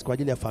prayers kwa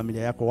ajili ya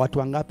familia yako. Watu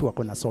wangapi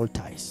wako na soul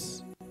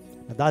ties?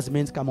 And that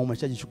means kama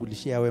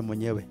umeshajishughulishia wewe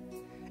mwenyewe.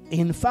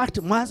 In fact,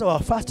 mwanzo wa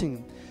fasting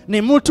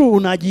ni mtu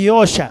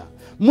unajiosha,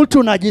 mtu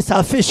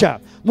unajisafisha,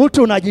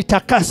 mtu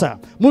unajitakasa,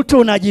 mtu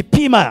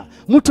unajipima,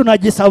 mtu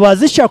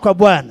unajisawazisha kwa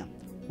Bwana.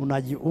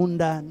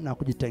 Unajiunda na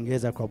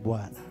kujitengeza kwa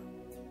Bwana.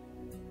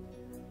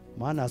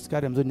 Maana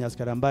askari mzuri ni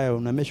askari ambaye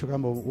unamesha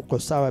kama uko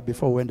sawa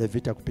before uende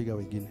vita kupiga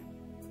wengine.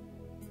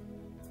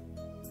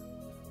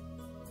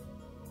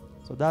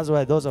 So that's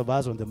why those of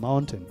us on the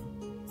mountain,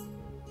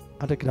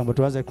 hata kitambo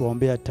tuanze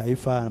kuombea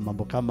taifa na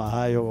mambo kama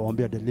hayo,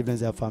 kuombea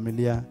deliverance ya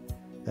familia.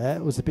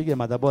 Usipige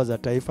madhabahu za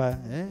taifa,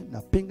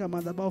 napinga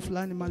madhabahu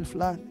fulani mahali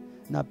fulani,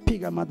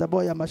 napiga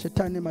madhabahu ya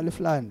mashetani mahali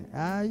fulani.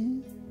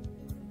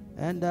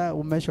 Enda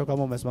umesho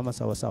kama umesimama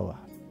sawa sawa.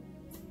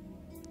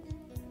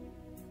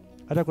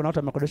 Hata kuna watu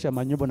wamekodesha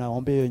manyumba na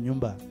waombea hiyo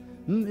nyumba.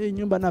 Hii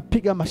nyumba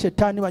napiga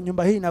mashetani wa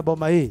nyumba hii na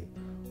boma hii.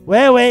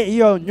 Wewe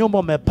hiyo nyumba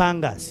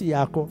umepanga si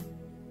yako.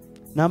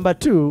 Number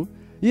 2,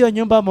 hiyo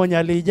nyumba mwenye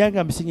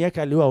alijenga msingi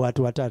yake aliua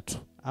watu 3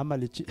 ama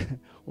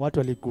watu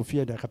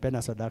walikufia ndio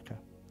akapena sadaka.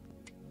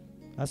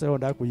 Sasa wewe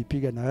unataka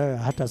kuipiga na wewe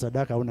hata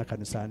sadaka huna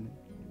kanisani.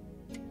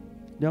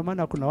 Ndio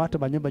maana kuna watu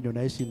manyumba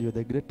unaishi ndio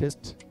the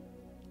greatest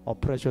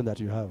oppression that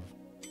you have.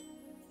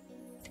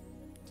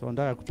 So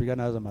unataka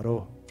kupigana nazo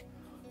maroho.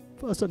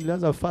 First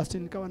nilianza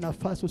fasting kama na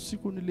fast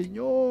usiku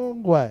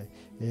nilinyongwa.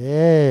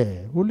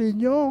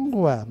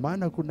 Ulinyongwa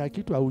maana kuna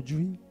kitu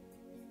haujui.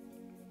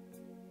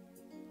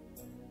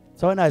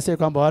 So na say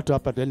kwamba watu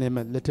hapa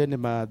leteni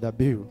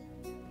madhabihu.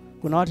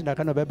 Kuna watu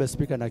ndakana baba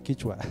speaker na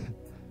kichwa.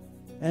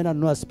 enda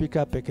nunua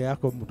speaker peke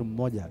yako mtu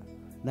mmoja.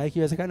 Na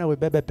ikiwezekana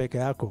ubebe peke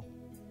yako.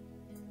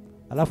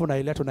 Alafu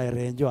unaileta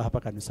unairenjoa hapa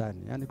kanisani.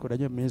 Yaani kuna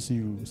hiyo means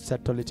you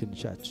settle it in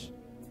church.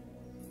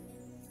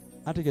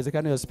 Hata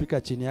ikiwezekana hiyo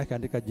speaker chini yake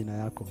andika jina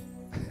yako.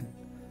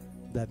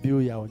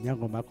 Dhabihu ya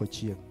Onyango Mark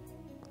Ochieng.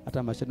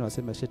 Hata mashine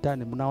waseme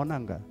shetani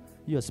mnaonanga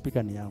hiyo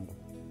speaker ni yangu.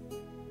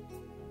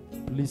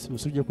 Please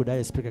usije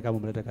kudai speaker kama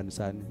umeleta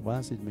kanisani.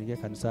 Once imeingia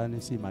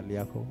kanisani si mali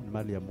yako, ni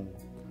mali ya Mungu.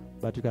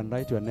 But you can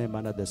write your name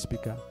under the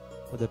speaker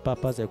for the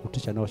purpose ya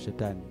kutisha nao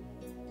shetani.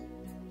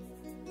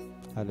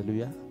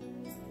 Hallelujah.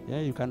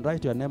 Yeah, you can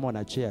write your name on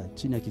a chair.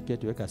 Chini ya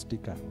kiketi weka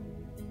sticker.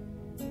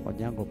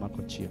 Onyango Mark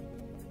Ochieng.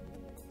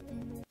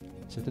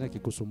 Shetani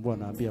kikusumbua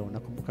naambia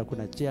unakumbuka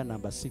kuna chair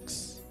number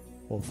 6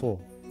 or 4.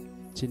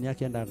 Chini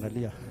yake enda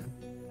angalia.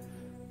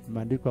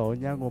 Maandiko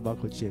Onyango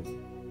Mark Ochieng.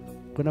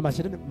 Kuna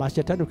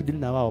mashetani ukidili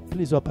na wao,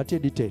 please wapatie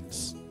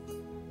details.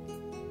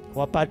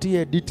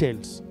 Wapatie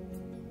details.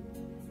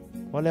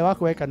 Wale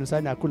wako weka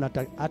kanisani hakuna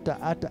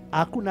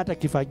hata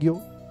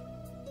kifagio.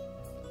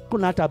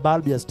 Kuna hata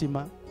bulb ya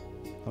stima.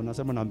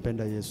 Unasema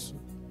nampenda Yesu.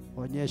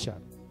 Onyesha.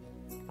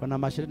 Kuna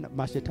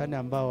mashetani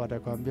ambao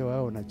watakwambia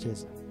wewe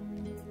unacheza.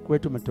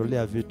 Kwetu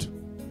umetolea vitu.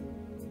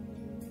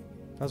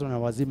 Sasa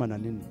unawazima na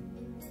nini?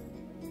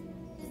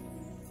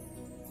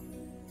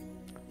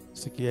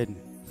 Sikieni.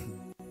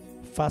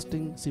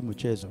 Fasting si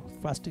mchezo.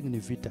 Fasting ni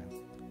vita.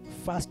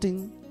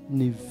 Fasting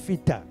ni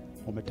vita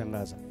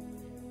umetangaza.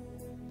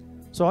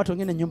 So watu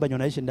wengine nyumba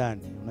wanaishi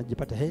ndani,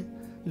 unajipata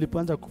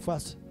nilipoanza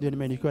kufast ndio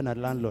nimenikiwa na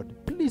landlord.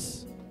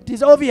 Please, it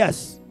is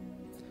obvious.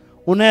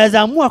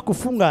 Unaweza amua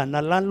kufunga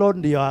na landlord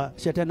ndio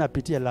shetani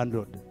apitie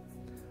landlord.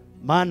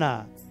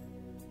 Maana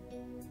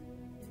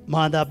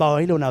madhabahu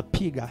ile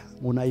unapiga,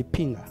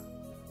 unaipinga.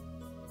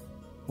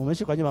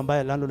 Umeishi kwa nyumba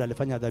ambayo landlord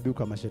alifanya dhabihu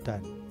kwa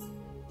mashetani.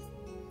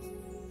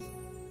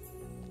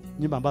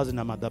 Nyumba ambazo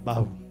zina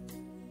madhabahu.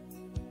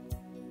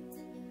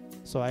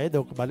 So aidha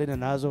ukubaliane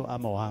nazo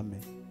ama uhame.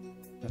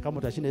 Na kama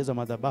utashinda hizo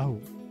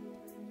madhabahu,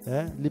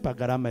 lipa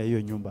gharama ya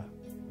hiyo nyumba.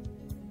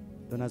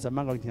 Ndio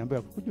nasamanga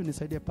ukiniambia, "Kuja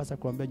unisaidie pasa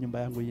kuambia nyumba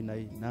yangu hii na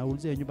hii." Na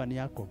uulize nyumba ni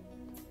yako.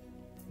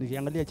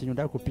 Nikiangalia chenye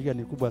unataka kupiga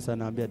ni kubwa sana,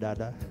 naambia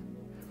dada,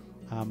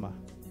 ama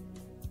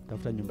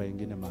tafuta nyumba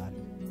nyingine mahali.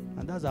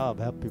 And that's how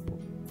I help people.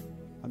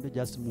 Ambia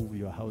just move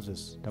your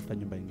houses, tafuta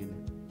nyumba nyingine.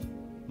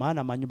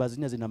 Maana manyumba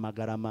zingine zina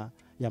magharama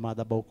ya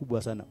madhabahu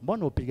kubwa sana.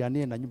 Mbona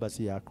upiganie na nyumba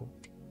si yako?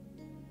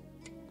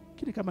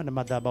 Kile kama na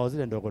madhabahu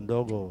zile ndogo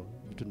ndogo,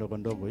 vitu ndogo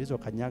ndogo, hizo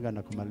kanyaga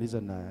na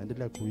kumaliza na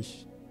endelea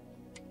kuishi.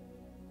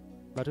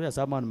 But when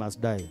someone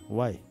must die,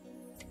 why?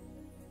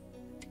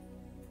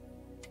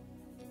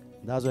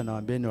 Ndazo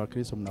nawaambieni wa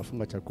Kristo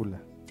mnafunga chakula.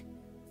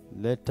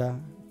 Leta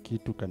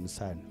kitu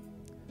kanisani.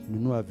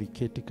 Nunua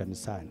viketi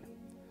kanisani.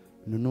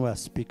 Nunua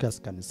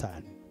speakers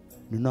kanisani.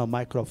 Nunua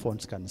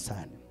microphones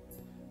kanisani.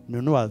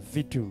 Nunua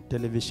vitu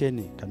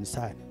televisheni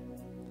kanisani.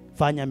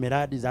 Fanya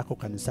miradi zako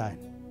kanisani.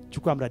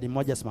 Chukua mradi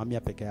mmoja,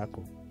 simamia peke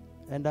yako.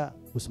 Enda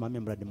usimamie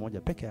mradi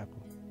mmoja peke yako.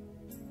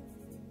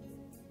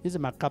 Hizi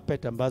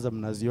makapeti ambazo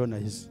mnaziona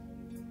hizi,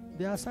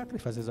 they are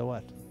sacrifices of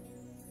what?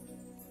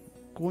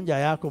 Kunja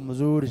yako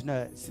mzuri,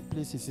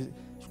 please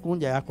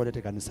kunja yako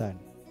lete kanisani.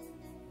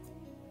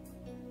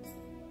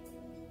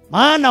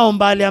 Maana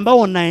umbali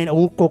ambao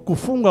uko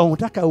kufunga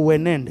unataka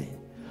uenende.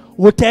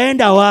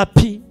 Utaenda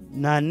wapi?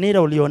 Na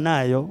nira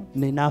ulionayo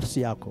ni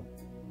nafsi yako.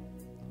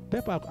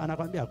 Pepo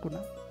anakuambia hakuna.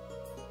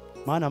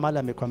 Maana mali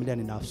amekwambia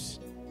ni nafsi.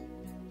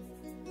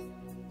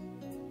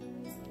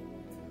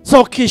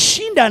 So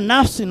kishinda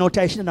nafsi na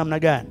utaishinda namna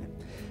gani?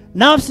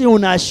 Nafsi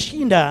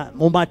unashinda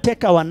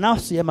umateka wa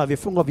nafsi ama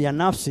vifungo vya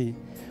nafsi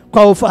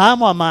kwa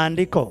ufahamu wa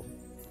maandiko.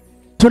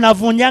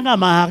 Tunavunjanga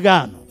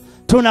maagano,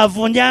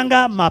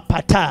 tunavunjanga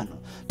mapatano,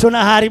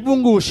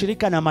 tunaharibungu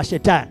ushirika na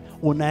mashetani.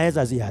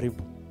 Unaweza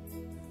ziharibu.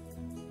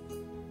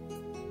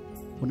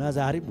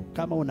 Unaweza haribu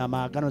kama una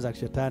maagano za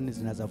kishetani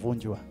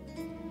zinazavunjwa.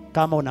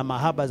 Kama una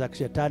mahaba za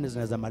kishetani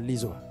zinaweza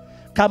malizwa.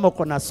 Kama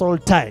uko na soul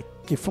tie,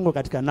 kifungo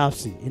katika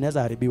nafsi,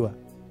 inaweza haribiwa.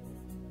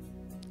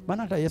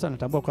 Maana hata Yesu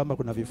anatambua kwamba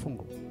kuna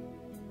vifungo.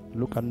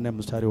 Luka 4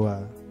 mstari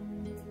wa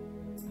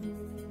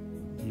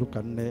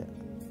Luka 4.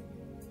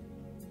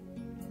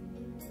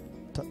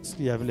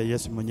 Sikia vile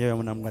Yesu mwenyewe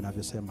Mungu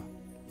anavyosema.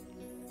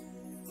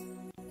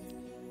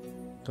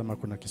 Kama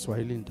kuna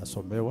Kiswahili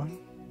nitasomewa,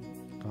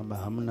 kama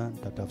hamna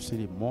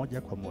nitatafsiri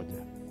moja kwa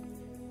moja.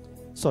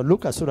 So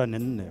Luka sura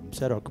 4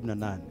 mstari wa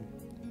 18.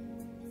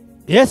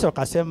 Yesu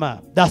akasema,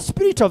 "The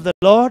Spirit of the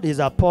Lord is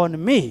upon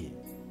me,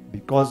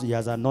 because he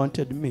has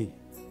anointed me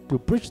to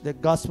preach the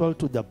gospel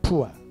to the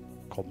poor,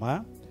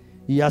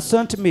 he has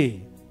sent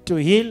me to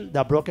heal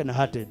the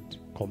brokenhearted,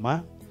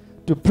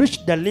 to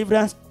preach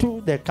deliverance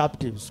to the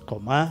captives,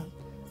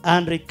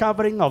 and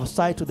recovering of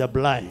sight to the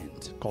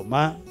blind,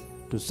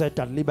 to set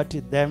at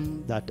liberty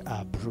them that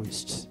are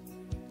bruised."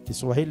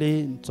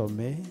 Kiswahili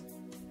nisome.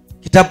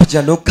 Kitabu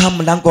cha Luka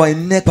mlango wa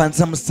 4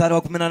 kuanzia mstari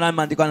wa 18,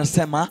 maandiko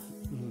yanasema,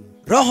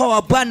 "Roho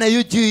wa Bwana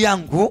yu juu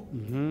yangu,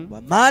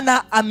 kwa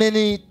maana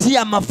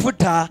amenitia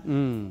mafuta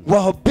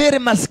wahubiri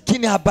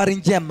maskini habari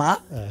njema.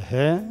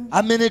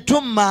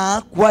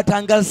 Amenituma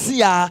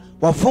kuwatangazia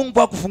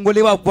wafungwa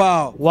kufunguliwa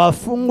kwao.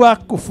 Wafungwa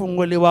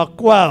kufunguliwa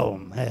kwao.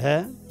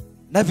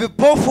 Na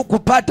vipofu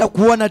kupata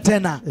kuona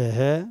tena.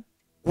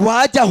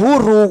 Kuwaacha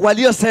huru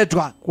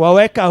waliosetwa.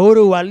 Kuwaweka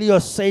huru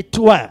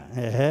waliosetwa.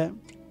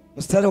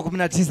 Mstari wa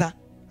 19.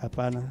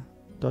 Hapana,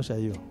 tosha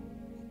hiyo.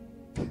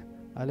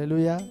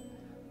 Haleluya.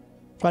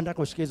 Kwenda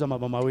kushikizwa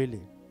mambo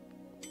mawili.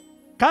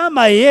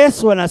 Kama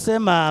Yesu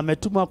anasema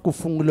ametumwa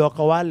kufunguliwa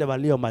kwa wale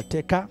walio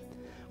mateka,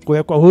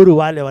 kuwekwa huru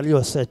wale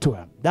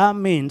waliosetwa. That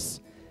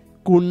means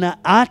kuna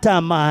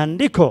hata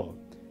maandiko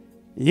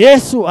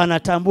Yesu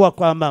anatambua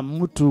kwamba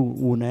mtu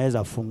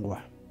unaweza fungwa.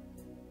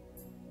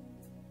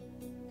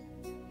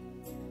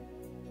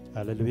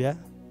 Haleluya.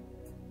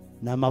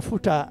 Na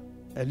mafuta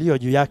yaliyo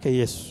juu yake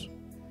Yesu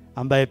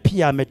ambaye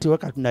pia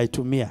ametiweka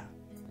tunaitumia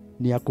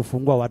ni ya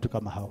kufungua watu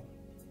kama hao.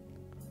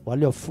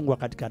 Waliofungwa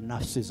katika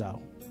nafsi zao.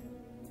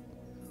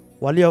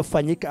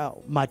 Waliofanyika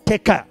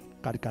mateka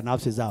katika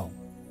nafsi zao.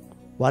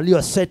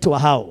 Waliosetwa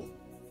hao.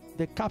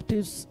 The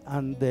captives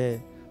and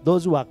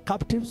those who are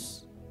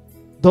captives,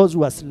 those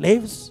who are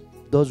slaves,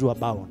 those who are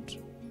bound.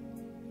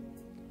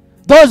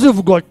 Those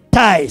who've got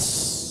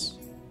ties.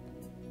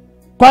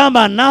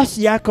 Kwamba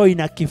nafsi yako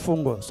ina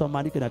kifungo. So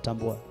maandiko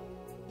inatambua.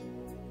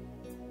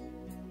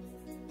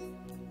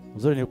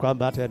 Uzuri ni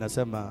kwamba hata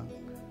yanasema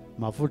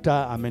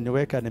mafuta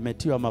ameniweka,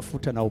 nimetiwa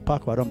mafuta na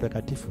upako wa Roho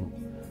Mtakatifu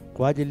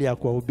kwa ajili ya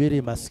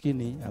kuwahubiri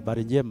maskini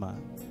habari njema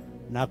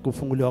na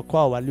kufunguliwa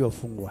kwao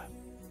waliofungwa.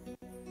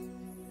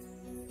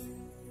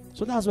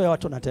 So that's why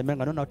watu wanatembea,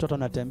 naona watoto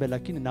wanatembea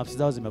lakini nafsi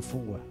zao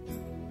zimefungwa.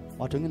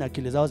 Watu wengine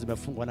akili zao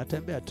zimefungwa,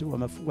 wanatembea tu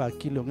wamefungwa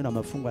akili, wengine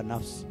wamefungwa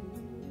nafsi.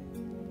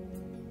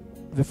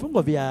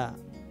 Vifungo vya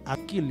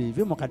akili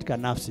vimo katika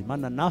nafsi,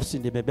 maana nafsi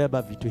ndiyo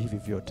imebeba vitu hivi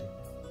vyote.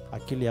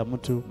 Akili ya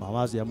mtu,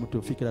 mawazo ya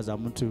mtu, fikira za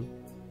mtu,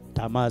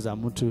 tamaa za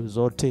mtu,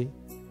 zote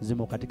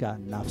zimo katika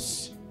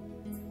nafsi.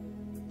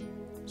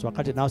 So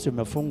wakati nafsi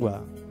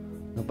umefungwa,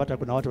 unapata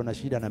kuna watu wana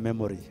shida na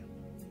memory.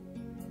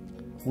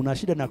 Una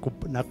shida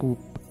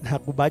na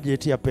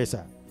kubudgetia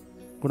pesa.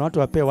 Kuna watu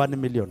wapewa 1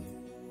 million.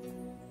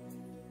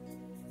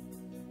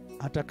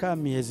 Atakaa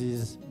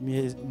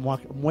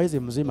mwezi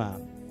mzima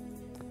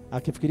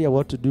akifikiria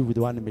what to do with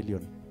 1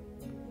 million.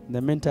 In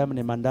the meantime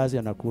ni mandazi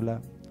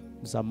anakula,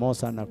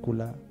 samosa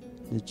anakula,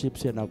 ni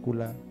chips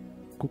anakula,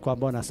 kuku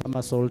ambao na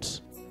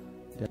somersault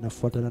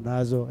anafuatana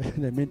nazo.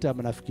 In the meantime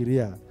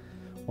anafikiria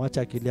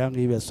wacha akili yangu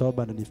iwe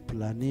soba na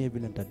niplanie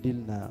vile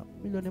nitadili na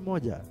milioni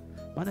 1.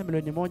 Maana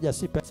milioni 1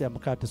 si pesa ya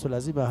mkate, so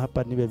lazima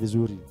hapa niwe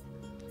vizuri.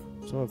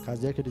 So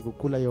kazi yake ni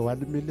kukula hiyo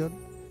 1 million.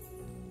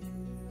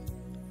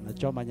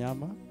 Nachoma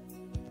nyama,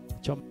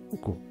 choma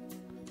kuku,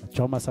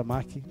 nachoma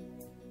samaki.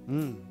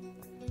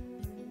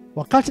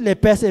 Wakati ile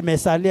pesa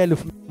imesalia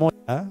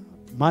 1,000,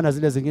 maana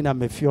zile zingine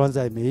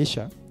amefionza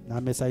imeisha na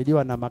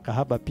amesaidiwa na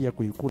makahaba pia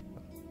kuikula.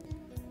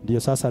 Ndio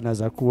sasa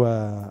anaweza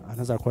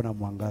kuwa na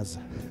mwangaza.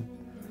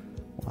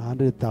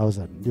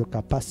 100,000 ndio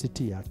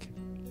capacity yake.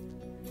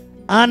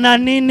 Ana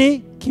nini?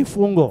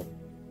 Kifungo.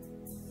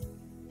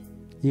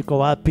 Iko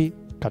wapi?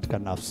 Katika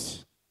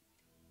nafsi.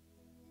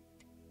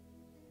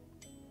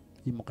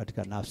 Imo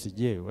katika nafsi.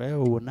 Je,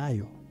 wewe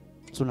unayo?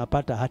 So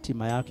unapata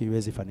hatima yako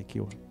iwezi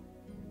fanikiwa.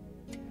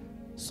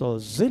 So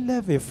zile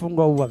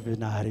vifungo huwa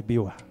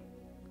vinaharibiwa.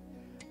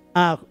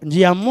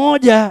 Njia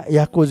moja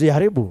ya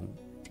kuziharibu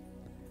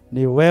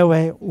ni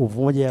wewe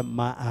uvunje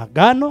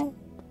maagano,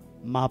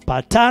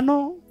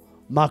 mapatano,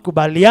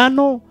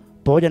 makubaliano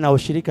pamoja na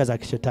ushirika za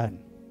kishetani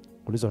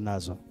ulizo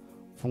nazo.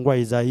 Fungua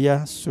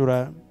Isaia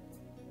sura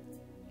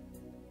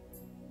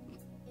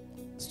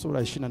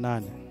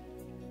 28.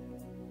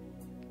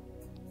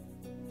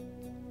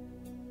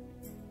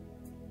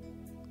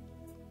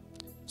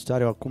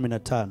 Mstari wa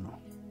 15.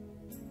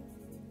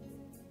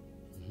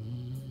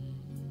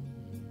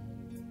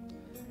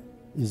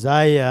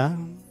 Isaia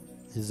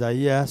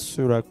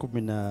sura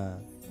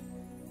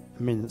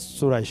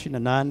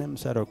 28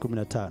 mstari wa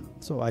 15.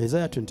 So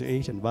Isaiah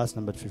 28 and verse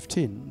number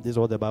 15, this is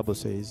what the Bible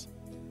says.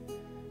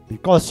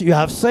 Because you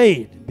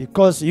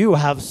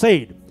have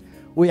said,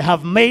 we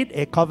have made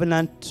a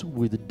covenant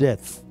with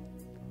death,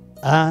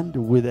 and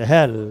with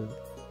hell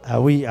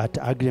are we at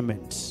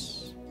agreement.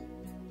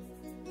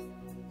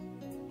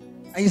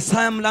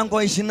 Isaya mlango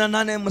wa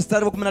 28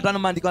 mstari wa 15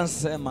 maandiko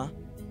yanasema,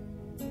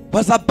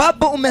 kwa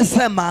sababu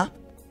umesema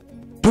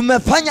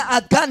tumefanya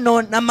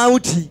agano na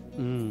mauti,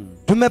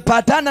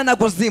 tumepatana na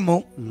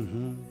kuzimu,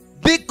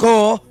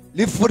 biko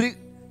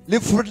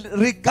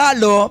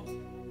lifurikalo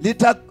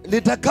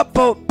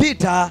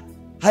litakapopita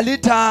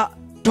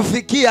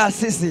halitatufikia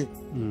sisi.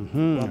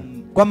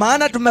 Kwa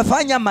maana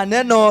tumefanya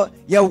maneno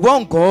ya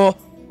uongo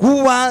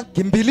kuwa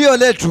kimbilio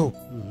letu,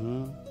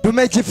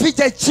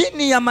 tumejificha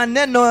chini ya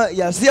maneno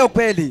yasiyo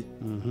kweli.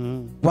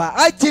 Kwa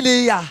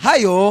ajili ya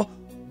hayo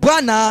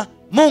Bwana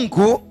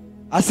Mungu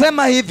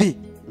asema hivi,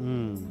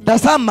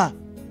 tazama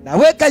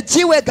naweka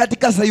jiwe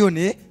katika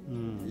Sayuni,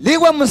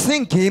 liwe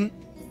msingi,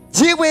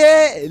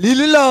 jiwe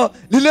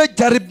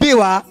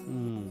lililojaribiwa,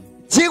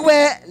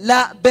 jiwe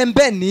la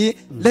pembeni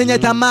lenye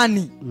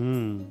thamani,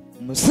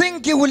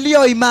 msingi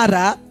ulio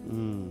imara.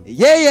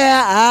 Yeye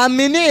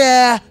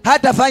aaminie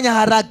hatafanya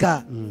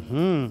haraka.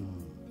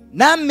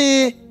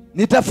 Nami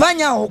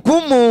nitafanya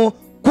hukumu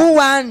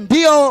kuwa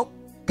ndio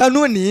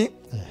kanuni,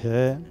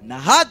 na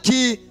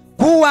haki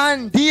kuwa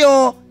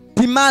ndio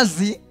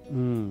timazi,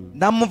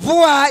 na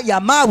mvua ya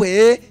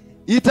mawe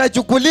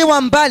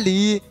itachukuliwa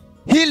mbali,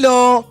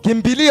 hilo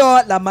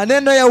kimbilio la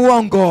maneno ya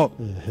uongo.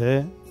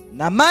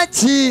 Na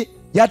maji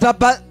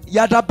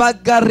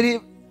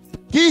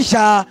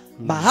yatapagarikisha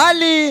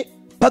mahali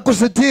pa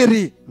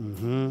kusitiri.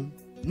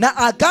 Na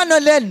agano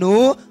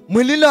lenu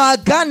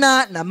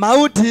mliloagana na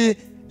mauti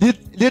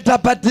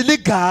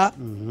litapatilika.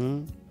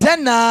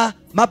 Tena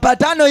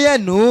mapatano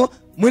yenu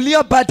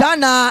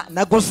mliopatana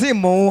na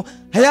kuzimu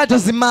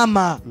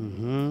hayatasimama.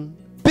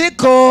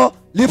 Piko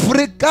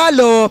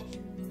lifurikalo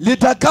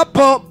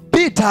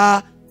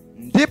litakapopita,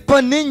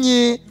 ndipo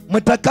ninyi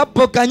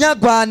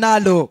mtakapokanyagwa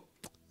nalo.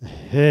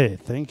 Hey,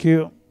 thank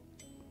you.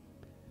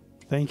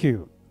 Thank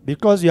you.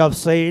 Because you have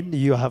said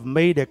you have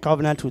made a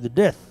covenant with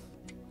death,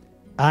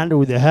 and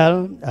with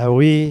hell are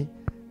we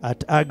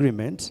at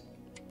agreement.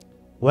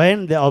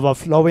 When the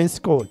overflowing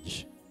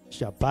scourge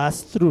shall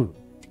pass through,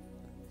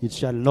 it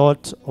shall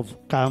not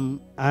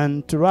come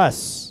unto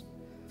us.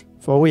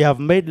 For we have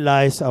made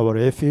lies our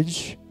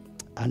refuge,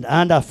 and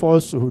under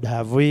falsehood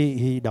have we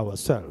hid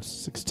ourselves.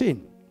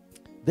 16.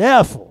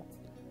 Therefore,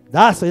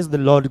 thus says the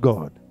Lord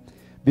God,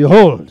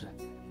 behold,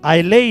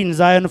 I lay in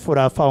Zion for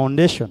a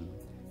foundation,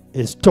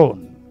 a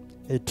stone,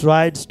 a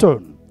tried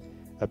stone,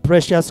 a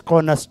precious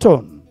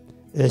cornerstone,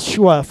 a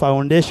sure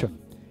foundation.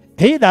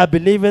 He that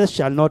believeth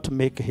shall not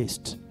make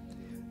haste.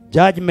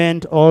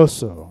 Judgment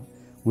also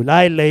will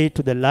I lay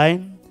to the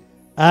line,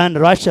 and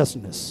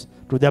righteousness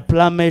to the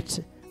plummet,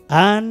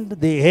 and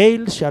the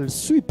hail shall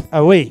sweep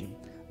away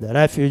the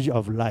refuge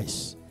of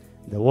lies.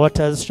 The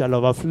waters shall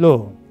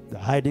overflow the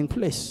hiding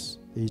place.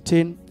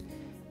 18.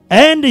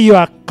 And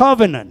your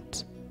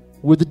covenant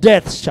with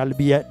death shall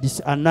be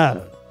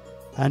disannulled,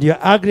 and your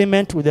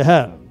agreement with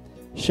hell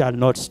shall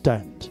not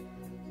stand.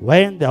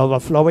 When the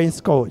overflowing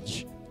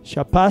scourge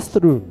shall pass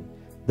through,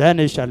 then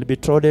it shall be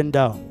trodden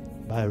down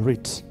by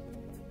writ.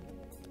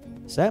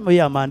 Sehemu hii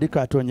ya maandiko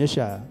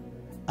yatuonyesha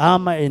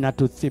ama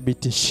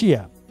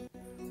inatuthibitishia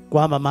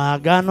kwamba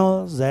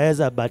maagano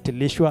zaweza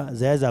batilishwa,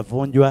 zaweza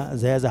vunjwa,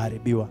 zaweza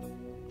haribiwa.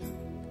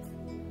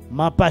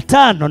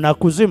 Mapatano na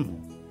kuzimu,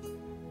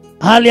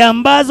 hali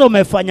ambazo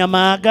umefanya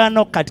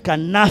maagano katika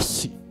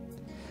nafsi,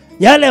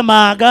 yale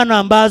maagano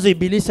ambazo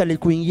ibilisi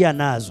alikuingia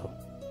nazo,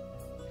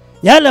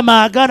 yale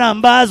maagano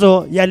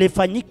ambazo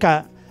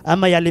yalifanyika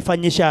ama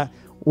yalifanyisha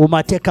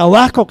umateka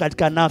wako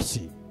katika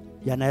nafsi,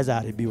 yanaweza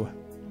haribiwa.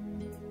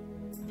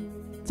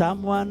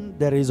 Someone,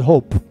 there is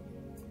hope.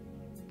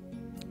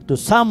 To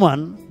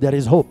someone, there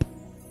is hope.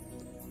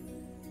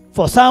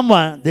 For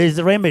someone, there is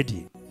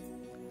remedy.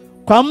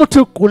 Kwa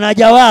mtu kuna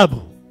jawabu.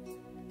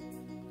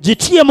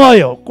 Jitie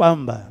moyo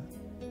kwamba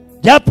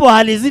japo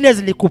hali zile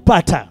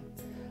zilikupata,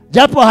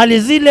 japo hali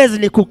zile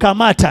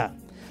zilikukamata,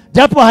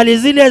 japo hali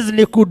zile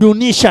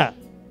zilikudunisha,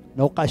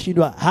 na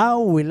ukashindwa,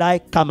 how will I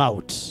come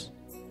out?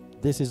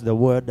 This is the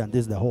word and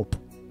this is the hope.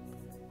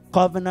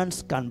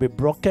 Covenants can be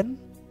broken.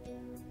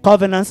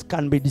 Covenants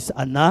can be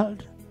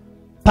disannulled.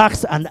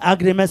 Pacts and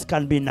agreements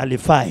can be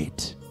nullified.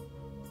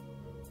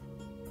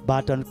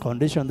 But on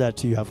condition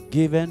that you have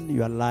given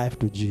your life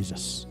to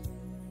Jesus.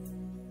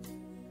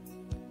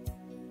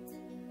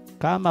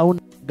 Kama una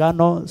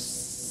agano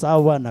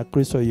sawa na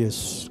Kristo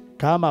Yesu,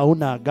 kama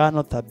una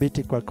agano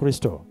thabiti kwa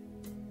Kristo,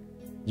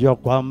 jua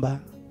kwamba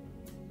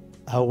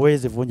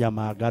hauwezi vunja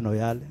maagano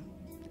yale.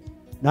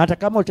 Na hata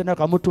kama utaenda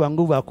kwa mtu wa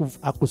nguvu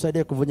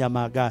akusaidie kuvunja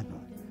maagano,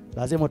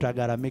 lazima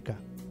utagaramika.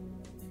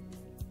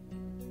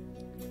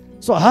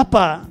 So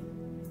hapa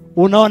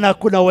unaona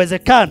kuna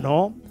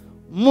uwezekano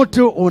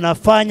mtu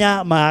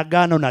unafanya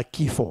maagano na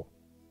kifo.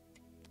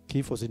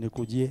 Kifo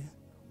sinikujie,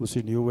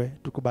 usiniue,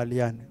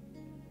 tukubaliane.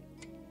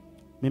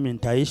 Mimi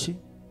nitaishi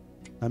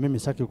na mimi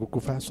sitaki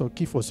kukufa, so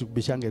kifo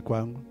sikubishange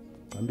kwangu.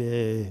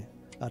 Kwambie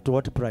at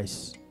what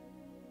price?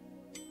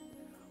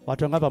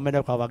 Watu wangapi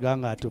wameenda kwa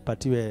waganga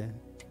atupatiwe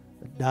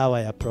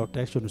dawa ya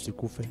protection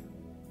usikufe?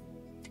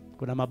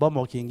 Kuna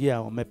mabomu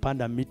ukiingia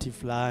umepanda miti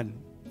fulani,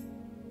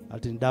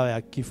 ati ni dawa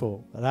ya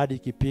kifo. Radi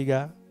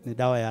kipiga ni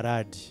dawa ya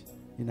radi,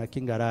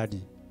 inakinga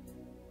radi,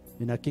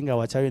 inakinga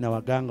wachawi na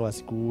waganga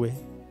wasikuue,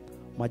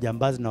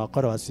 majambazi na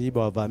wakora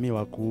wasiiba wavamie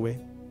wakuue.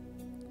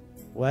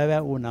 Wewe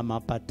una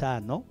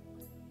mapatano,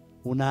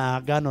 una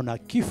agano na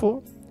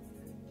kifo,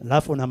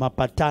 alafu una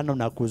mapatano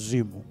na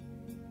kuzimu.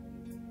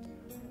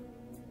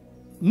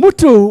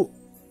 Mtu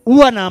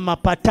huwa na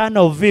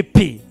mapatano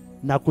vipi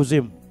na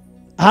kuzimu?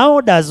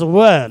 How does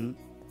one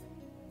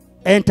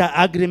enter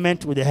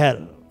agreement with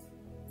hell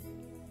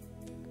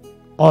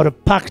or a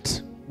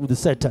pact with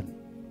Satan?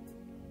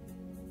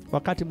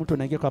 Wakati mtu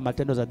anaingia kwa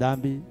matendo za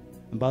dhambi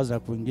ambazo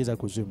zinakuingiza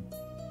kuzimu.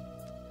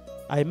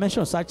 I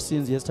mentioned such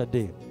sins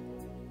yesterday.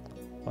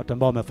 Watu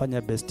ambao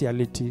wamefanya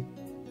bestiality,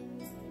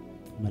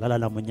 wamelala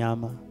na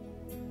mnyama,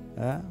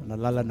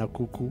 Unalala na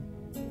kuku.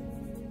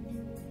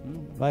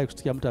 Baya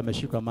kusikia mtu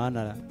ameshikwa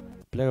maana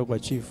peleka kwa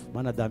chief,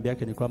 maana dhambi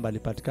yake ni kwamba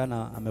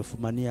alipatikana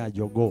amefumania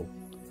jogoo.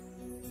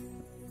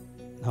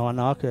 Na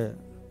wanawake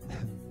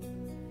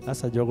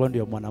sasa jogoo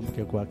ndio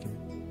mwanamke kwake.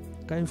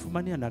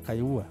 Kaifumania na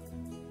kaiua.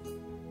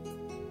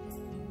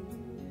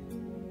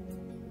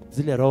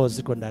 Zile roho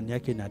ziko ndani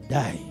yake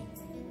inadai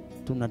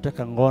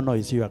tunataka ngono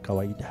isiyo ya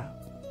kawaida.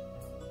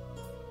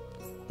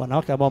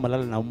 Wanawake ambao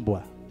wamelala na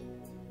mbwa,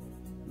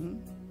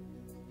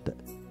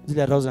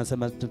 zile roho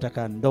zinasema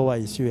tunataka ndoa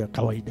isiyo ya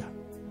kawaida.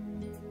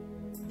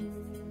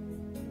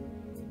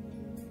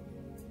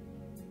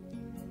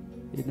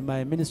 In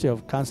my ministry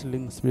of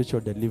counseling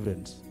spiritual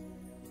deliverance,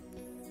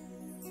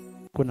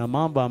 kuna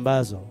mambo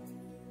ambazo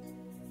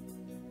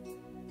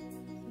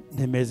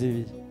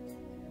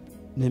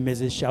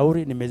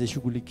nimezishauri,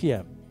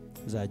 nimezishughulikia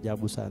za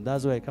ajabu sana.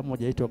 That's why kama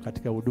hujaitwa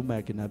katika huduma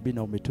ya kinabii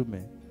na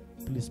umitume,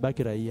 please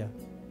baki raia.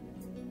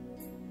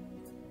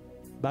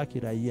 Baki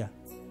raia.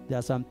 There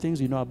are some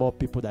things you know about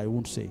people that I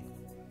won't say.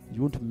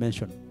 You won't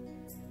mention.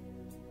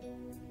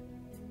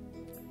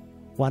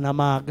 Wana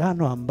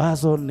maagano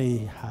ambazo ni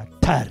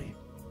hatari.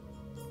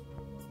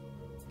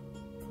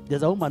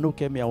 There's a woman who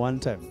came here one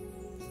time.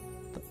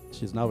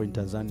 She's now in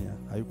Tanzania.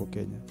 Hayuko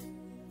Kenya.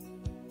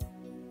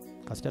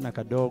 Kasichana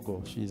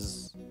kadogo.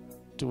 She's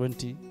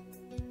 22.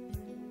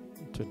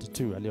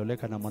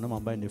 Alioleka na mwanaume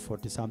ambaye ni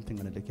 40 something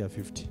anaelekea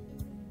 50.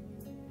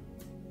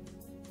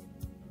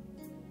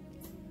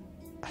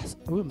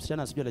 Huyu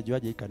msichana sijui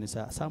alijuaje hii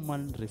kanisa.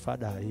 Someone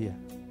referred her here.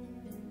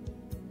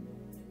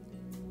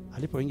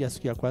 Alipoingia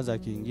siku ya kwanza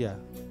akiingia,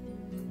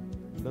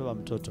 mbeba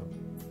mtoto,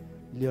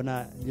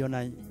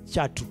 niliona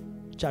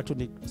chatu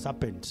ni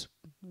serpent,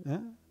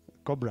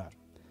 cobra.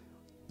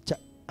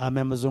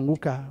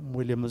 Amemzunguka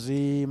mwili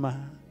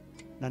mzima,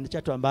 na ni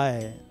chatu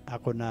ambaye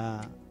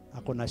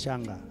akona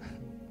shanga.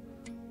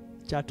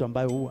 Chatu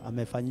ambaye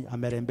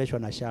amerembeshwa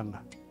na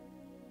shanga.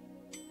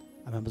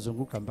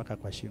 Amemzunguka mpaka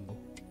kwa shingo.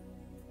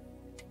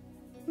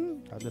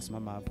 Kabla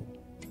simama hapo.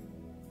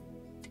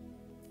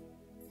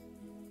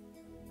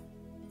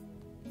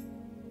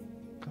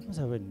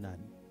 Kama wewe ni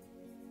nani?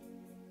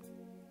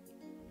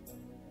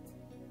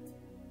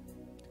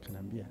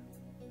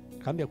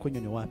 Kambia kwenye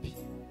ni wapi?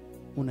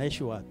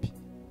 Unaishi wapi?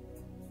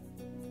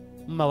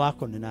 Mama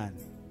wako ni nani?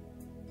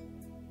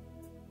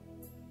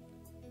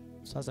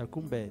 Sasa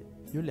kumbe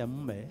yule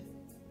mume,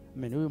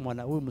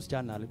 huyu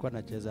msichana alikuwa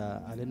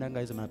anacheza, aliendanga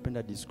hizo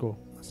anapenda disco.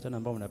 Msichana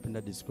ambao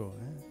anapenda disco,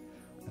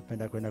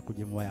 anapenda kwenda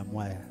kujimwaya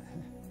mwaya.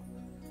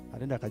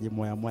 Alienda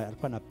kujimwaya mwaya,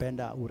 alikuwa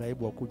anapenda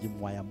uraibu wa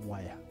kujimwaya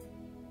mwaya.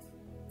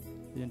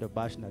 Hiyo ndio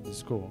bash na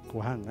disco,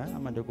 kuhanga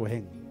ama ndio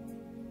kuhang.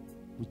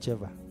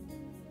 Whichever.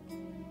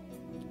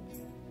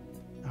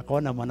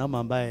 Akaona mwanaume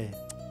ambaye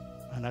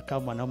anakaa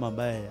mwanaume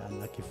ambaye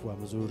ana kifua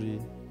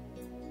mzuri,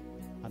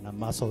 ana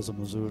muscles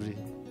mzuri.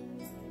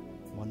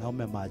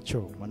 Mwanaume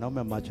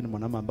macho ni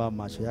mwanaume ambaye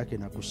macho yake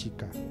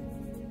inakushika.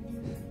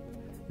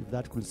 If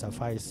that could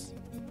suffice.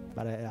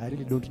 But I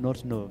really don't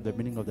not know the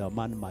meaning of the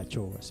man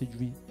macho.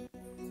 Sijui.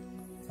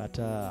 But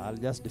I'll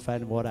just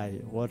define what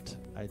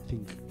I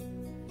think.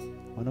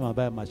 Mwanaume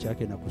ambaye macho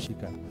yake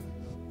inakushika.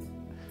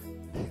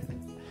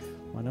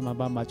 Mwanaume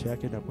ambaye macho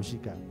yake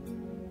inakushika.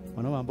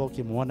 Mwanaume ambaye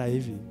ukimuona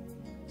hivi,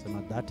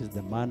 sema that is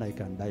the man I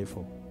can die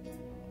for.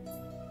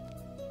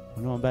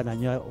 Mwanaume ambaye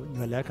ananyoa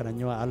nywele yake,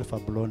 ananyoa alpha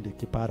blonde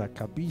kipara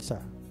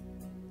kabisa.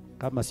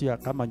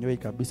 Kama nywele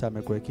kabisa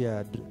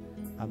amekuwekea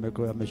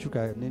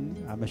ameshuka nini?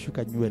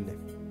 Ameshuka nywele.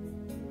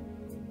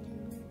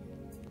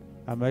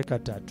 Ameweka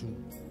tattoo.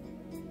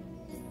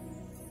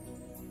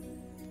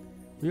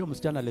 Huyo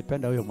msichana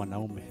alipenda huyo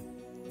mwanaume.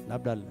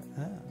 Labda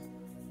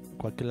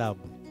kwa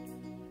klabu.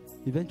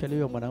 Eventually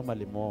huyo mwanaume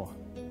alimuoa.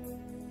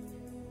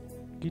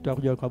 Kitu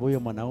akujua kwa huyo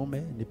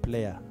mwanaume ni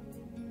player.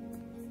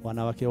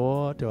 Wanawake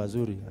wote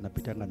wazuri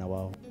anapitanga na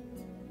wao.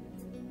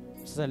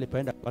 Sasa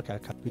alipoenda mpaka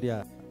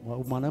akafikiria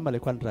mwanaume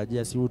alikuwa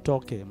anatarajia si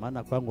utoke,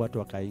 maana kwangu watu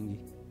wakaingi.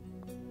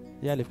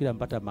 Yeye alifikiria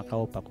mpata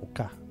makao pa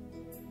kukaa.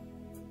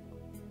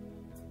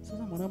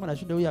 Sasa mwanaume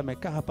anashinda huyu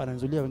amekaa hapa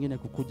anazulia wengine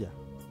kukuja.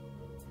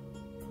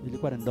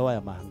 Ilikuwa ni ndoa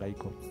ya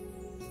mahangaiko.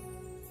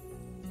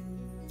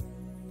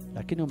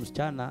 Lakini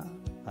msichana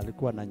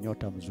alikuwa na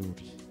nyota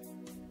mzuri.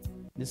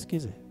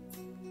 Nisikize.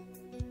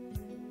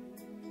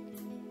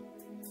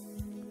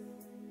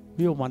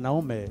 Huyo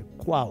mwanaume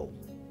kwao,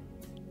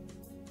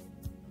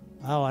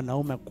 hao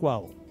wanaume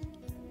kwao,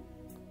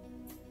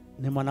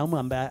 ni mwanaume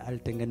ambaye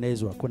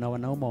alitengenezwa. Kuna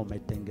wanaume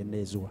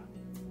wametengenezwa.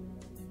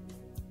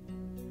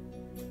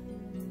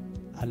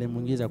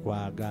 Alimuingiza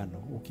kwa agano.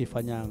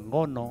 Ukifanya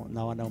ngono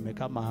na wanaume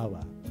kama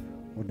hawa,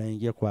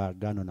 unaingia kwa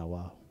agano na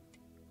wao.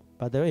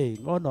 By the way,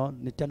 ngono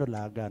ni tendo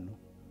la agano.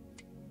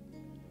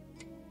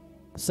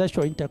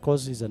 Sexual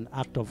intercourse is an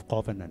act of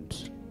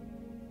covenant.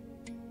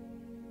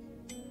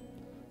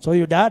 So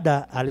huyu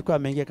dada alikuwa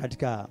ameingia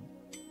katika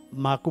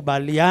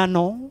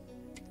makubaliano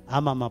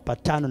ama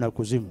mapatano na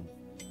kuzimu.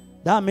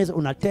 That means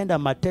unatenda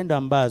matendo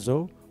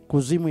ambazo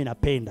kuzimu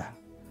inapenda.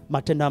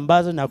 Matendo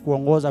ambazo na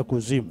kuongoza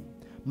kuzimu.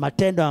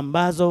 matendo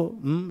ambazo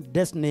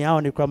destiny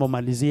yao ni kwamba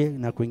umalizie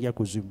na kuingia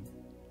kuzimu.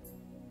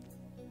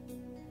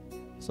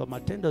 So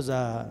matendo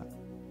za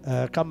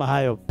kama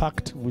hayo,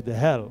 pact with the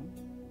hell,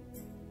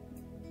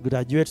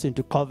 graduates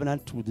into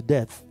covenant with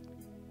death.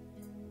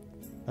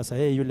 Sasa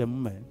yeye yule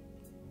mume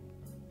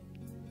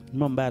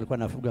ambaye alikuwa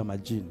anafuga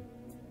majini,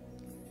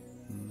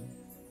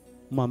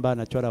 mume ambaye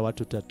anachora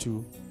watu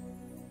tattoo,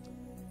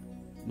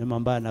 ni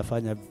ambaye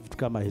anafanya vitu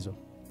kama hizo.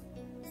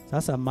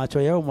 Sasa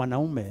macho yao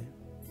mwanaume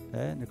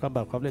ni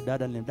kwamba kwa vile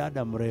dada ni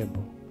dada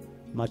mrembo,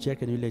 macho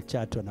yake ni yule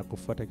chatu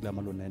anakufuata kila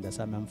mahali unaenda.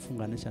 Sasa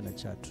amemfunganisha na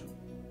chatu.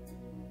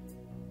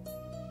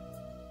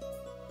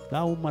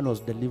 That woman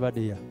was delivered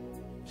here.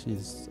 She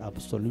is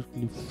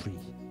absolutely free.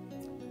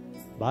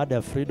 Baada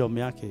ya freedom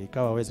yake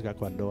ikawa hawezi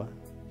kwa ndoa.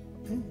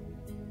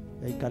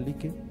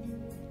 Ikalike.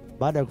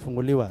 Baada ya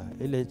kufunguliwa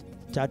ile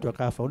chatu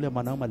akafa, ule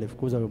mwanaume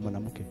alifukuza yule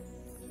mwanamke.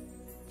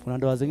 Kuna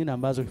ndoa zingine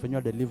ambazo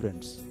ukifanywa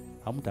deliverance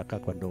hamtakaa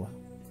kwa ndoa.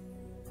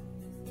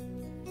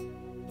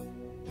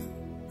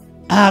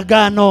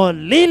 Agano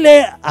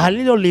lile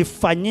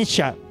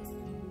alilolifanyisha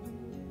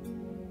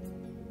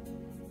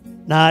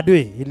na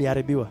adui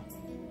iliharibiwa.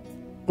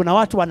 Kuna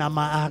watu wana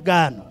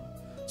maagano.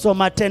 So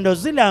matendo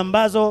zile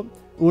ambazo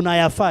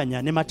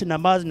unayafanya ni matendo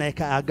ambazo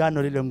zinaika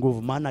agano lile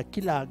nguvu, maana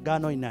kila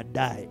agano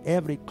inadai.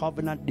 Every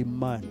covenant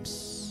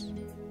demands.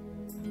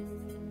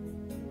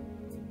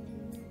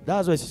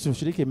 That's why sisi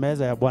tushiriki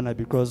meza ya Bwana,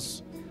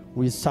 because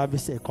we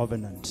service a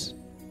covenant.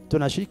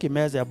 Tunashiriki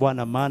meza ya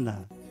Bwana maana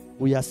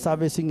we are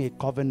servicing a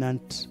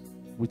covenant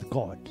with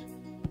God.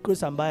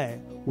 Because ambaye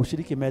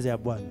ushiriki meza ya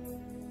Bwana,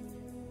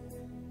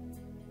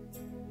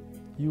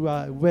 you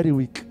are very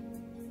weak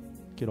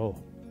kiroho.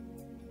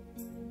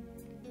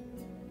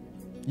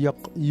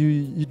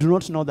 You do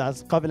not know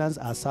that covenants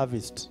are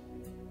serviced.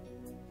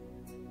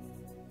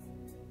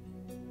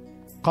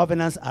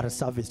 Covenants are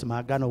serviced.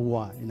 Maagano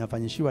huwa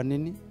inafanyishiwa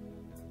nini?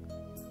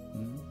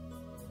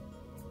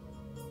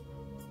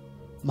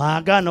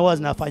 Maagano huwa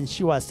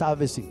zinafanyishiwa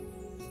servicing.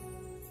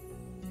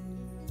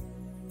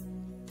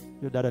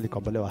 Yule dada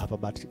alikombolewa hapa,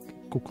 but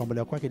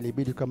kukombolewa kwake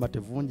ilibidi kama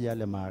tevunje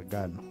yale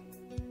maagano.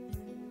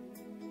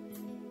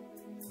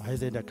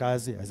 Hawezi enda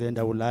kazi, hawezi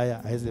enda Ulaya,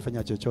 hawezi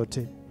fanya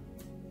chochote.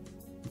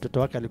 Mtoto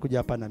wake alikuja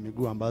hapa na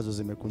miguu ambazo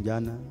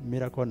zimekunjana.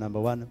 Miracle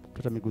number 1,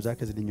 mtoto miguu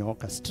zake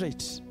zilinyooka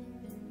straight.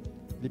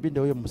 Ilibidi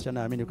huyo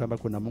msichana aamini kwamba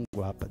kuna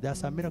Mungu hapa. There are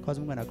some miracles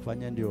Mungu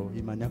anakufanyia ndio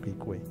imani yako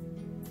ikue.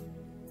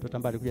 Mtoto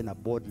ambaye alikuja na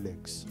board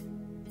legs,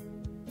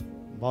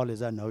 mbao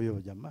za na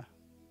huyo jamaa.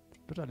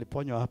 Mtoto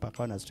aliponywa hapa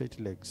akawa na straight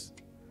legs.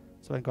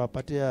 So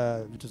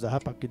nikawapatia vitu za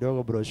hapa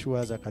kidogo,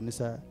 brochure za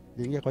kanisa.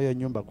 Niingia kwa hiyo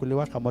nyumba,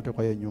 kuliwaka moto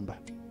kwa hiyo nyumba.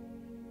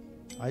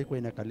 Haikuwa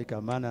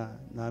inakalika, maana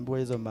naambiwa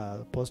hizo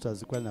posters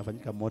zilikuwa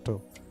zinafanyika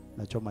moto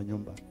na choma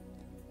nyumba.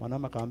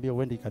 Mwanamama akaambia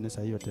uende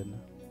kanisa hiyo tena.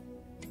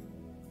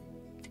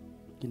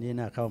 Lakini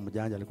yeye akawa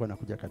mjanja, alikuwa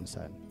anakuja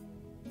kanisani.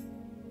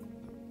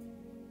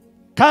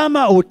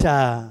 Kama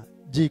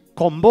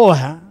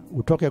utajikomboa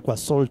utoke kwa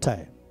soul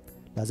tie,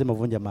 lazima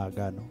uvunje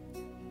maagano.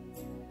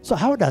 So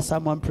how does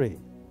someone pray?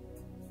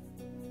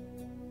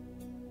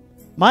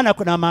 Maana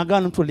kuna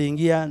maagano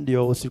tuliingia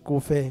ndio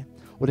usikufe,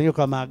 uliingia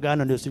kwa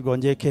maagano ndio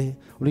usigonjeke,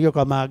 uliingia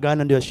kwa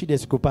maagano ndio shida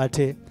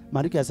isikupate.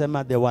 Maandiko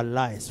yanasema they were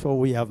lies, for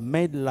we have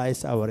made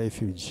lies our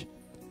refuge.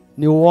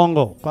 Ni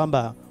uongo,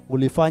 kwamba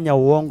ulifanya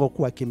uongo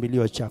kuwa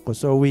kimbilio chako.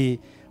 So we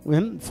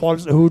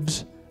falsehood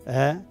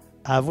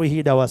have we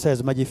hid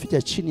ourselves,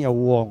 majificha chini ya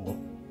uongo.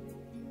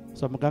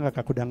 So mganga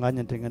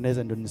akakudanganya,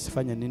 nitengeneze ndio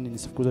nisifanye nini,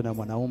 nisifukuzwe na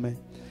mwanaume,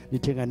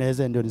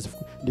 nitengeneze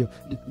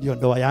ndio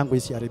ndoa yangu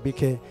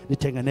isiharibike,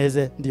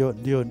 nitengeneze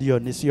ndio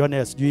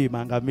nisione sijui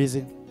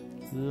maangamizi.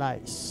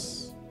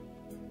 Lies.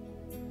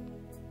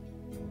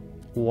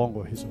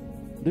 Uongo hizo.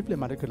 Ndivyo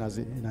maandiko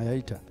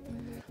inayaita.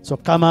 So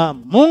kama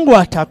Mungu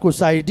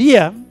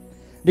atakusaidia,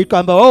 ni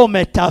kwamba wewe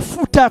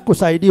umetafuta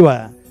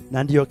kusaidiwa,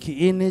 na ndio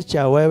kiini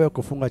cha wewe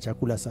kufunga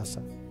chakula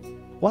sasa.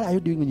 What are you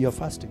doing in your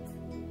fasting?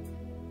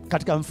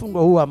 Katika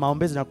mfungo huu wa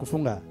maombezi na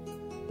kufunga,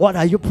 what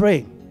are you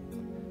praying?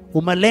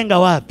 Umelenga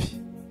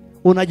wapi?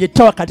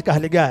 Unajitoa katika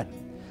hali gani?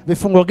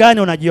 Vifungo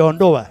gani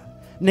unajiondoa?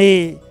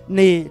 Ni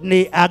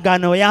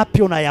agano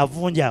yapi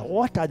unayavunja?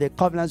 What are the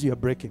covenants you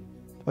are breaking?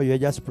 Or you are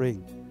just praying?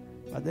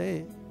 But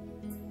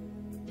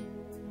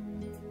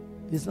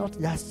it's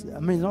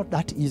not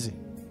that easy.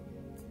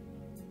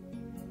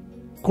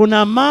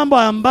 Kuna mambo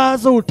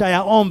ambazo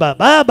utayaomba.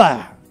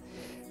 Baba,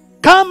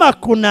 kama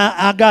kuna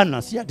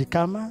agano, si ati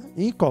kama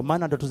iko,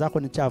 maana ndoto zako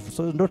ni chafu.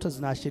 So ndoto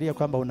zinaashiria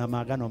kwamba una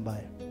maagano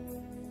mbaya.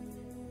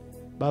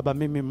 Baba,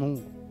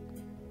 Mungu,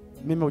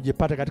 mimi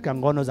ujipata katika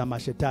ngono za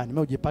mashetani,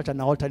 mimi ujipata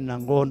na altar na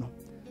ngono.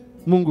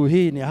 Mungu,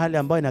 hii ni hali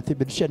ambayo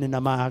inathibitisha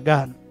nina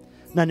maagano,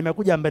 na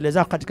nimekuja mbele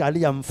zako katika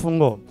hali ya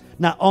mfungo.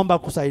 Naomba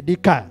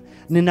kusaidika.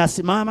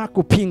 Ninasimama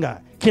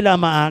kupinga kila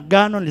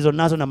maagano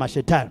nilizonazo na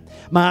mashetani.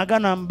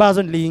 Maagano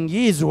ambazo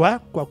niliingizwa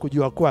kwa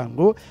kujua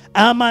kwangu,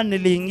 ama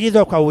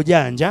niliingizwa kwa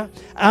ujanja,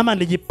 ama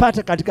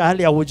nilijipata katika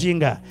hali ya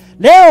ujinga.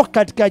 Leo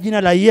katika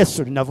jina la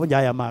Yesu ninavunja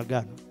haya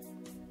maagano.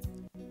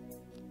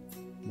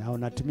 Na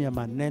unatumia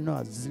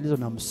maneno zilizo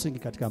na msingi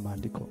katika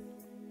maandiko.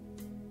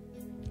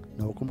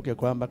 Na ukumbuke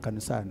kwamba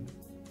kanisani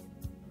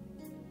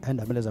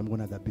enda mbele za Mungu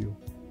na dhabihu.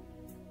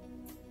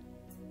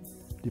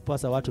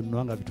 Ndiposa watu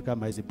nunuanga vitu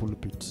kama hizi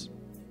pulpit.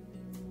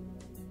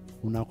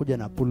 Unakuja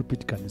na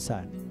pulpit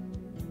kanisani.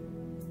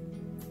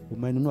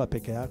 Umenunua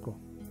peke yako.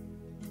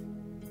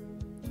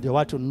 Ndio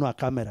watu nunua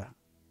kamera.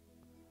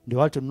 Ndio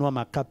watu nunua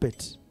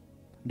makapet.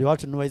 Ndio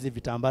watu nunua hizi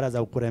vitambara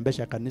za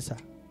kurembesha kanisa.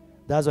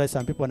 That's why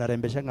some people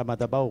wanarembeshanga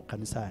madhabahu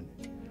kanisani.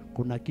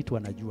 Kuna kitu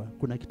wanajua,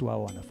 kuna kitu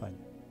wao wanafanya.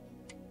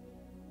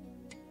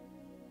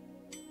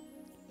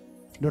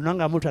 Ndio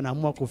nanga mtu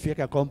anaamua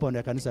kufika compound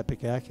ya kanisa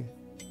peke yake.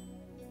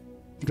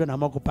 Mtu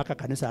anaamua kupaka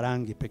kanisa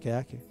rangi peke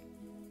yake.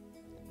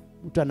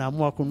 Mtu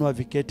anaamua kununua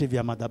viketi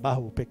vya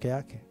madhabahu peke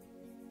yake.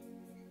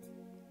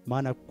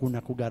 Maana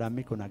kuna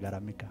kugaramika na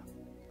garamika.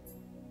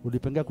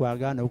 Ulipenga kwa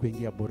agano huko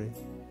ingia bure.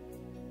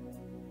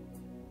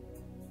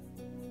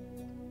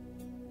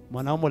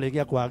 Mwanaume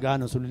aliingia kwa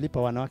agano,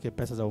 ulilipa wanawake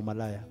pesa za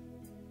umalaya.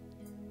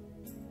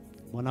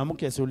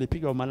 Mwanamke si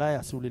ulipiga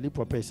umalaya, si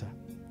ulilipwa pesa.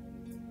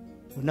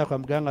 Una kwa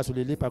mganga si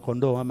ulilipa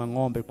kondoo ama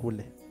ng'ombe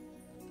kule.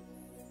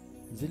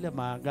 Zile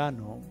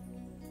maagano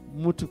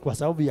mtu kwa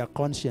sababu ya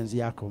conscience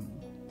yako,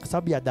 kwa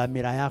sababu ya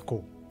dhamira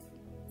yako,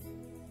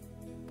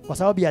 kwa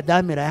sababu ya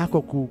dhamira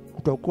yako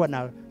kutokuwa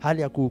na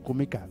hali ya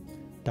kuhukumika,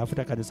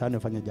 tafuta kanisani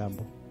ufanye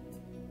jambo.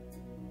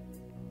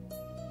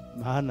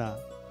 Maana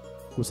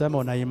kusema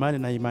una imani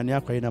na imani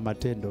yako haina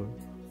matendo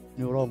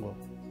ni urongo.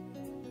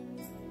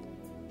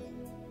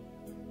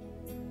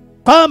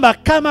 Kwamba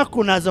kama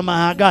kunazo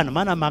maagano,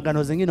 maana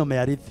maagano zingine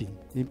umeyarithi,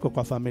 niko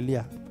kwa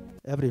familia.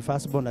 Every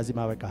firstborn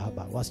lazima awe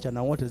kahaba.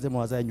 Wasichana wote lazima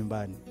wazae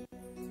nyumbani.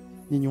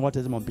 Nyinyi wote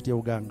lazima mpitie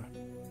uganga.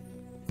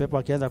 Pepo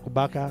akianza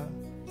kubaka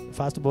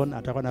firstborn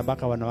atakuwa na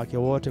baka wanawake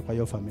wote kwa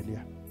hiyo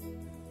familia.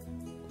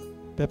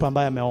 Pepo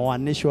ambaye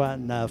ameoanishwa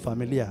na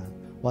familia,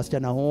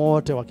 wasichana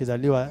wote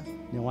wakizaliwa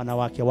ni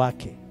wanawake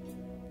wake.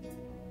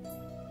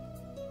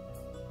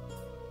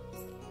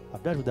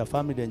 Abdul with the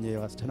family yenye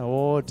wasichana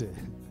wote.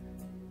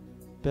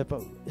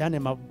 Pepo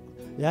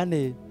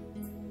yani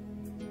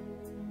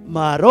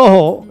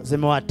maroho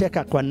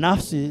zimewateka kwa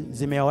nafsi,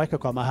 zimewaweka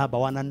kwa mahaba,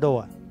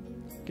 wanandoa.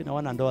 Kina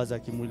wana ndoa za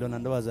kimwili na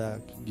ndoa za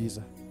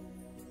kigiza.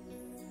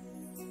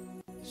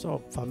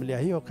 So familia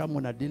hiyo kama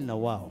una deal na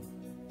wao,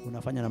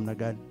 unafanya namna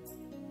gani?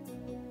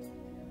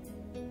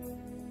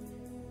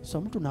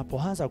 So mtu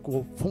unapoanza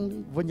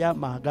kuvunja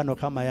maagano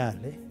kama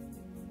yale,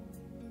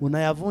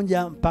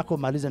 unayavunja mpaka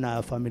umalize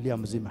na familia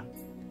mzima.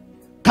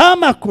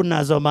 Kama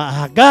kunazo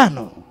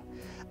maagano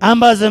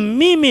ambazo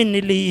mimi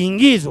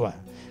niliingizwa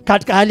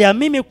katika hali ya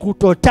mimi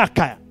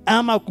kutotaka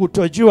ama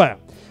kutojua,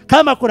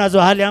 kama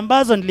kunazo hali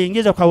ambazo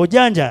niliingizwa kwa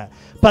ujanja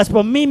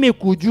pasipo mimi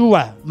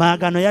kujua,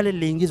 maagano yale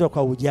niliingizwa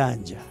kwa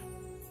ujanja,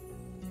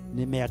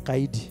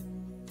 nimeyakaidi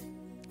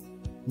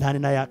na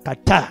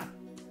ninayakataa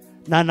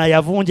na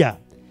nayavunja.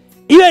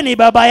 Iwe ni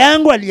baba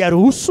yangu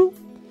aliyaruhusu,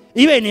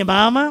 iwe ni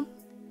mama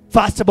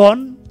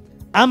firstborn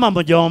ama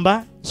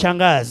mjomba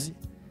shangazi,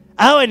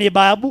 awe ni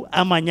babu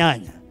ama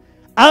nyanya,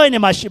 awe ni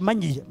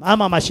mashimanji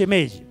ama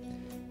mashemeji,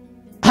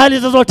 hali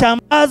zozote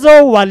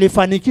ambazo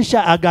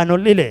walifanikisha agano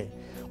lile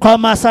kwa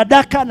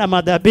masadaka na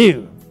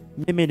madhabihu,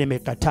 mimi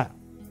nimekataa.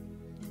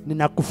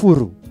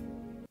 Ninakufuru.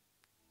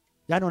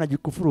 Yani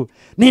unajikufuru.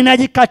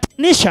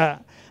 Ninajikatanisha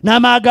na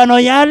maagano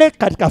yale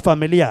katika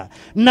familia.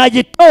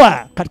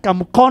 Najitoa katika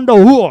mkondo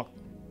huo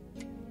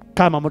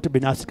kama mtu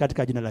binafsi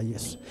katika jina la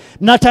Yesu.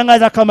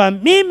 Natangaza kama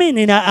mimi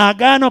nina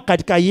agano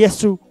katika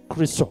Yesu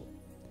Kristo.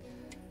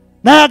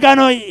 Na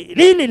agano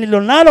lili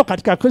nililonalo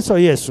katika Kristo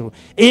Yesu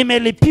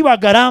imelipiwa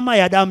gharama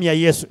ya damu ya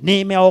Yesu.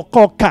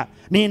 Nimeokoka,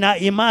 nina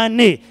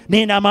imani,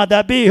 nina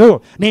madhabihu,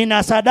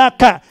 nina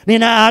sadaka,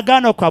 nina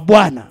agano kwa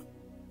Bwana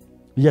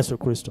Yesu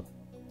Kristo.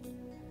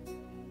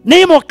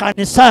 Nimo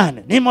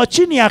kanisani, nimo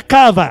chini ya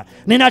kava,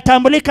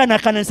 ninatambulika na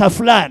kanisa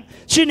fulani,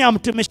 chini ya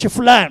mtumishi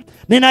fulani,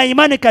 nina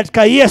imani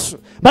katika Yesu,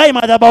 bai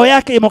madhabahu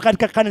yake imo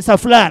katika kanisa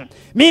fulani,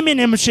 mimi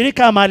ni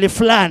mshirika mahali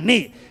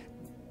fulani.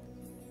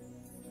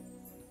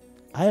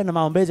 Hayo na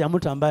maombezi ya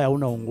mtu ambaye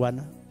hauna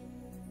ungwana.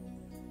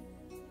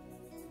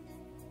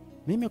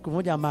 Mimi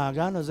kuvunja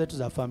maagano zetu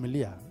za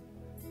familia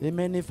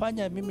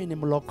imenifanya mimi ni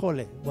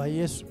mlokole wa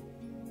Yesu.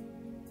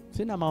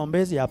 Sina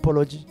maombezi ya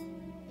apology.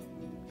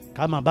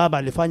 Kama baba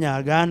alifanya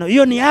agano,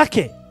 hiyo ni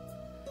yake.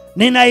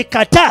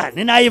 Ninaikataa,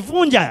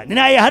 ninaivunja,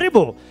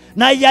 ninaiharibu,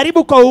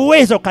 naijaribu kwa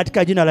uwezo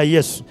katika jina la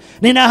Yesu.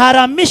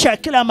 Ninaharamisha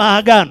kila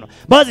maagano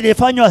ambayo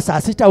zilifanywa saa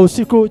 6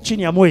 usiku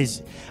chini ya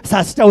mwezi,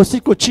 saa 6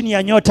 usiku chini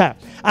ya nyota,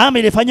 ama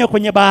ilifanywa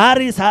kwenye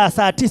bahari saa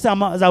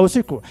 9 za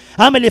usiku,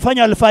 ama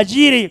ilifanywa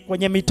alfajiri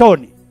kwenye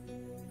mitoni.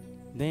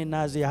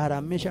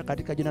 Ninaziharamisha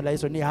katika jina la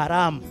Yesu. Ni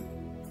haramu.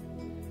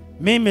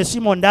 Mimi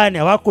simo ndani,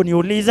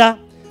 hawakuniuliza,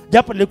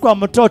 japo nilikuwa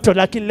mtoto,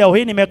 lakini leo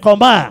hii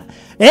nimekomaa.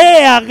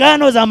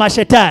 Agano za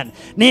mashetani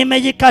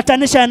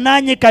nimejikatanisha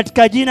nanyi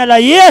katika jina la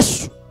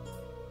Yesu.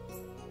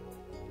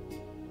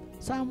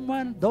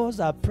 Someone,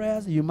 those are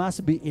prayers you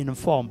must be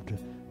informed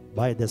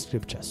by the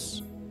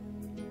scriptures.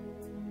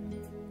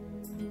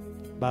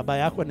 Baba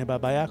yako ni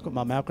baba yako,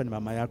 mama yako ni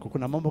mama yako.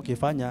 Kuna mambo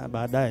ukifanya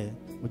baadaye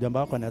mjomba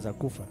wako anaweza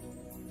kufa.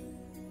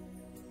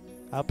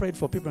 I prayed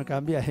for people,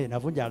 nikaambia hey,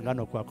 navunja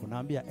agano kwako.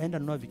 Naambia enda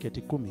nunua viketi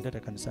 10 leta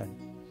kanisani.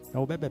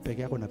 Na ubebe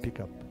peke yako na pick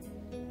up.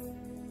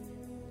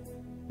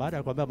 Baada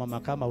ya kuambia mama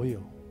kama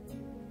huyo.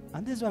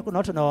 And this is why kuna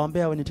watu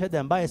nawaambia when you tell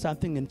them buy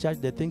something in church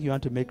they think you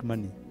want to make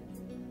money.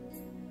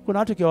 Kuna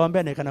watu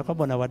kiwaambia ni kana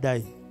kwamba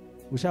unawadai.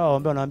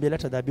 Ushawaambia unaambia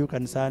leta dhabihu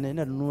kanisani,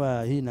 enda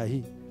nunua hii na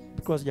hii.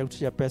 Because ya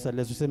kutushia pesa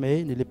leo useme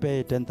hey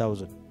nilipay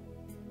 10,000.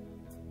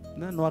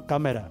 Na nunua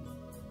kamera.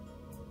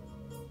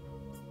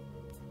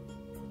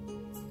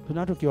 Kuna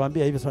watu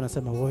kiwaambia hivi sana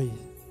nasema woi.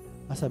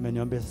 Sasa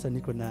ameniombea sasa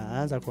niko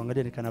naanza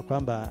kuangalia nikana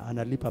kwamba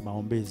analipa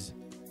maombezi.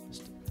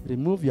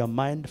 Remove your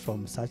mind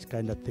from such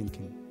kind of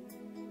thinking.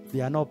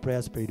 There are no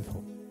prayers paid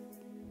for.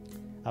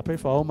 I pray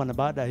for a woman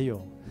baada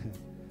hiyo.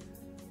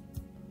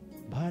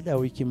 Baada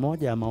wiki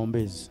moja ya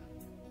maombezi.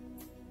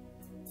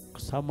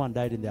 Someone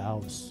died in the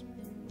house.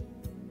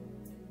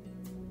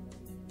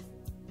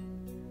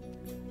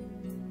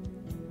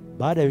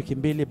 Baada wiki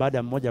mbili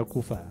baada mmoja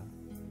kufa,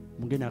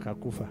 mwingine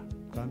akakufa.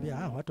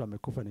 Kaambia watu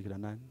wamekufa ni kila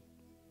nani?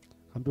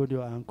 Kaambia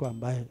ndio anko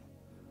ambaye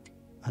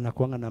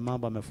anakuanga na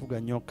mambo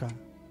amefuga nyoka.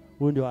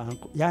 Huyo ndio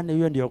anko. Yaani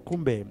huyo ndio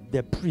kumbe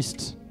the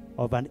priest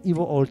of an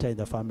evil altar in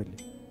the family.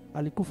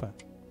 Alikufa.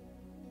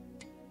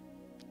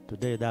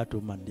 Today that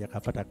woman ndiye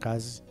akapata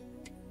kazi.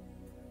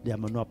 Ndiye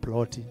amenunua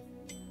ploti,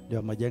 ndiye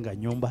amejenga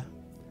nyumba.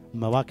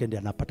 Mume wake ndiye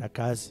anapata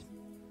kazi.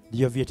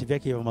 Ndio vyeti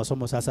vyake vya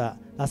masomo sasa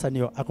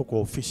ndio ako kwa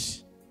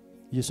ofisi.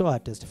 You saw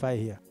her testify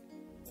here.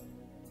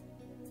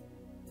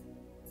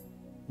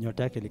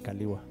 Nyota yake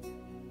likaliwa.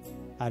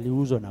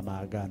 Aliuzwa na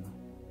maagano.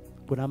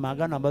 Kuna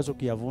maagano ambazo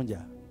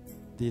ukiyavunja,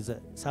 there's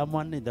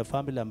someone in the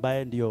family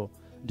ambaye ndio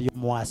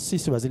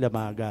muasisi wa zile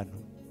maagano,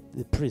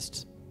 the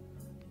priest.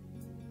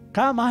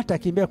 Kama hata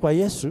kimbia kwa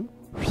Yesu,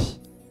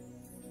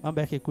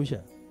 mambo yake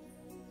kusha.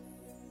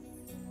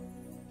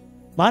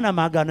 Maana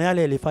maagano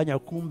yale yalifanya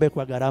kumbe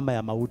kwa gharama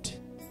ya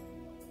mauti.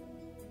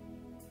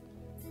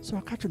 So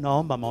wakati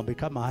unaomba maombi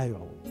kama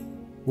hayo,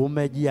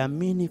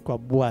 umejiamini kwa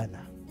Bwana.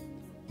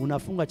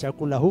 Unafunga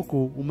chakula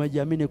huku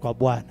umejiamini kwa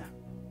Bwana.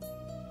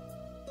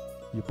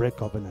 You break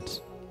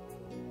covenant.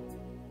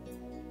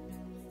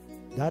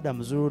 Dada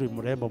mzuri,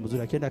 mrembo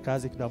mzuri, akienda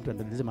kazi kila mtu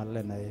anaendeleza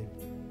malale na yeye.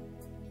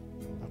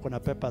 Hakuna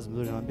papers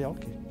mzuri, anamwambia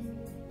okay.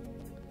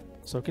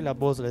 So kila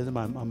boss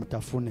lazima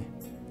amtafune.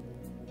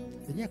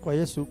 Yenyewe kwa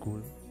Yesu huku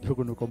ndio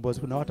kuna ukombozi.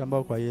 Kuna watu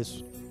ambao kwa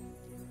Yesu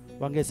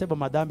wangesema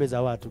madhambi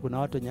za watu. Kuna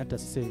watu wenye hata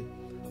sisi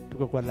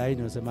tuko kwa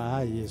laini wanasema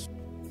hai Yesu.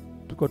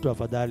 Tuko tu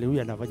afadhali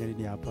huyu anafanya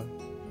nini hapa?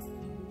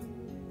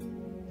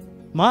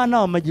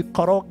 Maana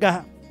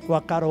wamejikoroga,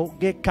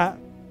 wakarogeka,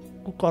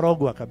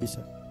 kukorogwa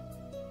kabisa.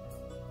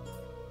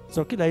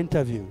 So kila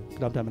interview,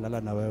 kila mtu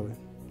amelala na wewe.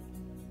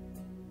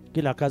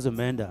 Kila kazi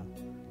umeenda,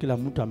 kila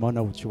mtu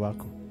ameona uchi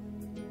wako.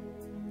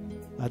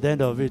 At the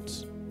end of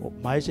it,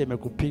 maisha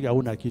imekupiga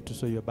huna kitu,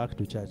 so you're back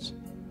to church.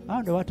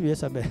 Ndio watu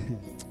Yesu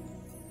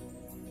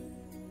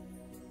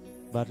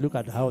But look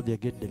at how they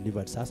get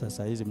delivered.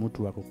 Sasa hizi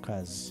mtu wako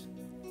kazi.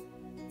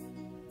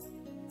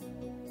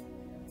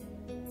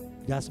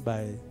 Just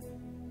by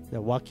the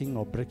working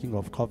or breaking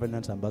of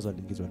covenants ambazo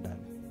aliingizwa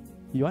ndani.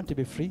 You want to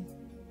be free?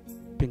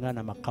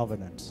 Pingana na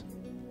covenants.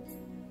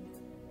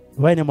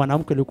 Wewe ni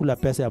mwanamke ulikula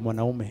pesa ya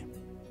mwanaume.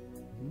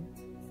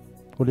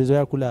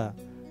 Ulizoea kula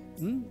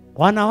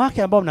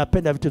wanawake ambao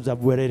mnapenda vitu za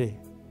bwerere.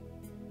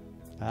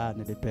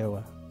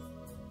 Nilipewa.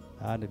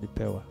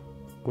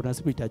 Kuna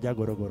siku itajaa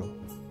gorogoro.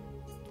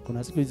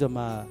 Kuna siku hizo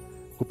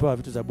kupewa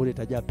vitu za bure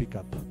itajaa pick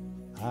up.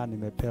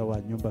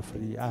 Nimepewa nyumba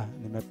free.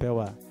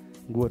 Nimepewa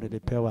nguo,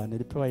 nilipewa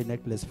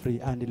necklace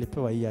free.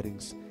 Nilipewa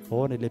earrings.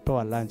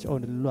 Nilipewa lunch.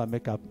 Nilinunua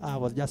makeup. I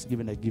was just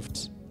given a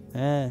gift.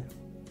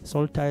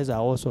 Soul ties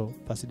are also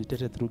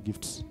facilitated through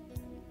gifts.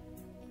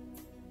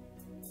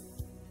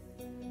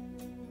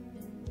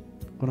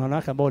 Kuna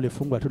wanawake ambao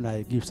walifungwa tu na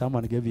a gift.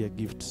 Someone gave you a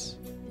gift.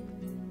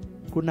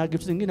 Kuna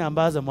gifts zingine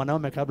ambazo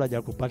mwanaume kabla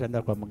hajakupata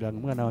ndio kwa mganga.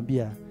 Mungu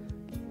anamwambia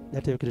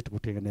leta hiyo kitu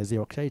tukutengenezee.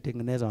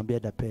 Wakishaitengeneza mwambie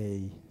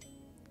dapei.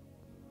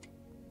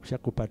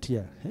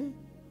 Ushakupatia.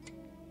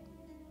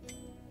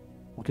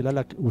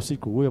 Ukilala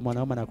usiku huyo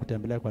mwanaume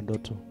anakutembelea kwa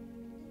ndoto.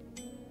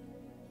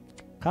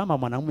 Kama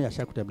mwanamume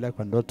ashakutembelea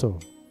kwa ndoto,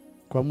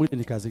 kwa mwili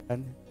ni kazi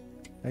gani?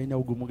 Haina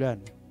ugumu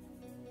gani?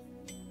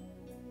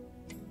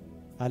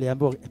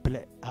 Aliambiwa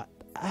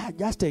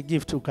just a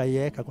gift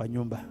ukaiweka kwa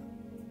nyumba.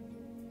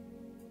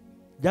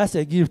 Just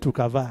a gift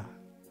ukavaa.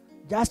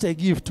 Just a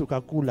gift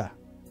ukakula.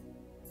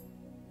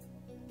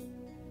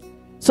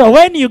 So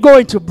when you go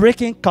into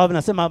breaking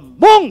covenant, sema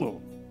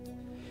Mungu,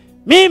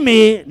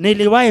 mimi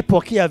niliwahi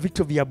pokea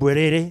vitu vya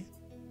bwerere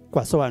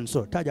kwa so and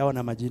so. Taja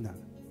wana majina.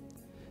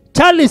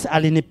 Charles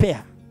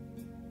alinipea.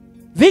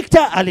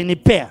 Victor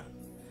alinipea.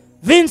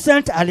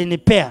 Vincent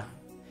alinipea.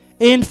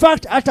 In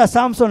fact hata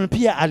Samson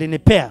pia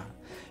alinipea.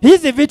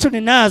 Hizi vitu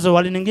ninazo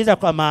waliniingiza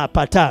kwa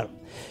mapatano.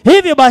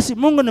 Hivyo basi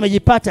Mungu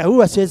nimejipata,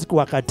 huwa siwezi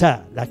kuwakataa.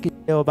 Lakini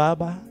leo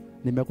Baba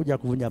nimekuja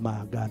kuvunja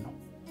maagano.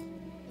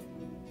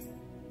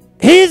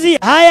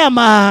 Haya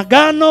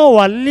maagano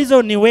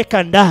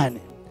walizoniweka ndani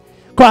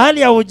kwa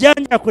hali ya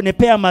ujanja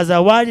kunipea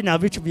mazawadi na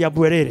vitu vya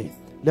bwerere,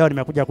 leo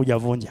nimekuja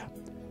kujavunja.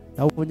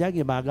 Na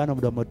uvunjagi maagano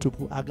mdomo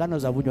tupu. Agano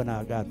zavunjwa na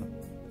agano.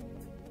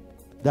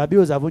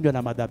 Dhabihu zavunjwa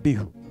na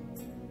madhabihu.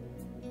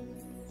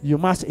 You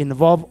must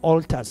involve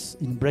altars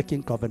in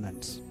breaking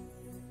covenants.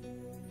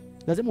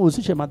 Lazima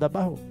uhusishe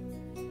madhabahu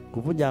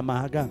kuvunja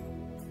maagano.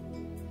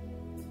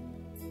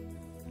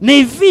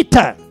 Ni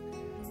vita.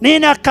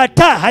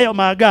 Ninakataa hayo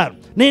maagano.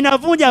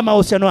 Ninavunja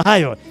mahusiano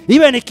hayo.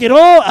 Iwe ni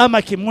kiroho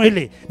ama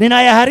kimwili.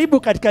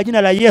 Ninayaharibu katika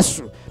jina la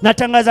Yesu.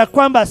 Natangaza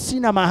kwamba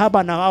sina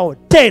mahaba na wao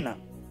tena.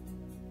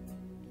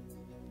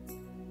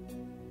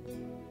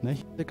 Na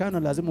hii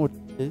lazima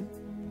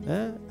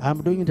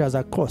I'm doing it as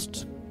a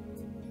cost.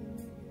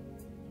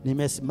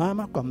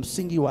 Nimesimama kwa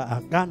msingi wa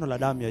agano la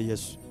damu ya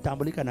Yesu.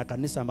 Tambulika na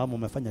kanisa ambamo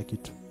umefanya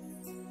kitu.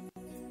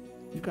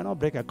 You cannot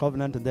break a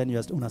covenant and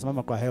then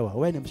unasimama kwa hewa.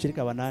 Wewe ni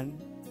mshirika wa nani?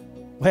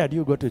 Where do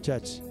you go to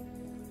church?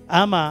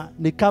 Ama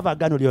ni cover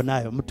agano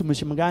ulionayo.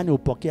 Mtumishi mgani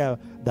upokea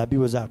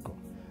dhabihu zako?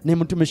 Ni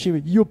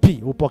mtumishi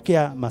yupi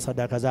upokea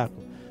masadaka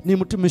zako? Ni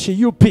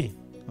mtumishi yupi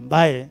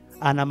ambaye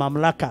ana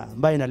mamlaka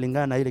ambaye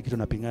inalingana na ile kitu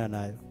unapingana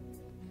nayo?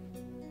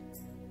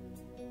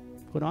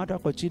 Kuna watu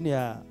wako chini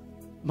ya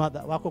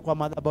wako kwa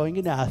madhabahu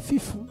wengine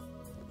hafifu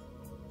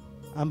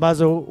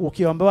ambazo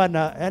ukiombewa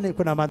na yani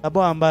kuna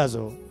madhabahu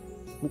ambazo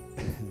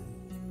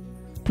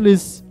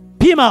please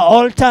pima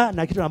altar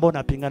na kitu ambacho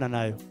unapingana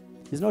nayo.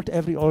 It's not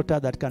every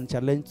altar that can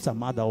challenge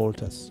some other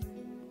altars.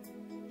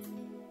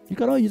 You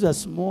cannot use a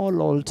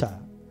small altar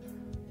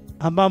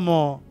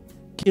ambamo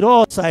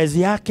kiroho size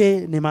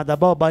yake ni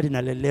madhabahu bado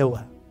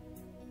inalelewa.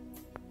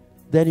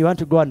 Then you want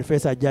to go and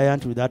face a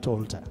giant with that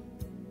altar.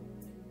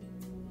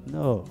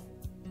 No.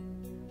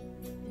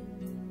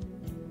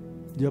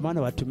 Ndio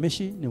maana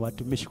watumishi ni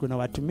watumishi. Kuna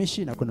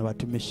watumishi na kuna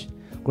watumishi.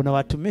 Kuna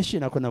watumishi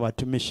na kuna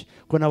watumishi.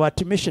 Kuna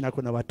watumishi na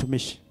kuna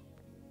watumishi.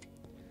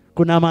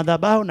 Kuna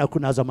madhabahu na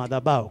kuna za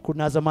madhabahu.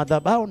 Kuna za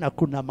madhabahu na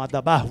kuna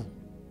madhabahu.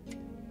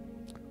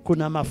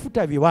 Kuna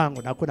mafuta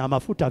viwango na kuna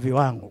mafuta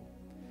viwango.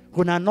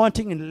 Kuna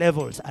anointing in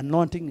levels,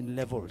 anointing in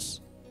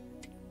levels.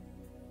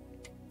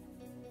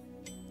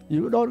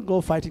 You don't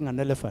go fighting an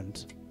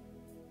elephant.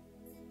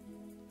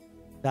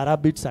 The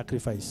rabbit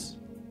sacrifice.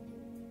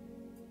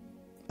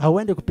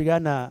 Hauende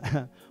kupigana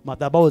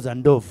madhabahu za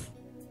ndovu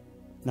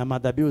na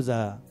madhabihu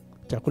za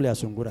chakula ya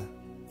sungura.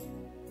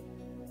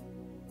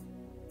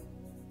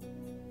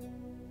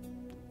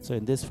 So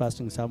in this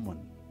fasting someone,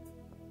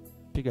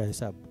 piga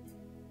hesabu.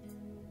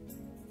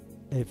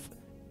 If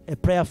a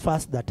prayer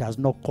fast that has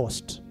no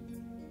cost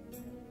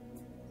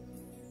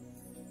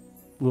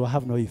will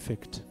have no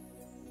effect.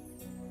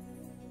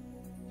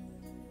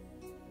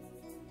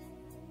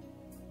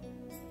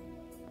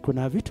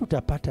 Kuna vitu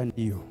utapata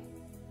ndio.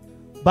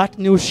 But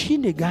ni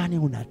ushindi gani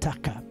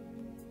unataka?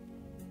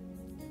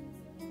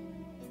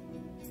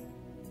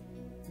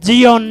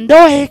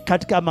 Jiondoe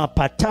katika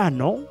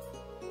mapatano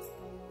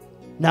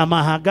na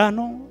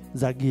mahagano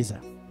za giza.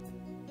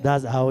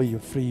 That's how you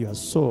free your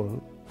soul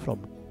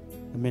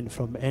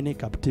from any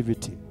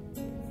captivity.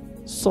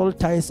 Soul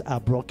ties are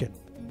broken.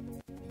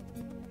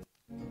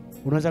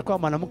 Unaweza kuwa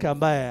mwanamke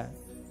ambaye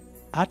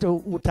hata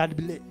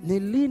utadibile ni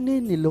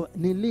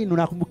lini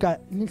unakumbuka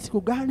ni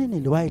siku gani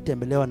niliwahi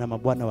tembelewa na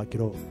mabwana wa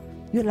kiroho.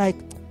 You're like,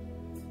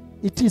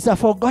 it is a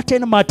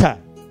forgotten matter.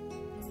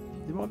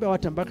 Nimwambia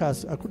watu mpaka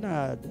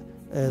hakuna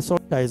soul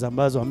ties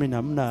ambazo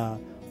hamna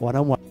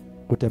wanaume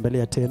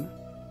kutembelea tena.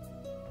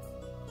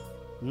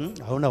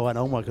 Hauna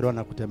wanaume wa kiroho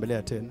na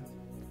kutembelea tena.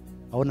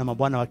 Hauna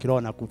mabwana wa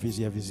kiroho na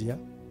kuvizia.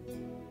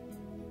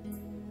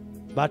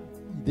 But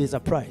there's a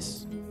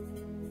price.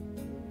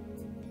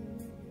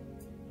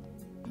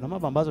 Kuna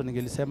mambo ambazo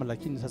ningelisema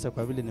lakini sasa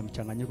kwa vile ni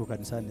mchanganyiko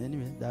kanisani.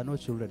 Anyway, there are no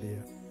children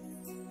here.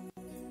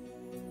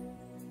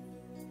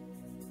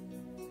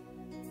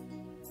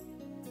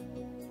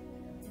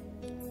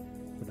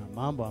 Kuna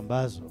mambo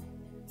ambazo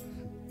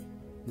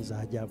ni za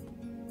ajabu.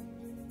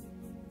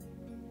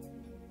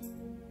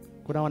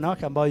 Kuna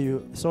wanawake ambao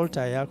soul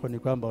tie yako ni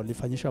kwamba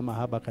ulifanyishwa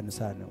mahaba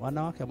kanisani.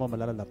 Wanawake ambao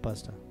wamelala na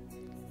pastor.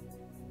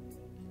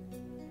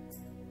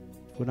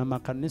 Kuna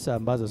makanisa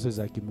ambazo si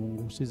za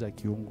kimungu, si za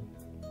kiungu.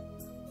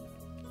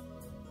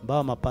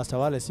 Ambao mapasta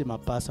wale si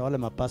mapasta, wale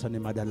mapasta ni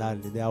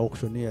madalali, they are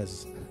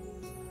auctioneers.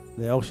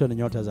 They auction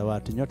nyota za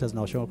watu, nyota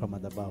zinaoshwa kwa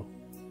madhabahu.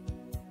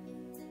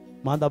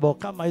 Madhabahu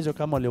kama hizo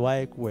kama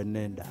uliwahi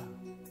kuenenda.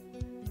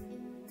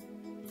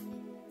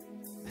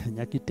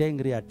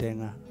 Nyakitengri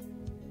atenga.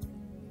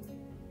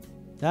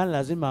 Yani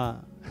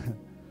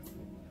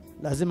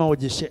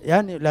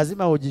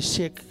lazima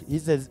ujishake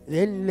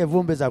ile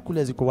vumbi za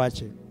kule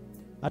zikuache.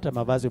 Hata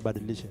mavazi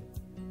ubadilishe.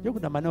 Hiyo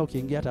kuna maneno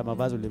ukiingia hata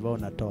mavazi ulivao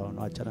unatoa,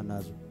 unaachana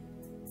nazo.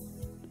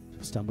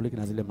 Usitambulike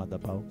na zile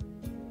madhabahu.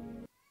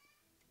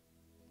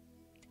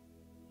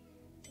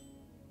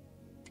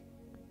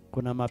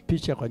 Kuna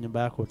mapicha kwa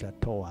nyumba yako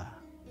utatoa.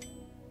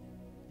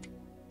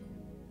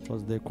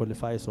 Because they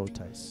qualify soul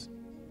ties.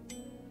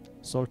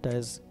 Soul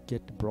ties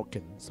get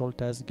broken. Soul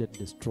ties get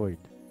destroyed.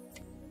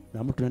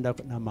 Na mtu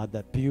anaenda na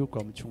madhabihu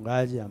kwa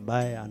mchungaji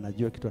ambaye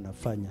anajua kitu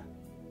anafanya.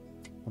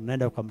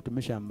 Unaenda kwa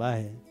mtumishi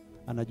ambaye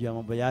anajua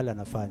mambo yale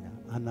anafanya.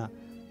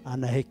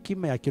 Ana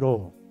hekima ya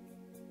kiroho.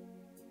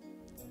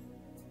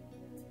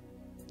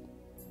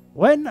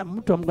 When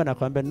mtu wa Mungu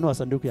anakuambia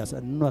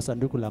nunua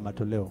sanduku la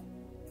matoleo.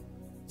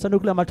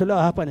 Sanduku la matoleo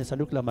hapa ni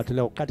sanduku la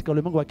matoleo. Katika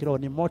ulimwengu wa kiroho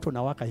ni moto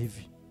unawaka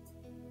hivi.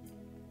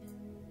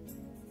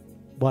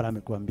 Bwana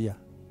amekuambia.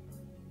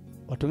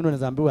 Watu wengine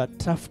wanaambiwa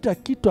tafuta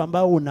kitu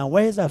ambao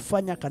unaweza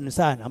fanya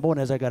kanisani, ambao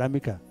unaweza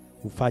garamika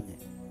ufanye.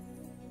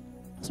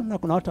 Sasa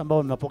kuna watu ambao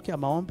wanapokea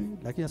maombi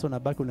lakini sasa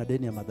unabaki una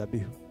deni ya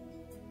madhabihu.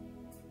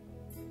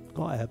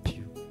 God help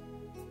you.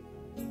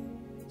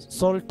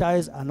 Soul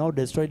ties are not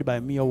destroyed by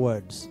mere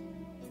words.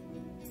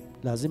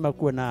 Lazima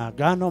kuwe na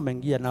agano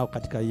umeingia nao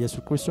katika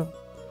Yesu Kristo.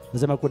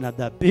 Lazima kuwe na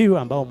dhabihu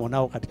ambao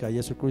umonao katika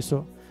Yesu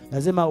Kristo.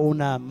 Lazima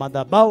una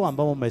madhabahu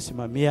ambao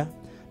umesimamia.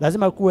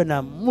 Lazima kuwe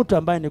na mtu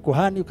ambaye ni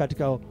kuhani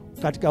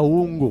katika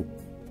uungu.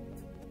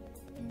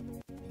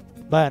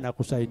 Baya na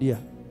kusaidia.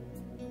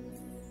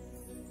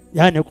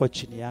 Yaani uko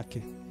chini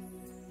yake.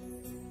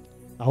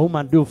 A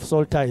woman do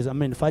soul ties.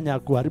 Fanya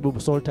kuharibu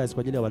soul ties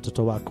kwa ajili ya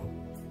watoto wako.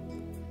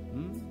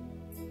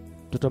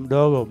 Mtoto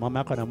mdogo mama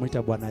yako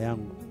anamuita bwana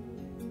yangu.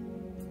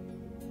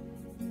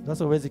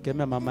 Sasa huwezi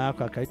kemea mama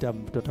yako akaita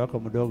mtoto wako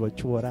mdogo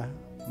chura,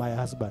 my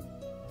husband.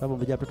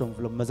 Sababu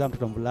mmezaa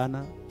mtoto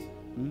mvulana.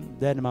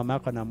 Then mama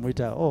yako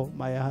anamuita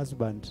my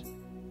husband.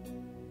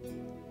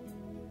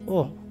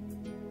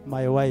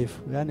 My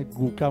wife. Yani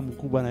guka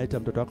mkubwa anaita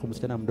mtoto wako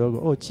msichana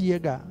mdogo.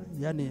 Chiega,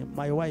 yani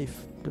my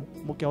wife,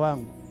 mke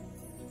wangu.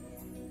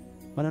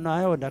 Maneno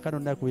hayo ndakano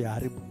ndio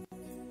kuyaharibu.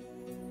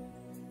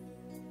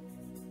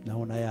 Na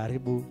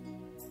unayaharibu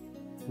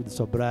with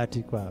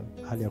sobriety kwa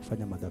hali ya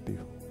kufanya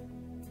madhabihu.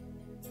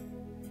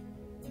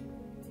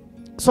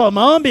 So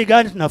maombi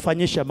gani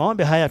tunafanyisha?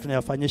 Maombi haya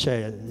tunayafanyisha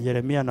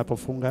Yeremia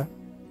anapofunga.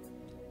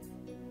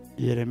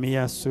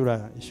 Yeremia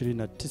sura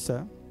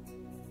 29.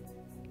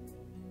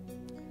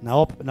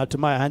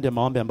 Natumai handi ya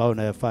maombi ambayo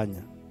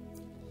unayafanya.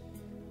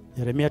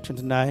 Yeremia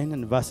 29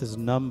 and verses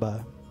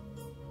number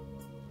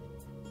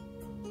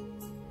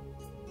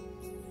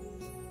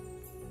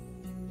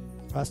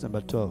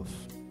 12.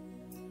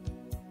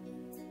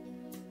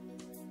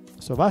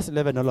 So verse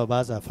 11, all of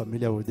us are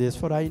familiar with this.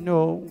 For I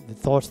know the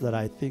thoughts that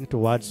I think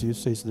towards you,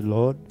 says the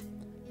Lord,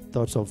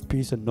 thoughts of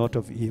peace and not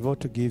of evil,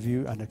 to give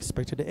you an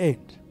expected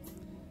end.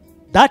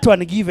 That one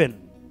given,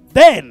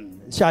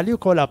 then shall you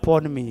call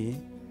upon me,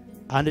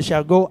 and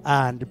shall go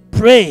and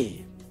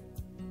pray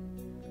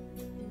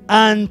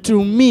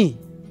unto me,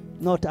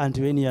 not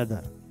unto any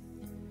other.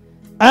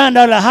 And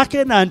I'll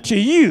hearken unto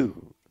you,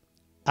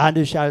 and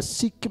you shall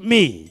seek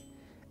me,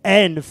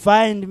 and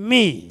find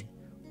me,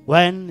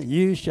 when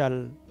you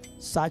shall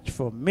search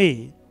for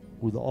me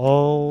with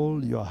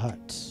all your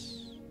heart.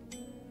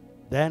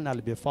 Then I'll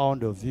be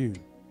found of you,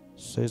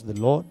 says the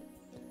Lord,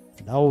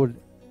 and I will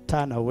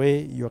turn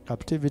away your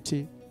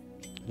captivity,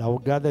 and I will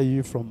gather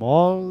you from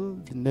all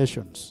the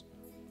nations,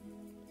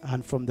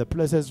 and from the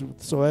places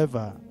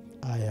whatsoever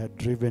I had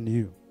driven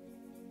you.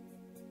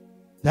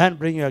 Then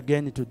bring you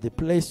again into the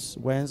place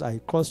whence I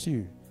caused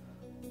you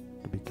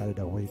to be carried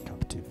away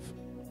captive.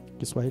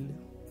 Kiswahili.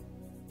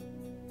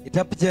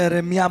 Kitabu cha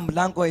Yeremia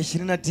mlango wa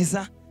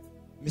 29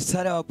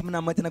 mstari wa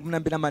 11 na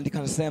 12 maandiko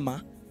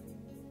yanasema,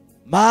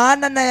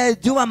 maana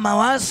nayajua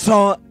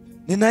mawazo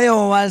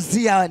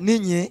ninayowazia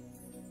ninyi,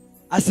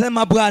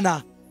 asema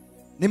Bwana,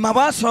 ni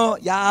mawazo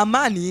ya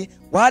amani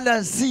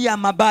wala si ya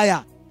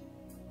mabaya,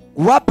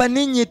 kuwapa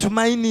ninyi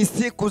tumaini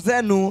siku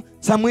zenu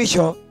za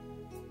mwisho.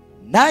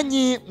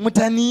 Nanyi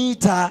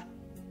mtaniita,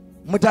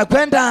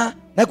 mtakwenda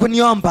na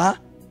kuniomba,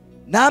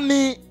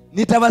 nami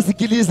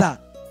nitawasikiliza.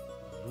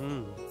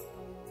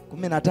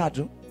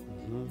 13.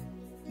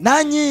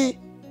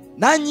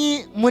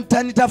 Nanyi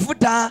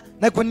mtanitafuta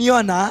na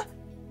kuniona,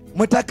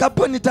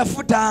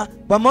 mtakaponitafuta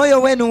kwa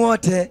moyo wenu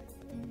wote,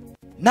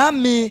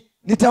 nami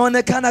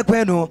nitaonekana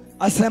kwenu,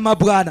 asema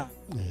Bwana.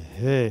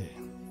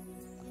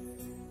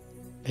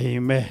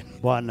 Amen.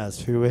 Bwana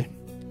asifiwe.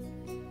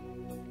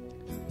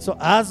 So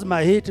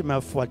azma hii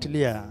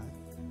tumefuatilia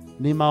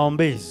ni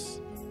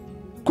maombezi.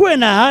 Kuwe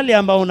na hali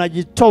ambayo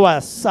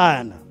unajitoa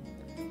sana,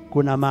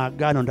 kuna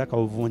maagano nataka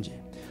uvunje.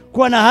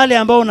 Kuwa na hali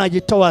ambayo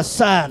unajitoa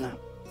sana,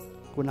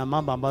 kuna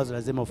mambo ambazo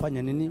lazima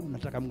ufanye nini,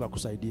 unataka Mungu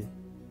akusaidie.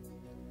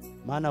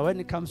 Maana when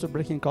it comes to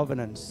breaking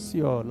covenants,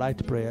 your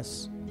light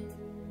prayers,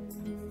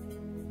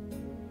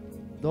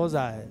 those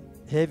are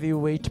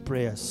heavyweight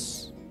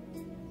prayers.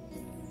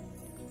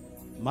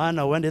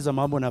 Maana uende hizo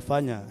mambo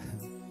unafanya,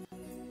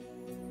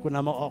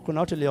 kuna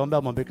watu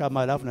liombea mambo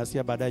kama alafu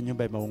nasikia baadaye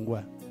nyumba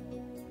imeungua.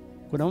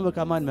 Kuna mambo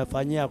kama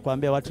nimefanyia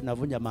kuambia watu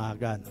navunja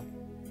maagano,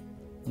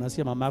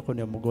 unasikia mama yako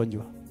ndio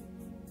mgonjwa.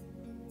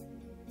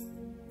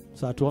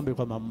 Sasa tuombe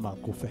kwa mama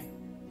akufe.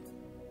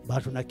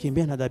 Bado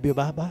tunakimbia na dhabihu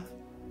Baba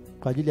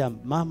kwa ajili ya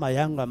mama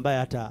yangu ambaye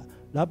hata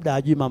labda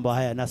hajui mambo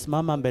haya,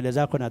 nasimama mbele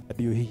zako na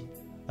dhabihu hii.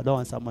 I don't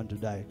want someone to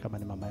die kama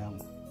ni mama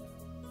yangu.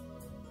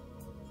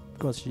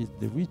 Because she's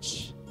the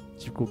witch.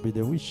 She could be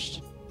the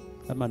witch.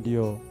 Kama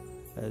ndio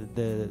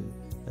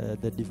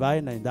the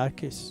divine in that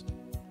case.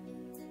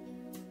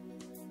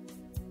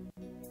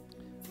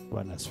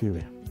 Bwana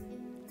asifiwe.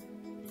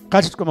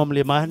 Kati tuko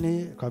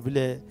mlimani, kwa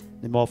vile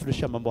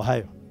nimewafundisha mambo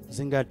hayo,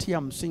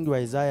 zingatia msingi wa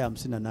Isaya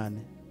 58.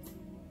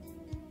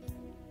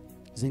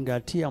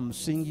 zingatia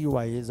msingi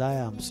wa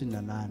Isaya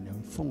 58.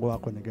 Mfungo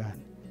wako ni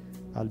gani?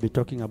 I'll be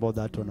talking about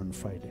that one on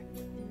Friday.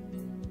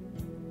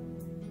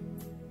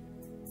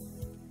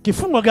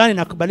 Kifungo gani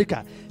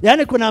nakubalika?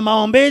 Yani kuna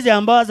maombezi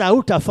ambazo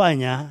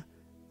hutafanya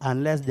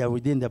unless they are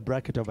within the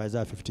bracket of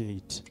Isaiah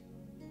 58.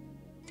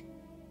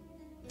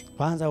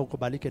 Kwanza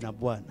ukubalike na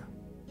Bwana.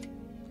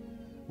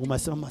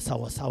 Umesimama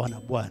sawa sawa na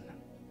Bwana.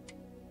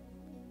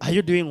 Are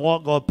you doing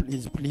what God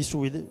is pleased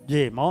with?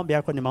 Je, maombi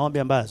yako ni maombi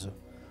ambazo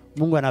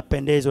Mungu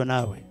anapendezwa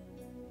nawe?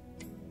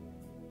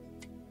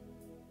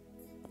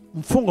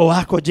 Mfungo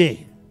wako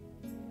je?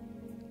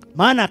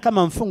 Maana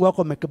kama mfungo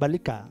wako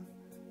umekubalika,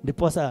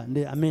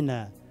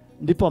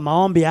 ndipo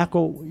maombi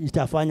yako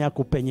itafanya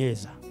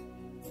kupenyeza.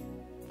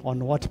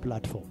 On what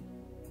platform?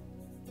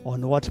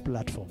 On what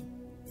platform?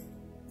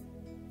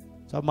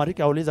 So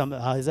Marika uliza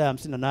Isaiah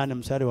 58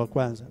 mstari wa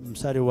kwanza,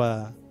 mstari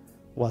wa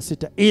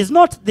 6. Is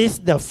not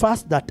this the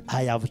fast that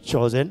I have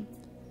chosen?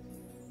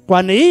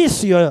 Kwani hii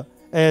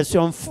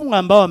sio mfungo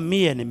ambao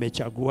mie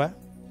nimechagua?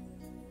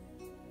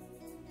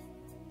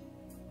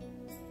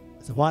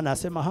 So Bwana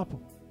asema hapo.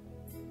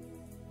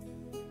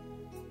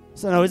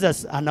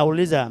 Sasa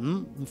anauliza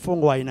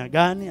mfungo wa aina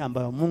gani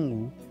ambao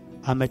Mungu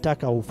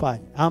ametaka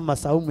ufanye, ama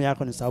saumu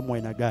yako ni saumu wa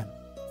aina gani?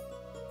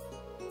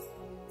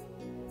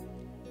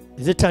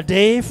 Is it a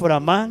day for a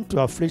man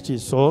to afflict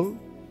his soul?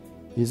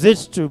 Is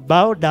it to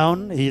bow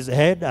down his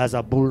head as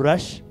a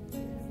bulrush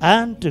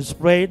and to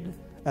spread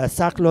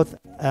sackcloth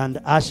and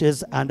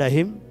ashes under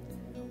him?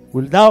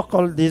 Will thou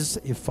call this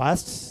a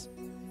fast,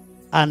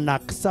 an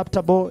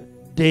acceptable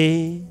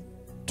day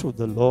to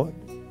the Lord?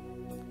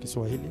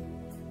 Kiswahili.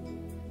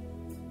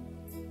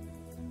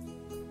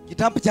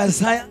 Kitabu cha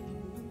Isaya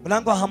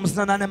mlango wa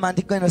 58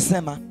 maandiko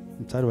yanasema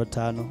mstari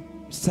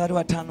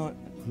wa 5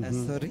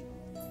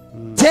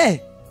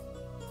 Je,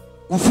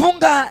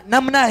 kufunga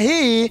namna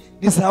hii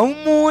ni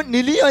saumu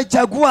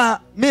niliyochagua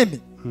mimi?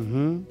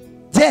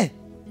 Je,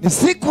 ni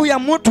siku ya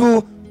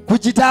mtu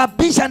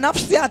kujitaabisha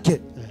nafsi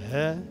yake?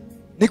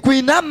 Ni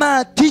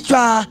kuinama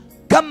kichwa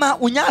kama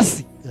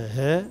unyasi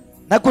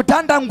na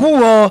kutanda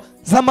nguo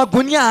za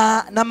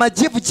magunia na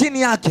majivu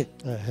chini yake?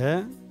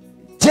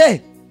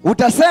 Je,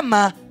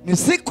 utasema ni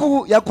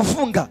siku ya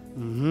kufunga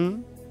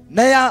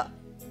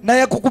na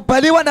ya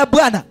kukubaliwa na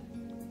Bwana?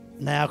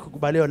 Na ya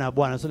kukubaliwa na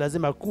Bwana. So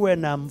lazima kuwe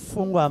na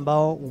mfungo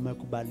ambao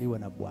umekubaliwa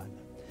na Bwana.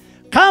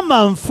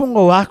 Kama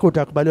mfungo wako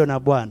utakubaliwa na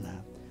Bwana,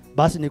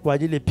 basi ni kwa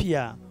ajili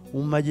pia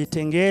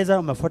umejitengeza,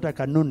 umefuata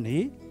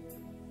kanuni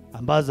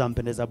ambazo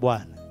zampendeza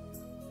Bwana.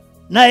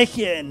 Na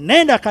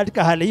ikienenda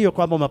katika hali hiyo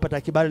kwamba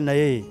umepata kibali na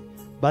yeye,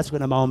 basi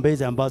kuna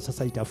maombezi ambayo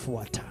sasa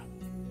itafuata.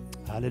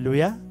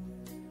 Haleluya.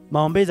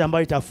 Maombezi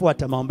ambayo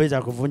itafuata, maombezi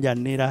ya kuvunja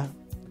nira,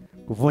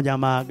 kuvunja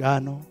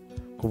maagano,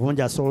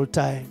 kuvunja soul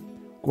tie,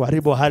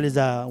 kuharibu hali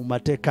za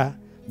umateka,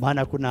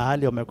 maana kuna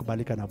hali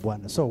umekubalika na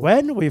Bwana. So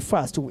when we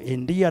fast, we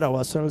endear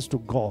ourselves to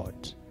God.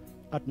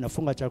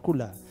 Tunafunga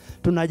chakula,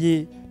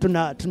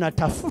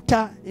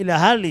 tunatafuta ile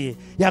hali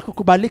ya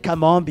kukubalika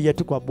maombi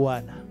yetu kwa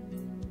Bwana.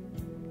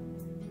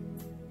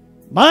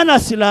 Maana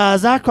silaha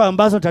zako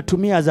ambazo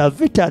utatumia za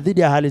vita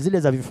dhidi ya hali zile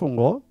za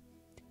vifungo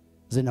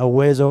zina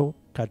uwezo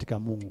katika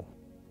Mungu.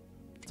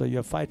 So you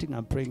are fighting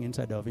and praying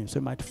inside of him. So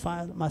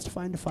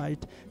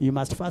you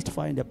must first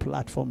find a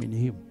platform in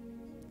him.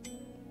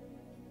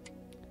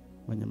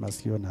 Mwenye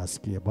masikio na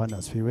asikie. Bwana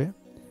asifiwe.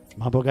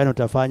 Mambo gani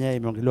utafanya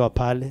imeongelewa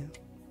pale?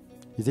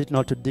 Is it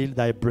not to deal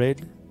thy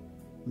bread?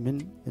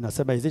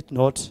 Inasema, is it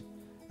not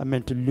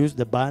to lose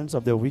the bands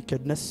of the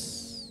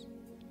wickedness,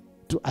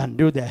 to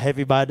undo their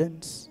heavy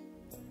burdens,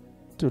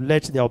 to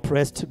let the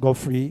oppressed go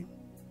free,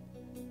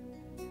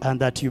 and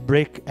that you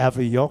break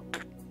every yoke?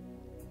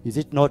 Is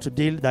it not to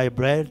deal thy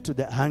bread to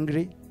the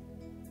hungry,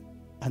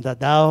 and that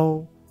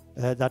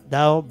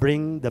thou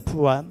bring the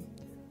poor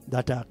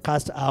that are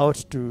cast out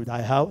to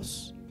thy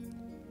house?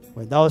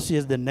 When thou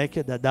seest the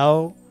naked, that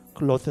thou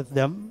clothest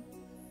them,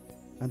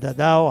 and that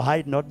thou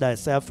hide not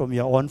thyself from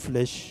your own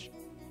flesh,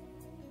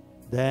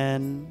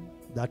 then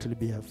that will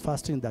be a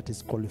fasting that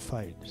is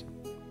qualified.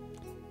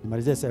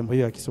 Nimalizie sehemu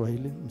hiyo ya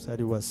Kiswahili,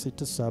 mstari wa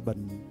 6, 7.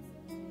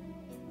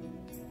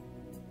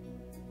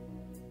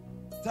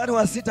 Mstari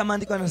wa 6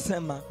 maandiko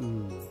yanasema,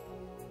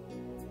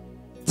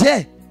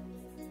 Je,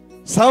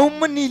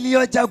 saumu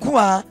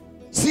niliyochagua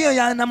sio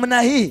ya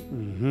namna hii?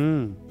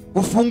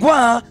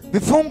 Kufungua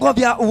vifungo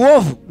vya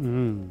uovu,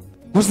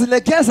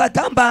 kuzilegeza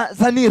kamba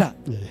za nira,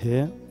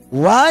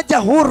 waacha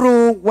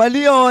huru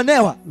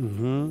walioonewa,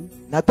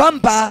 na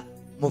kwamba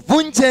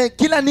mvunje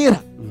kila nira.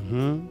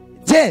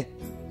 Je,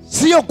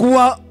 sio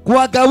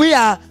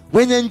kuwagawia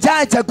wenye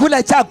njaa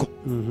chakula chako,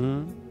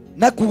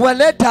 na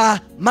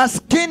kuwaleta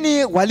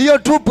maskini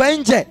waliotupwa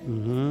nje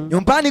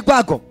nyumbani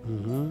kwako?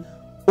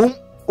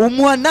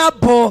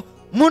 Umwonapo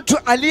mtu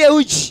aliye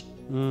uchi,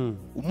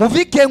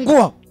 umuvike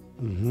nguo,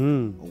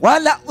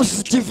 wala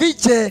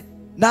usijifiche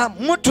na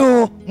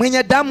mtu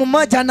mwenye damu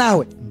moja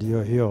nawe.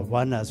 Ndio hiyo.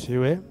 Bwana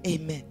asifiwe.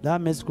 Amen.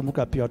 Dhamezi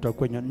kumbuka pia watu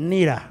kwenye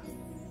nira.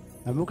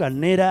 Namuka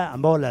nira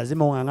ambao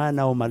lazima ungangana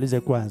na umalize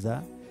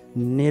kwanza.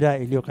 Nira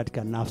iliyo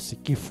katika nafsi,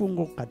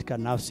 kifungo katika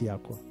nafsi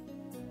yako.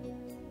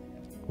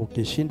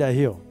 ukishinda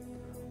hiyo,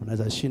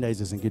 unaweza shinda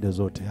hizo zingine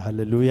zote.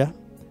 Hallelujah.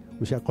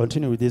 We shall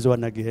continue with this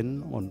one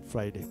again on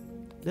Friday.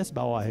 Let's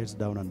bow our heads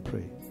down and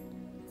pray.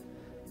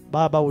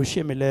 Baba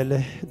uishie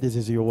milele, this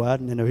is your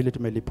word. Neno hili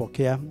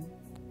tumelipokea.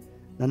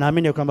 Na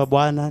naamini kwamba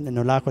Bwana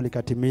neno lako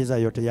likatimiza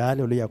yote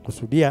yale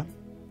uliyokusudia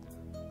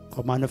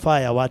kwa manufaa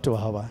ya watu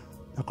hawa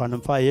na kwa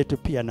manufaa yetu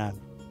pia nami.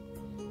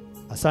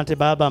 Asante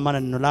Baba, maana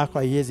neno lako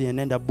haiwezi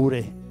enenda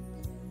bure.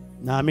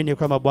 Naamini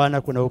kwamba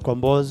Bwana kuna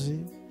ukombozi,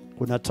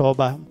 kuna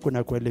toba,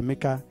 kuna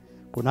kuelimika,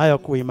 kunayo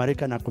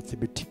kuimarika na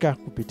kuthibitika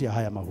kupitia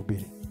haya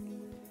mahubiri.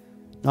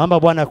 Naomba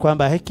Bwana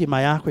kwamba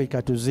hekima yako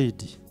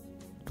ikatuzidi,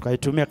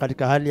 tukaitumia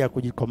katika hali ya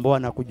kujikomboa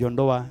na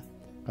kujiondoa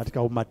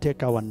katika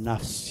umateka wa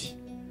nafsi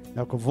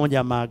na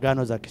kuvunja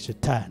maagano za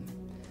kishetani,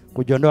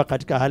 kujiondoa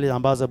katika hali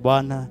ambazo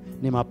Bwana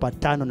ni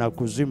mapatano na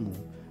kuzimu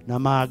na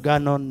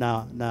maagano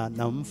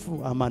na mfu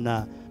ama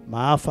na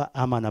maafa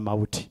ama na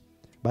mauti.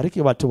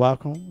 Bariki watu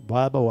wako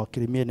Baba,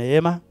 wakirimie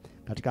neema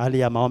katika hali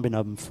ya maombi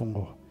na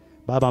mfungo.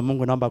 Baba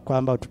Mungu, naomba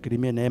kwamba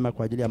utukirimie neema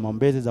kwa ajili ya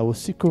maombezi za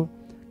usiku,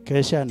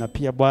 kesha na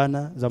pia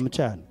Bwana za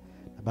mchana.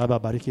 Na Baba,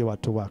 bariki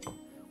watu wako,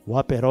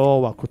 wape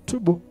roho wa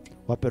kutubu,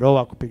 wape roho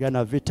wa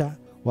kupigana vita,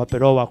 wape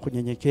roho wa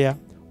kunyenyekea,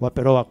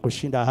 wape roho wa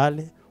kushinda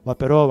hali,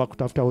 wape roho wa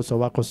kutafuta uso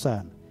wako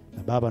sana.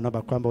 Na Baba,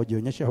 naomba kwamba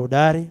ujionyeshe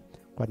hodari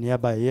kwa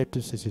niaba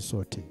yetu sisi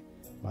sote.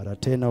 Mara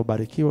tena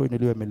ubarikiwe,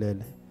 uinuliwe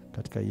milele.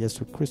 Katika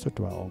Yesu Kristo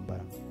tuwaomba.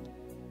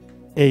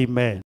 Amen.